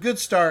a good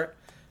start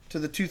to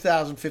the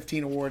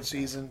 2015 award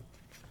season.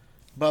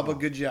 Bubba,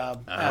 good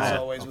job as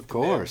always with the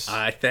course.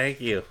 I thank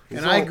you.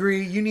 And I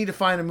agree. You need to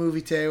find a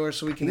movie, Taylor,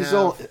 so we can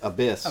have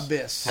Abyss.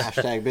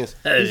 Hashtag Abyss.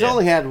 He's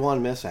only had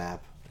one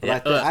mishap.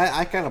 But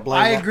I kind of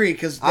blame. I agree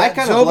because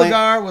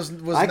Zobagar was.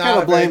 I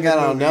kind of blame that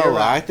on Noah.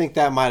 Right. I think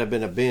that might have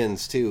been a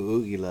Bins too.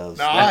 Oogie Loves.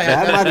 No,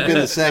 that might have been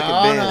the second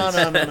Bins.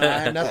 No. I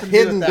had nothing to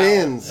hidden do with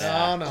Bins.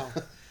 That no.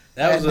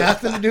 That was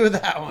nothing to do with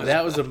that one.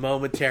 That was a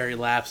momentary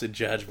lapse in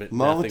judgment.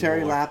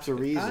 Momentary lapse of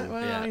reason.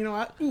 I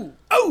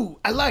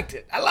liked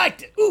it.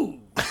 Ooh,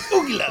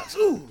 Oogie Loves.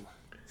 Ooh,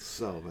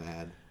 so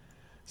bad.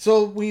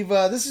 So we've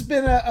this has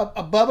been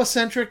a Bubba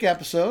centric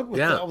episode with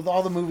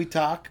all the movie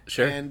talk.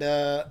 Sure.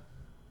 And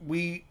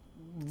we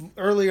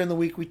earlier in the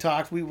week we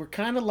talked. We were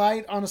kind of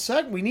light on a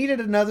segment. We needed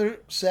another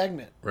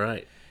segment.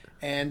 Right.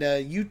 And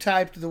you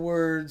typed the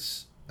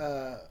words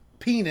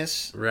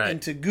penis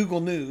into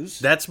Google News.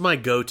 That's my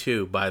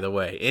go-to, by the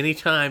way.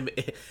 Anytime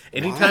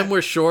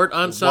we're short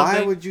on something.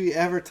 Why would you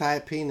ever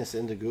type penis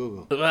into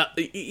Google? Well,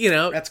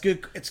 that's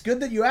good. It's good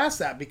that you asked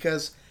that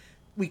because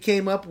we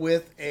came up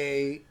with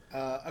a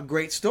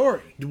great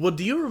story. Well,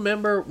 do you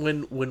remember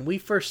when we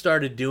first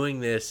started doing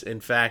this? In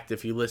fact,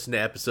 if you listen to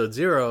episode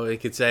 0, it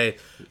could say,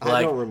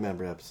 I don't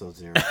remember episode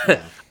 0. No.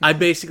 I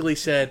basically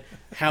said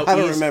how I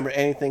don't remember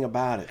anything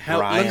about it.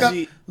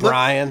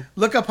 Brian,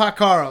 look up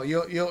Hakaro.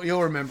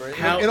 You'll remember it.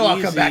 It'll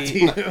all come back to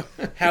you.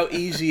 How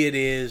easy it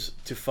is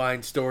to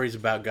find stories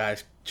about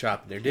guys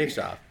chopping their dicks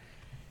off.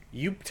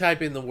 You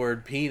type in the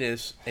word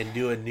penis and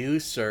do a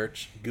news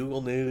search,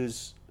 Google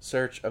News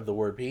search of the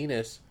word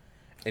penis.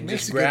 And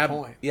just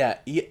grab. Yeah,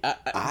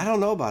 I don't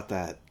know about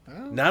that.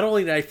 Not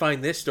only did I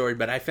find this story,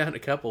 but I found a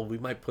couple we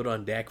might put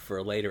on deck for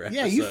a later episode.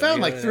 Yeah, you found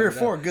like 3 or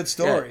 4 good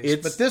stories,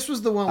 but this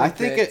was the one. I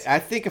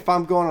think if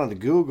I'm going on to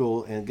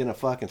Google and gonna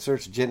fucking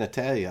search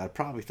genitalia, I'd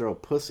probably throw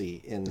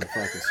pussy in the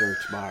fucking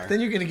search bar.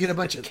 Then you're gonna get a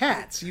bunch of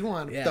cats. You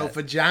want to throw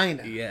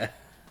vagina,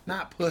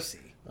 not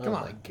pussy. Come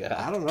on, my God.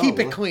 I don't know. Keep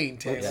it clean,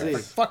 Taylor. For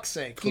fuck's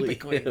sake, keep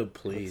it clean,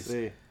 please.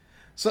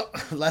 So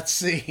let's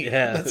see.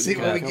 Yeah, let's see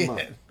what we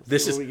get.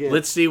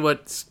 Let's see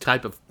what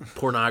type of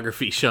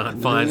pornography Sean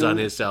finds on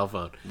his cell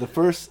phone. The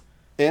first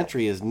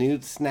entry is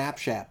nude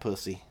Snapchat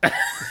pussy.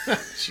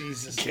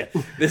 Jesus. Yeah.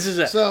 This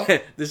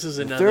is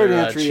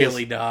another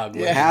chili dog.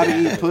 How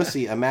to Eat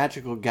Pussy, a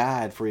magical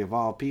guide for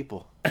evolved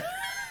people.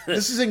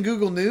 This is in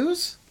Google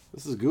News?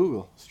 This is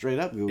Google. Straight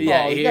up Google.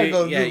 Yeah, you gotta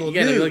go to Google News.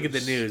 You gotta look at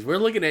the news. We're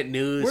looking at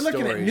news stories. We're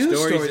looking at news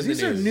stories.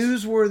 These are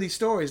newsworthy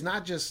stories,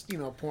 not just,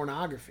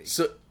 pornography.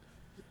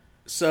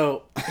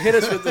 So hit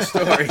us with the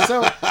story.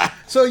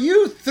 So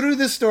you threw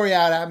this story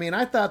out at me, and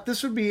I thought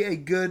this would be a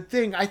good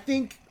thing. I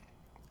think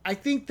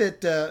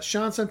that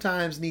Sean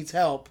sometimes needs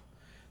help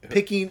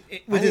picking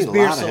with his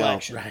beer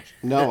selection. Right.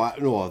 No.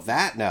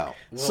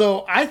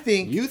 So I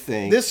think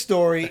this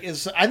story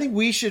is. I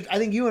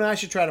think you and I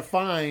should try to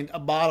find a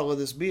bottle of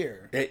this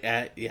beer.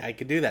 Yeah, I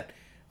could do that.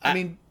 I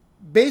mean,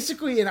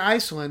 basically in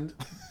Iceland,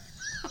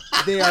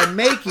 they are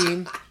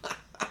making.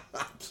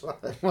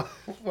 What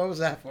was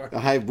that for?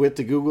 I went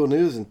to Google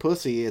News and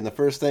pussy, and the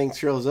first thing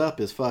shows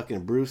up is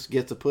fucking Bruce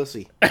gets a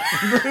pussy.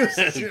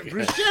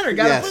 Bruce Jenner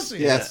got a pussy.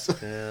 Yes.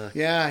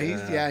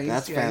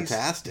 That's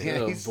fantastic.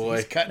 He's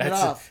cutting it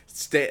off.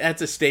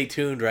 That's a stay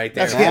tuned right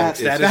there.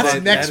 That's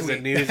next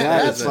week.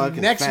 That's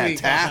fucking next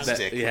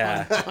fantastic. week.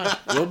 Yeah.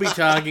 We'll be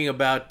talking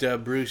about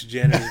Bruce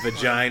Jenner's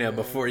vagina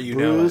before you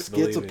know it. Bruce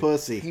gets a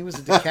pussy. He was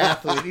a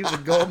decathlete. He was a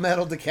gold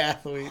medal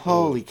decathlete.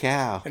 Holy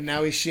cow. And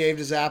now he shaved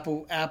his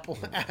Adam's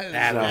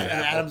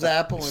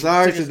apple.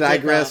 Sorry to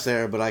digress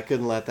there, but I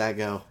couldn't let that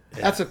go.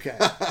 That's okay.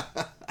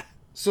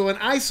 So in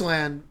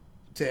Iceland,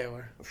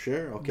 Taylor.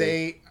 Sure,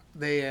 okay.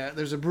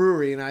 There's a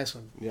brewery in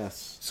Iceland.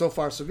 Yes. So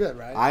far, so good,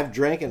 right? I've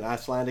drank an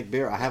Icelandic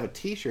beer. I have a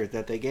T-shirt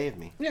that they gave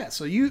me. Yeah.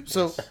 So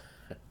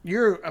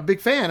you're a big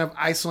fan of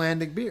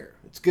Icelandic beer.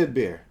 It's good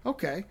beer.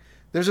 Okay.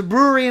 There's a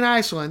brewery in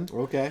Iceland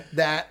Okay.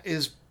 that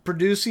is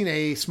producing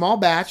a small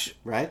batch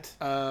Right.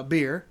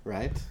 beer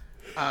Right.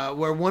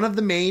 where one of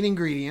the main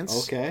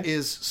ingredients Okay.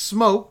 is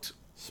smoked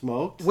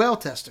Smoked? whale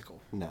testicle.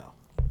 No.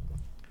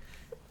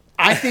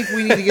 I think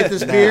we need to get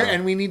this beer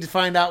and we need to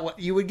find out what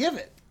you would give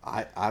it.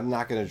 I'm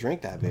not going to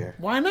drink that beer.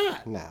 Why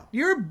not? No.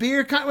 You're a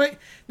beer now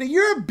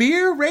you're a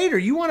beer raider.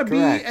 You want to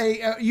Correct.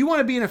 be you want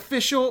to be an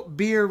official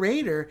beer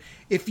raider.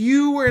 If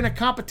you were in a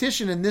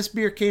competition and this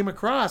beer came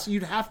across,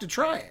 you'd have to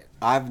try it.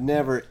 I've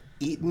never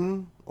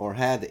eaten or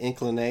had the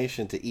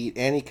inclination to eat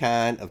any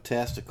kind of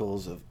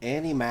testicles of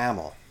any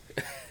mammal.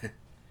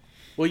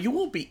 Well, you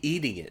won't be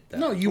eating it, though.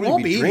 No, you We'll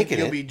won't be be drinking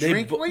You'll it. be They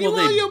drinking. bo- Well,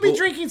 well, they you'll be bo-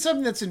 drinking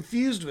something that's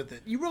infused with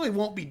it. You really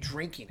won't be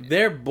drinking it.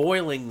 They're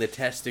boiling the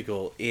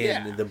testicle in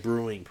Yeah. the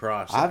brewing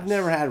process. I've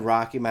never had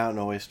Rocky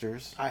Mountain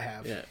oysters. I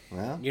have. Yeah.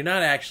 Well, You're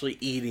not actually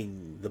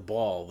eating the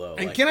ball, though.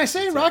 And like can I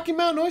say, it's Rocky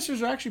Mountain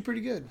oysters are actually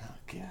pretty good.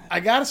 God. I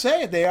gotta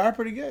say it; they are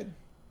pretty good.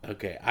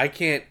 Okay, I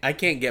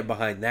can't get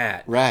behind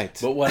that. Right.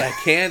 But what I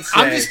can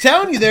say, I'm just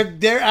telling you,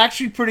 they're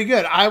actually pretty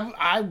good.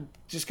 I'm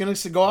just gonna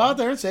go out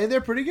there and say they're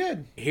pretty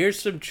good. here's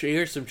some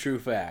true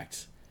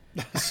facts.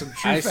 Some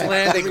true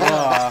Icelandic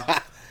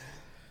facts.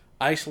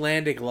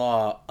 Icelandic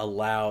law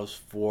allows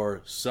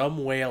for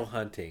some whale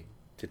hunting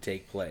to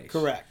take place.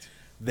 Correct.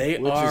 They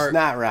Which are is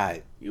not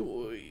right.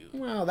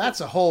 Well,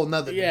 that's a whole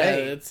nother yeah.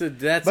 debate.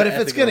 That's. But an if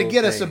it's gonna ethical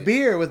get us a thing.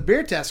 beer with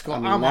beer testicle, I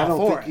mean, I'm I all don't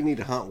for think you it. need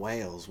to hunt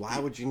whales. Why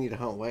would you need to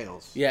hunt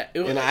whales? Yeah,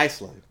 in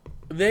Iceland.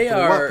 They For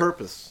are. what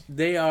purpose?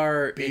 They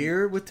are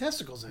Beer with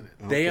testicles in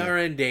it. They Okay. are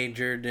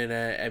endangered, and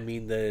I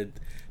mean the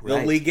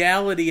Right.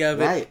 legality of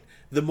it, Right.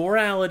 the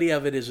morality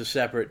of it is a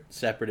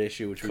separate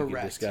issue, which we can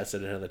Correct. discuss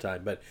at another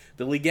time. But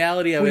the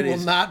legality of We it will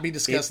is not be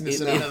discussing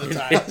this it- at it- another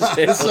time.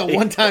 This is a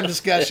one-time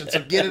discussion, so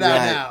get it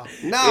out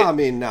now.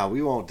 No,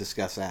 we won't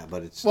discuss that.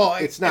 But it's not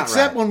except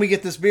right. when we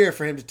get this beer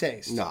for him to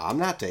taste. No, I'm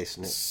not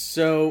tasting it.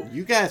 So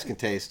You guys can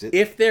taste it.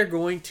 if they're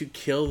going to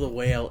kill the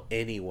whale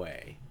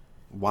anyway,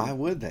 Why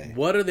would they?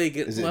 what are they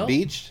going? Is it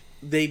beached?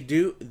 They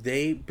do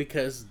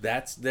because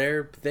that's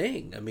their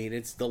thing. I mean,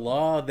 it's the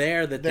law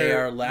there that they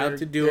are allowed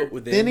to do it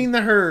within thinning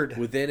the herd.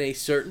 within a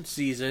certain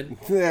season.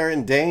 They're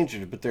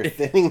endangered, but they're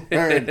thinning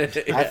herd.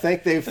 I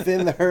think they've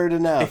thinned the herd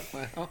enough.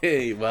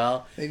 Hey,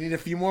 well, They need a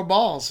few more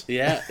balls.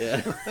 yeah.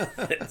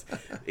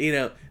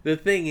 The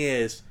thing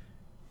is,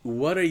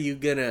 what are you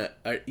gonna?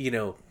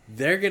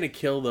 They're gonna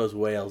kill those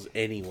whales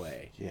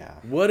anyway. Yeah.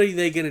 What are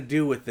they gonna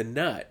do with the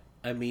nut?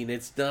 I mean,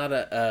 it's not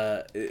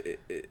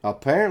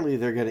Apparently,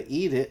 they're going to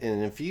eat it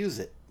and infuse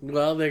it.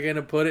 well, they're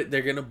gonna put it.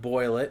 They're gonna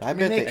boil it. I I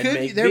mean, bet they they.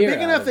 make could. They're beer big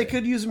out enough of they it.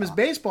 could use them as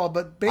baseball,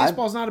 but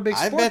baseball's not a big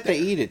I sport. bet they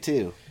there. eat it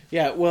too.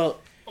 Yeah. Well,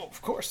 Oh, of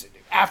course they do.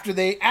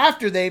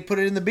 After they put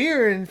it in the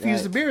beer and infuse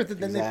Right. the beer with it,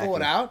 then they pull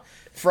it Exactly. out,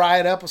 fry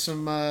it up with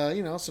some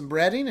some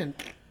breading, and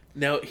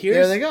now here's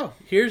There they go.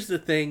 Here's the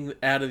thing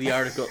out of the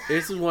article.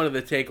 This is one of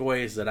the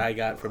takeaways that I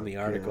got from the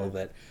article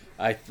that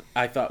I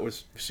thought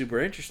was super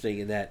interesting.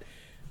 In that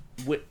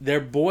they're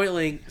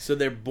boiling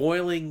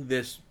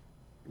this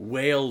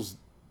whale's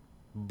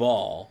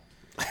ball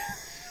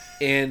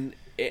in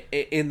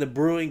the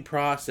brewing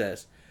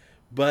process,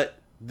 but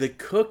the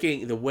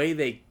cooking, the way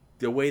they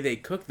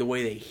cook, the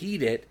way they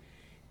heat it,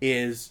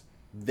 is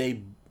they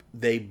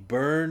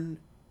burn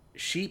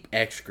sheep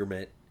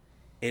excrement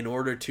in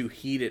order to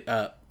heat it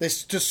up they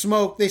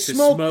smoke the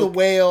smoke-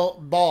 whale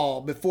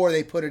ball before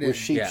they put it in. With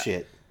sheep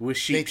shit. with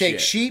sheep. They take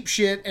shit. sheep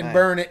shit and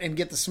burn it and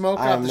get the smoke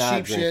I off am the not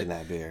sheep drinking shit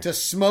that beer. to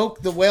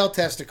smoke the whale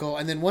testicle,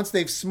 and then once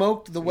they've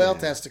smoked the whale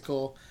Yeah.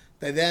 testicle,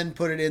 they then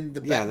put it in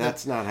the Yeah,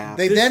 that's not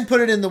happening. They then put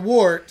it in the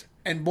wort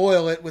and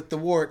boil it with the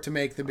wort to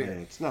make the beer.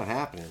 It's not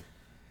happening.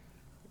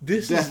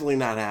 This is Definitely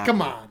not happening.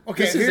 Come on,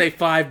 okay. this is here- a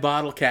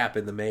 5-bottle cap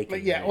in the making.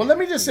 But yeah, man. well, let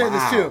me just say Wow.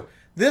 this too.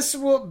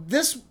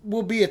 This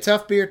will be a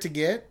tough beer to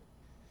get.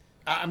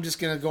 I'm just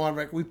gonna go on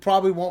record. We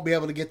probably won't be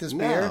able to get this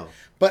beer, No.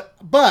 but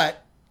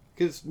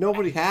Because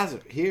nobody has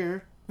it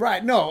here.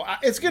 right, no,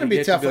 it's gonna You be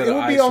get to tough. go It to will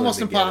be Iceland almost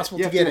to get it. impossible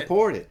You to have get to it.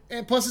 import it.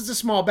 And plus, it's a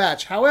small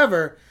batch.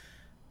 However,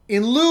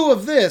 in lieu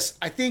of this,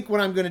 I think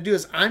what I'm going to do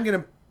is I'm going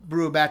to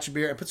brew a batch of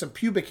beer and put some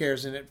pubic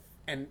hairs in it,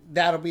 and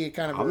that'll be a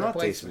kind of a I'm not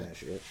tasting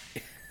replacement. that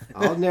shit.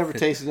 I'll never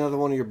taste another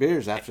one of your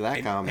beers after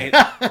that comment.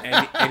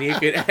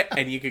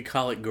 and you could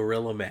call it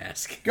Gorilla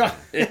Mask.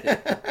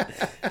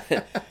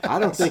 I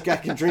don't think I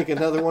can drink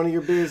another one of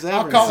your beers ever.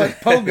 I'll call it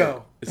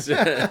Pogo.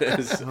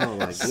 Oh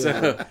my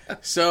god.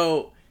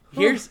 So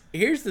here's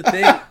the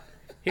thing.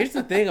 Here's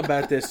the thing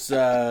about this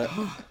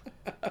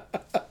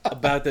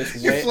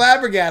You're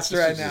flabbergasted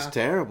right This is now.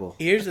 terrible.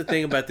 Here's the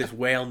thing about this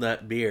whale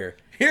nut beer.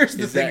 Here's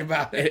the is thing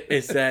that- about it.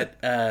 is that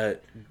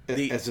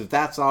As if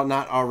that's all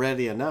not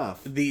already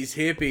enough. these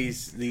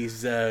hippies,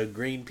 these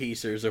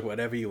Greenpeacers or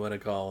whatever you want to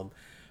call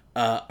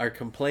them, are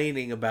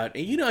complaining about.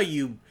 And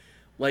you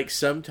like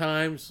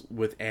sometimes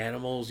with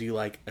animals, you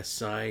like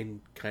assign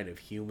kind of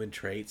human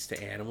traits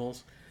to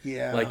animals.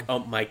 Yeah. Like, oh,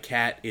 my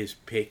cat is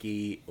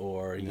picky,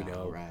 or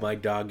right. my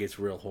dog gets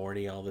real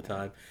horny all the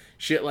time.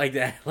 Shit like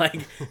that.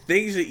 Like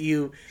things that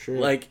you Sure.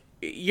 like.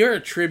 You're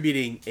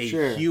attributing a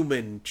Sure.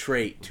 human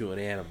trait to an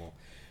animal.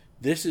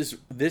 This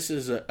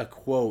is a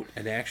quote,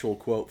 an actual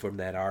quote from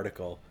that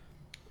article,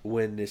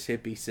 when this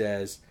hippie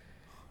says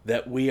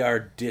that we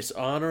are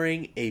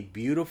dishonoring a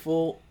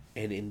beautiful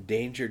and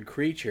endangered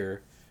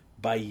creature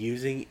by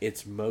using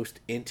its most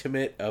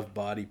intimate of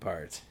body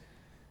parts.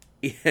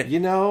 You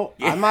know,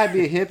 I might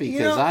be a hippie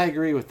because I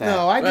agree with that.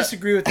 No, I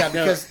disagree with that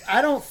because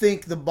I don't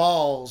think the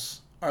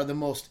balls are the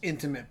most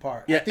intimate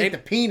part. Yeah, I think the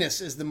penis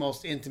is the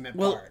most intimate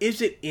Well, part.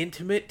 is it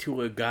intimate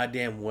to a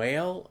goddamn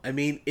whale? I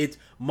mean,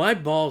 my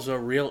balls are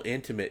real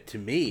intimate to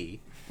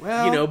me.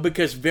 Well, you know,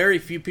 because very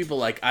few people,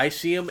 like, I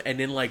see them,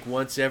 and then, like,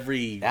 once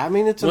every it's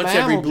a once mammal,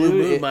 every blue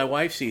dude. moon, my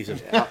wife sees them.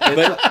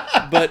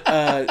 But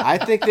I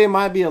think they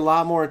might be a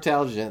lot more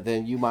intelligent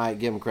than you might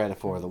give them credit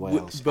for, the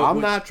whales. but I'm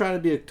which- not trying to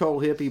be a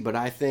total hippie, but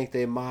I think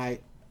they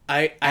might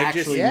I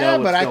actually just know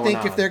what's but I going think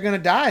on. if they're going to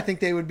die, I think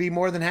they would be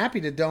more than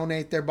happy to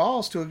donate their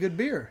balls to a good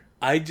beer.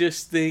 I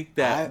just think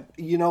that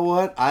you know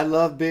what? I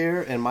love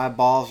beer, and my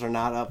balls are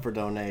not up for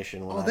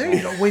donation. When Oh, I there die.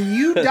 you go. When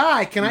you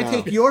die, can I No.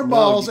 take your No,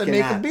 balls you and make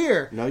a cannot.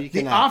 beer? No, you The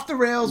cannot. off the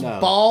rails No.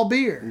 ball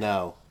beer.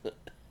 No.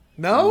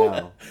 No?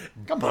 No.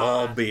 Come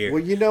ball on. beer.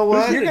 Well, you know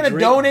what? You're going to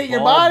drink donate your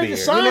ball body beer. to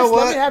You science. know Let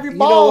what? me have your You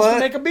know balls to what?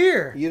 make a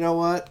beer. You know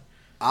what?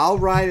 I'll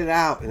write it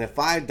out, and if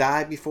I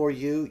die before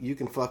you, you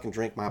can fucking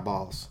drink my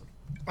balls.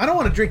 I don't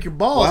want to drink your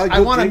balls. Well, I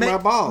you'll want to drink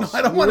make my balls. No,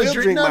 I don't You want to will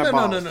drink. drink No, my no, no,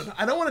 balls. no, no.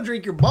 I don't want to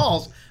drink your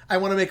balls. I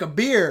want to make a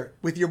beer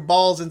with your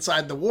balls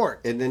inside the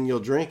wort. And then you'll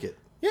drink it.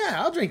 Yeah,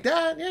 I'll drink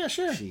that. Yeah,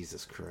 sure.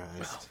 Jesus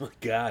Christ. Oh my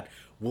God,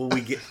 will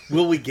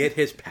we get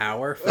his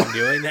power from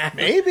doing that?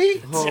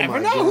 Maybe. Oh Never my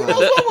know. Who God.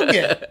 knows what we'll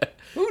get?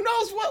 Who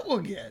knows what we'll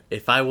get?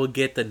 If I will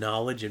get the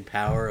knowledge and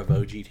power of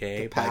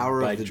OGTay,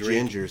 Power of the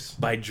gingers.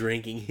 by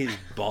drinking his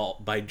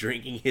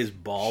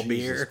ball Jesus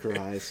beer.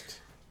 Christ.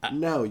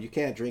 No, you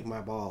can't drink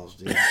my balls,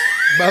 dude.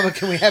 Bubba,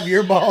 can we have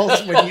your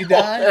balls when you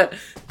die?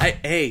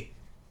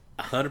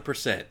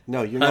 100%.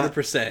 No, you're not.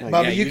 100%.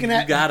 Bubba, Yeah, you can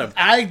you got him.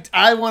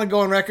 I want to go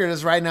on record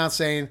as right now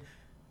saying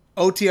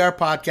OTR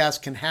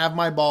podcast can have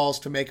my balls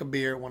to make a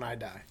beer when I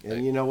die.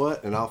 And you know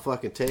what? And I'll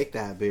fucking take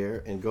that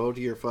beer and go to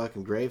your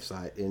fucking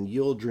gravesite, and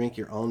you'll drink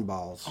your own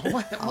balls.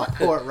 I'll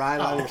pour it right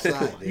on your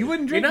side, dude. You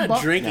wouldn't You're drink.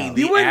 not drinking No.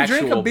 the You wouldn't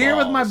drink a actual beer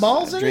with my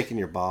balls I'm in it. drinking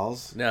your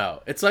balls.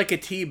 No, it's like a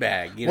tea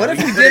bag. You know, What if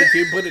you we put did-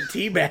 you put a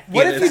tea bag?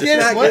 What in if it. we did-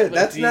 That's not what- good.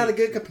 That's not a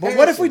good comparison. But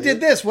what if we dude.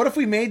 did this? What if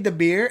we made the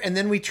beer and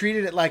then we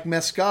treated it like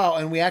mezcal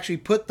and we actually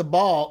put the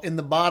ball in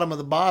the bottom of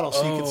the bottle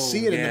so you could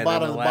see it in the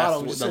bottom of the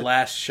bottle. The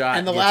last shot,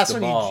 And the gets last the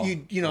one, ball.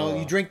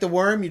 you drink the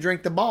worm, you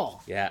drink the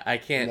ball. Yeah, I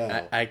can't.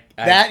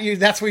 No.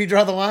 That's where you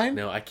draw the line.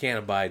 No, I can't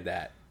abide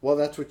that. Well,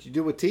 that's what you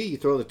do with tea. You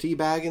throw the tea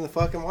bag in the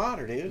fucking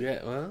water, dude. Yeah,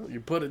 well, you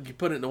put it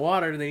in the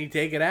water and then you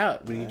take it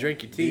out. When you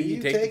drink your tea,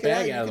 you take the it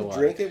bag out. out of the You can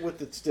water. drink it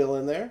with it still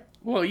in there.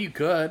 Well, you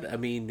could. I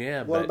mean, yeah.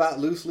 What but about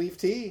loose leaf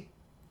tea?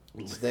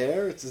 It's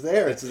there. It's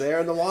there. It's there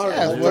in the water.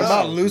 Yeah, the whole what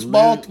about time. loose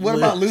ball? What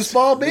about loose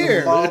ball beer?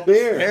 Loose ball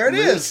beer. There it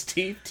Loose is.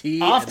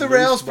 tea Off and the loose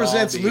rails ball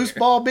presents beer. loose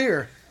ball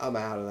beer. I'm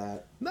out of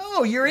that.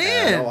 No, you're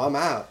in. No, I'm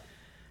out.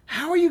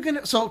 How are you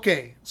gonna? So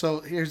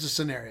here's the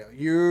scenario.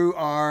 You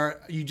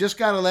just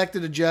got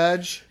elected a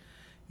judge.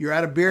 You're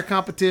at a beer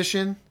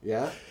competition,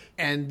 Yeah.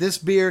 and this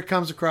beer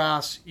comes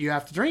across. You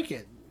have to drink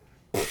it.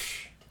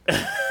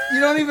 You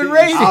don't even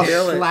rate I'll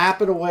it.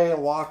 slap it away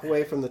and walk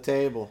away from the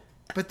table.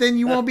 But then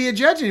you won't be a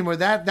judge anymore.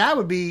 That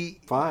would be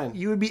Fine.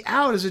 You would be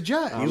out as a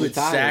judge. I'm You would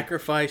retired.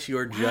 sacrifice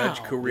your judge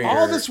Wow. career.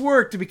 All this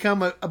work to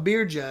become a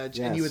beer judge,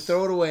 and you would Yes.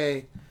 throw it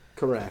away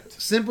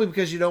Correct. simply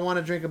because you don't want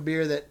to drink a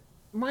beer that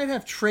might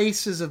have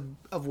traces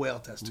of whale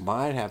testicle.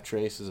 Might have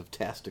traces of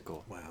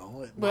testicle.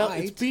 Well,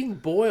 it's being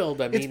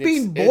boiled. I mean, it's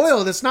being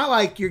boiled. It's not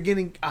like you're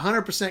getting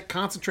 100%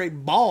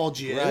 concentrate ball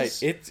jizz.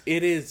 Right.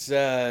 It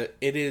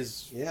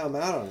is. Yeah, I'm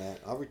out on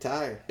that. I'll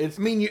retire. It's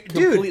I mean,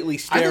 completely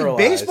dude, I think sterilized.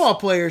 baseball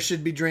players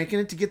should be drinking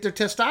it to get their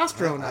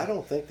testosterone I up.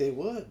 don't think they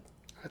would.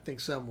 I think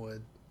some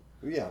would.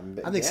 Yeah,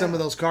 I think some of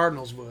those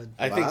Cardinals would.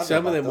 I Well, think I don't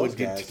some know of them about would those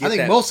get, guys. to I get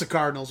think that, most of the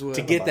Cardinals would.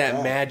 to get about that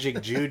that.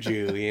 magic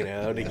juju, you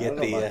know, to I get don't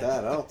know the. about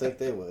that. I don't think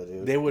they would,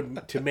 dude. They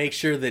would to make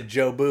sure that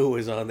Joe Boo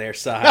was on their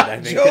side.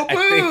 I think, Joe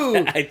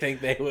I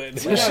think they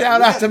would. Yeah.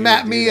 Shout out to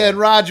Matt Mia and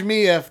Raj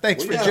Mia.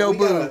 Thanks for Joe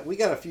Boo. We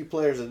got a few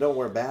players that don't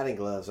wear batting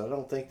gloves. I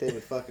don't think they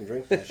would fucking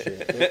drink that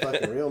shit. They're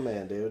fucking real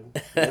men, dude.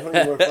 They don't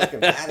even wear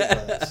fucking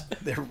batting gloves.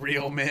 They're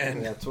real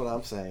men. That's what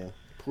I'm saying.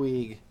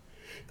 Puig.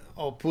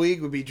 Oh,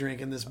 Puig would be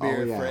drinking this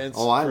beer, Oh, yeah. friends.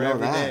 Oh, I for know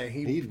every that. day.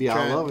 He'd be all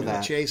try- over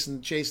that. Chasing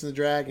the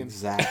dragon.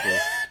 Exactly.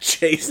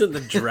 Chasing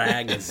the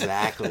dragon.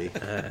 Exactly.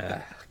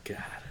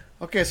 God.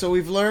 Okay, so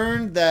we've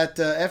learned that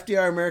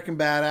FDR American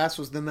Badass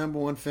was the number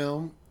one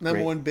film, number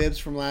Great. one bibs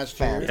from last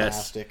year. Fantastic. Yes,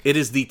 Fantastic. it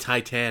is the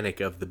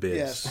Titanic of the biz.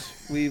 Yes,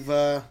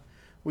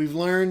 we've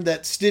learned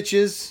that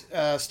Stitches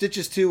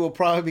 2 will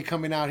probably be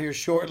coming out here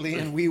shortly,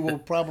 and we will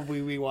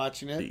probably be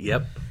watching it.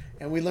 Yep.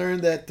 And we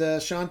learned that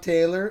Sean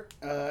Taylor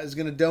is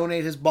going to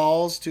donate his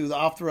balls to the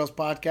Off the Rails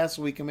podcast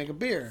so we can make a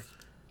beer.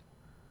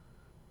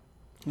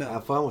 No,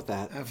 Have fun with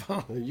that. have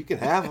fun. You can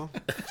have them.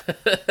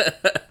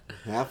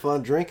 Have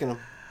fun drinking them.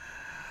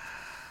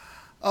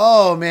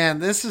 Oh man,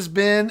 this has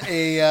been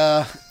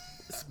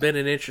been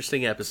an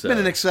interesting episode. It's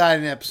been an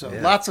exciting episode.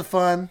 Yeah. Lots of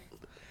fun.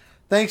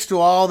 Thanks to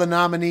all the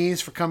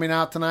nominees for coming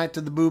out tonight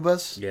to the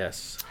Boobas.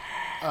 Yes.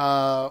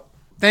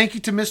 Thank you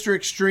to Mr.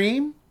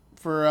 Extreme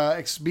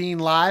for being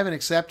live and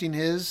accepting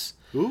his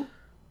Who?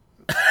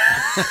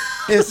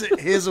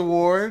 his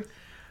award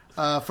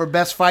for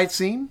best fight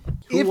scene.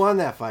 Who won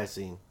that fight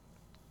scene?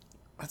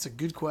 That's a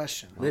good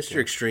question. Mr.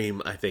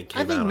 Extreme, I think, I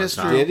came think out on Mr.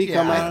 top. Did he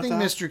come out I on think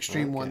top? Mr.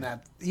 Extreme won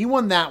that. He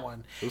won that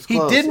one. It was He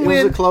close. didn't It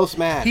win. was a close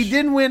match. He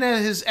didn't win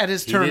at his He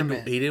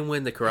tournament. didn't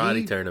win the karate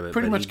He tournament.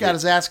 Pretty but much he got did.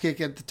 his ass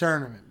kicked at the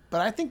tournament.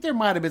 But I think there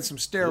might have been some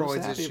He was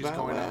steroids happy issues about it.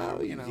 going Well,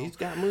 on. You know, he's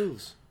got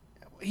moves.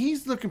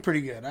 he's looking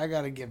pretty good. I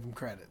got to give him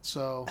credit.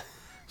 So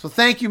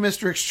thank you,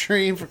 Mr.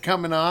 Extreme, for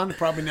coming on.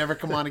 Probably never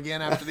come on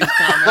again after these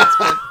comments,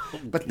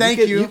 but thank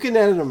you. You can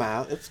edit them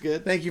out. It's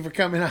good. Thank you for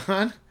coming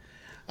on.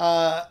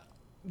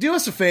 Do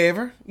us a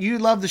favor. You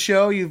love the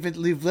show. You've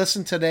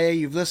listened today.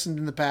 You've listened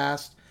in the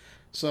past.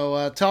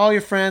 So tell all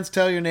your friends,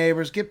 tell your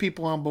neighbors, get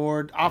people on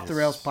board. Off the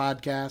Rails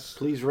podcast.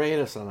 Please rate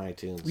us on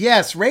iTunes.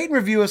 Yes, rate and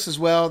review us as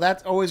well.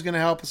 That's always going to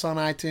help us on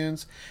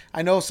iTunes.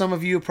 I know some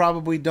of you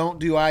probably don't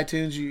do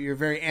iTunes. You're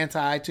very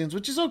anti-iTunes,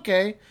 which is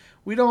okay.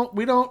 We're not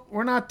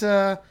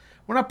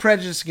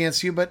prejudiced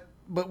against you, but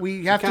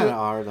we have to. Kind of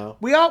are though.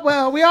 We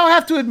all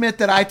have to admit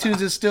that iTunes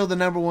is still the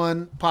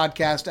 #1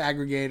 podcast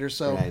aggregator.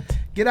 So Right.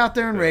 get out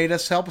there and rate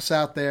us. Help us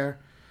out there.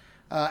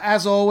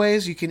 As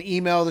always, you can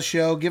email the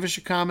show. Give us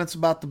your comments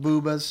about the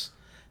Boobas.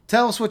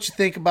 Tell us what you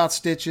think about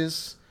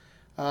Stitches.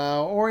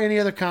 Or any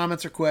other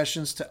comments or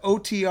questions to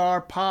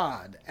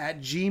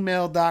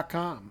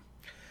otrpod@gmail.com.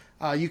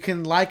 You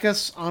can like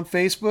us on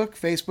Facebook,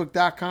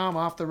 facebook.com,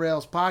 Off the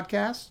Rails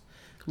Podcast.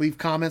 Leave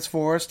comments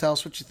for us. Tell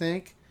us what you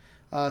think.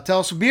 Tell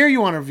us a beer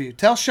you want to review.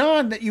 Tell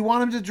Sean that you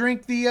want him to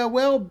drink the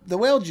whale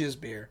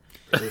jizz beer.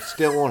 It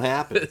still won't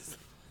happen.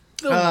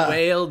 The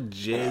whale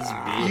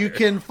jizz beer. You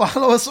can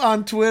follow us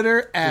on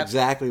Twitter at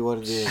Exactly what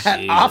it is.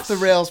 at Off the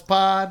Rails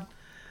Pod.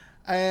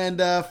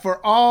 And for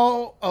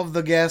all of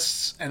the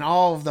guests and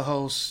all of the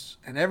hosts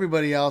and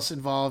everybody else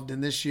involved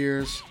in this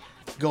year's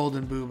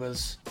Golden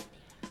Boobahs,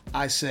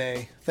 I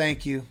say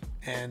thank you,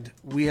 and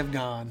we have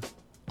gone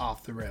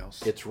off the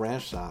rails. It's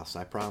ranch sauce,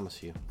 I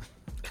promise you.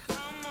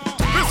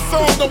 This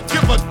song don't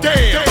give a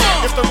damn.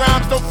 If the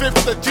rhymes don't fit,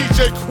 the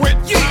DJ quit.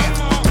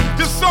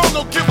 This song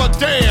don't give a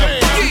damn.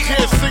 You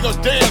can't sing or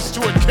dance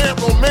to it, can't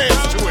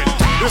romance to it.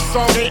 This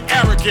song ain't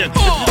arrogant.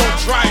 If you don't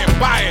try it,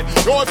 buy it.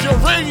 Or if your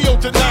radio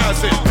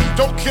denies it.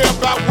 Don't care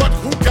about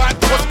who got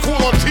what's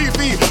cool on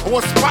TV or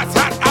what spots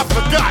hot, I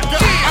forgot. I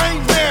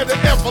ain't mad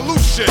at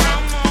evolution,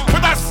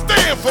 but I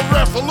stand for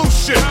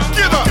revolution.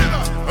 Get up.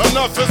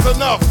 Enough is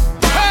enough.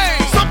 Hey,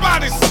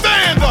 somebody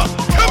stand up.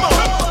 Come on.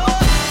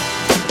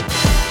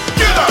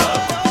 Get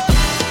up.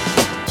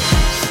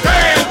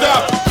 Stand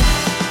up.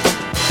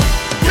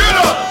 Get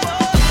up.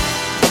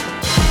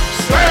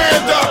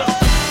 Stand up.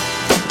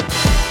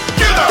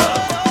 Get up.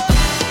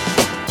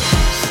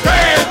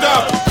 Stand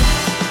up.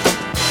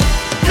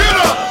 Get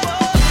up.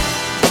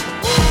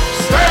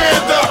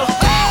 Stand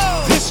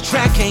up. This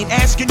track ain't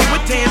asking you a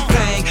damn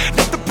thing.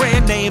 Not the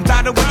brand name,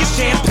 bottle with your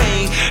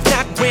champagne.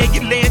 Not where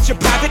you land your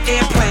private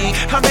airplane.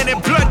 How many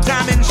blood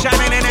diamonds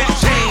shining in that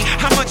chain?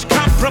 How much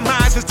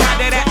compromise is tied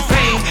to that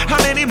fame? How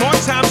many more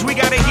times we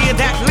gotta hear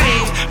that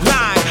lame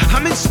line?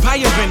 I'm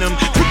inspiring them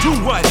to do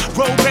what?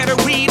 Roll better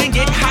weed and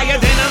get higher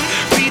than them.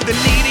 Be the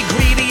needy,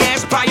 greedy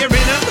ass buyer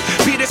in them.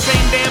 Be the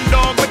same damn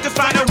dog with the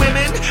finer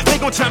women. They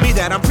gon' tell me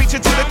that I'm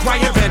preaching to the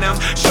choir and I'm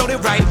showed it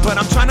right, but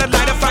I'm trying to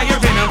light a fire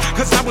in them.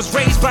 Cause I was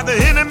raised by the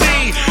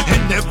enemy,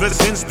 and ever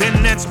since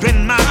then that's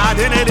been my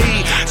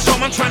identity. So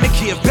I'm trying to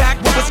give back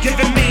what was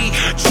given me.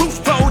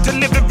 Truthful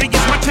delivery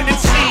is my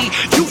tendency.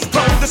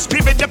 Youthful, the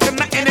spirit up in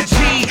my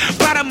energy.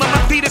 Bottom of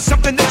my feet is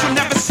something that you'll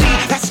never see.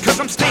 That's cause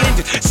I'm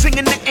standing,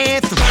 singing the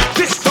anthem.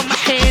 This from my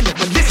hand, and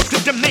my list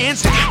of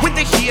demands. And when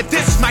they hear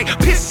this, might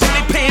piss in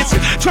their pants.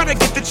 And try to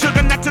get the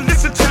children not to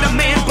listen to the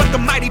man. But the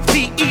mighty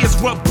PE is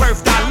what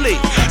birthed Ali.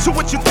 So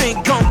what you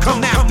think gon'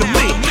 come after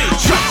me?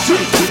 Jump to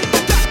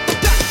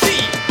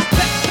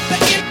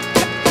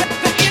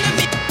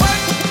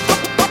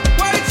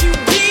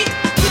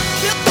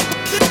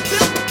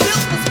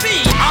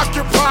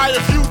Occupy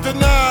if you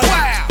deny.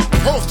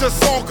 Post this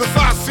song cause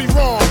I see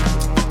wrong.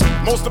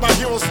 Most of my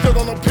heroes still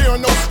don't appear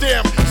on no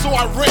stamp, so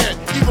I ran,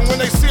 even when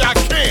they say I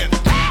can.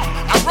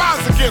 I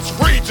rise against,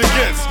 rage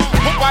against.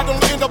 Hope I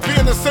don't end up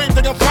being the same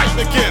thing I'm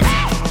fighting against.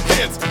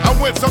 Hence, I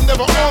wins, I'm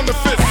never on the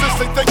fence since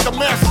they think the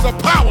masses are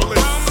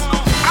powerless.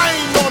 I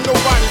ain't on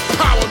nobody's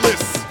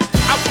powerless.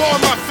 I ball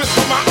my fist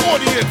with my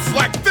audience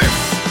like this.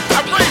 I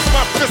raise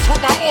my fist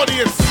with my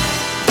audience.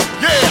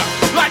 Yeah,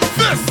 like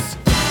this.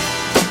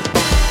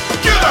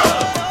 Get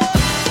up.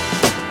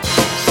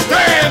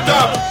 Stand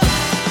up.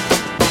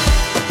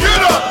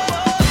 Get up.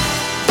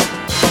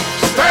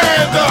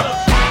 Stand up.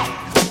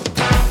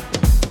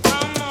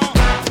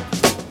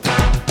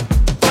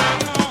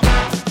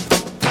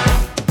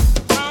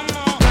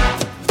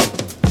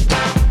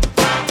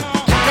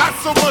 Got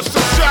so much to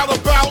shout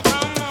about.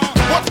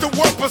 What the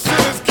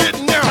 1% is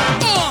getting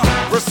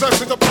out.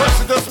 Recession,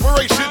 depression,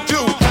 desperation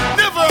do.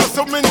 Never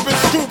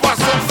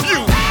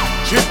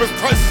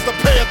choices to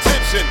pay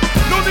attention.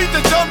 No need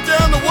to dumb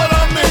down to what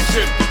I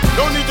mentioned.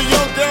 No need to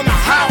young down to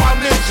how I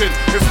mentioned.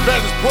 As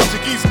bad as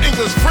Portuguese,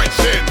 English, French,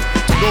 and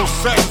no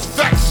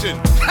satisfaction.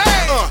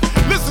 Hey,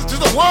 listen to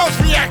the world's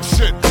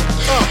reaction.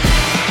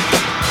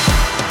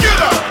 Get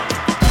up,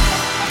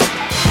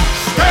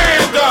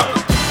 stand up,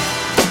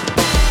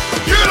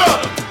 get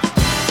up,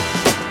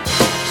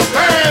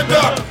 stand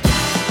up,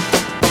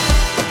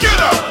 get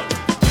up,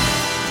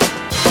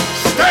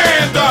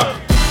 stand up,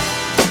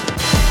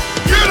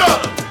 get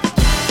up,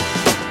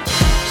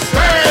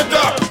 stand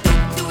up.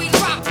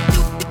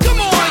 Come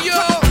on,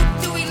 yo.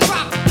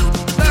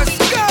 Let's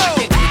go.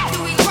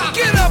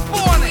 Get up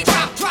on it.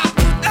 Act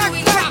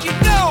like you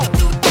know.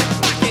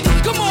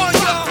 Come on,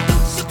 yo.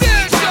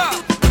 Stand up.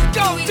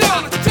 Go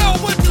down and tell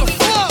what the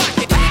fuck.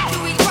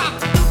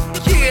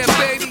 Yeah,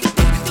 baby.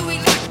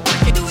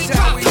 That's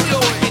how we do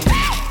it.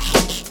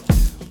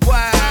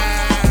 Wow.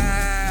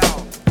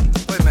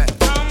 Wait a minute.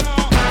 I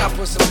gotta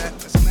put some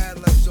mad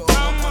left on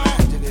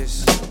after this.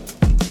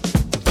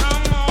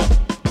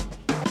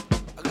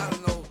 I gotta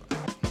know.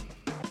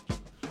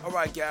 All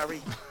right,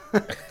 Gary. I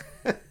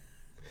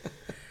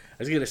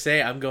was gonna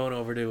say I'm going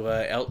over to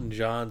Elton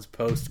John's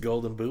post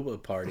Golden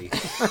Boobah party.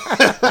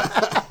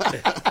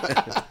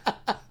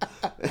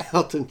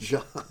 Elton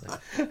John.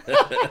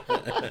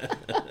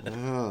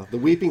 Oh, the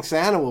Weeping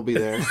Santa will be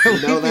there.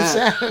 You know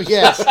that. Santa,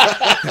 yes.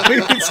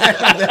 Weeping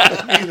Santa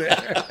will be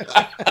there.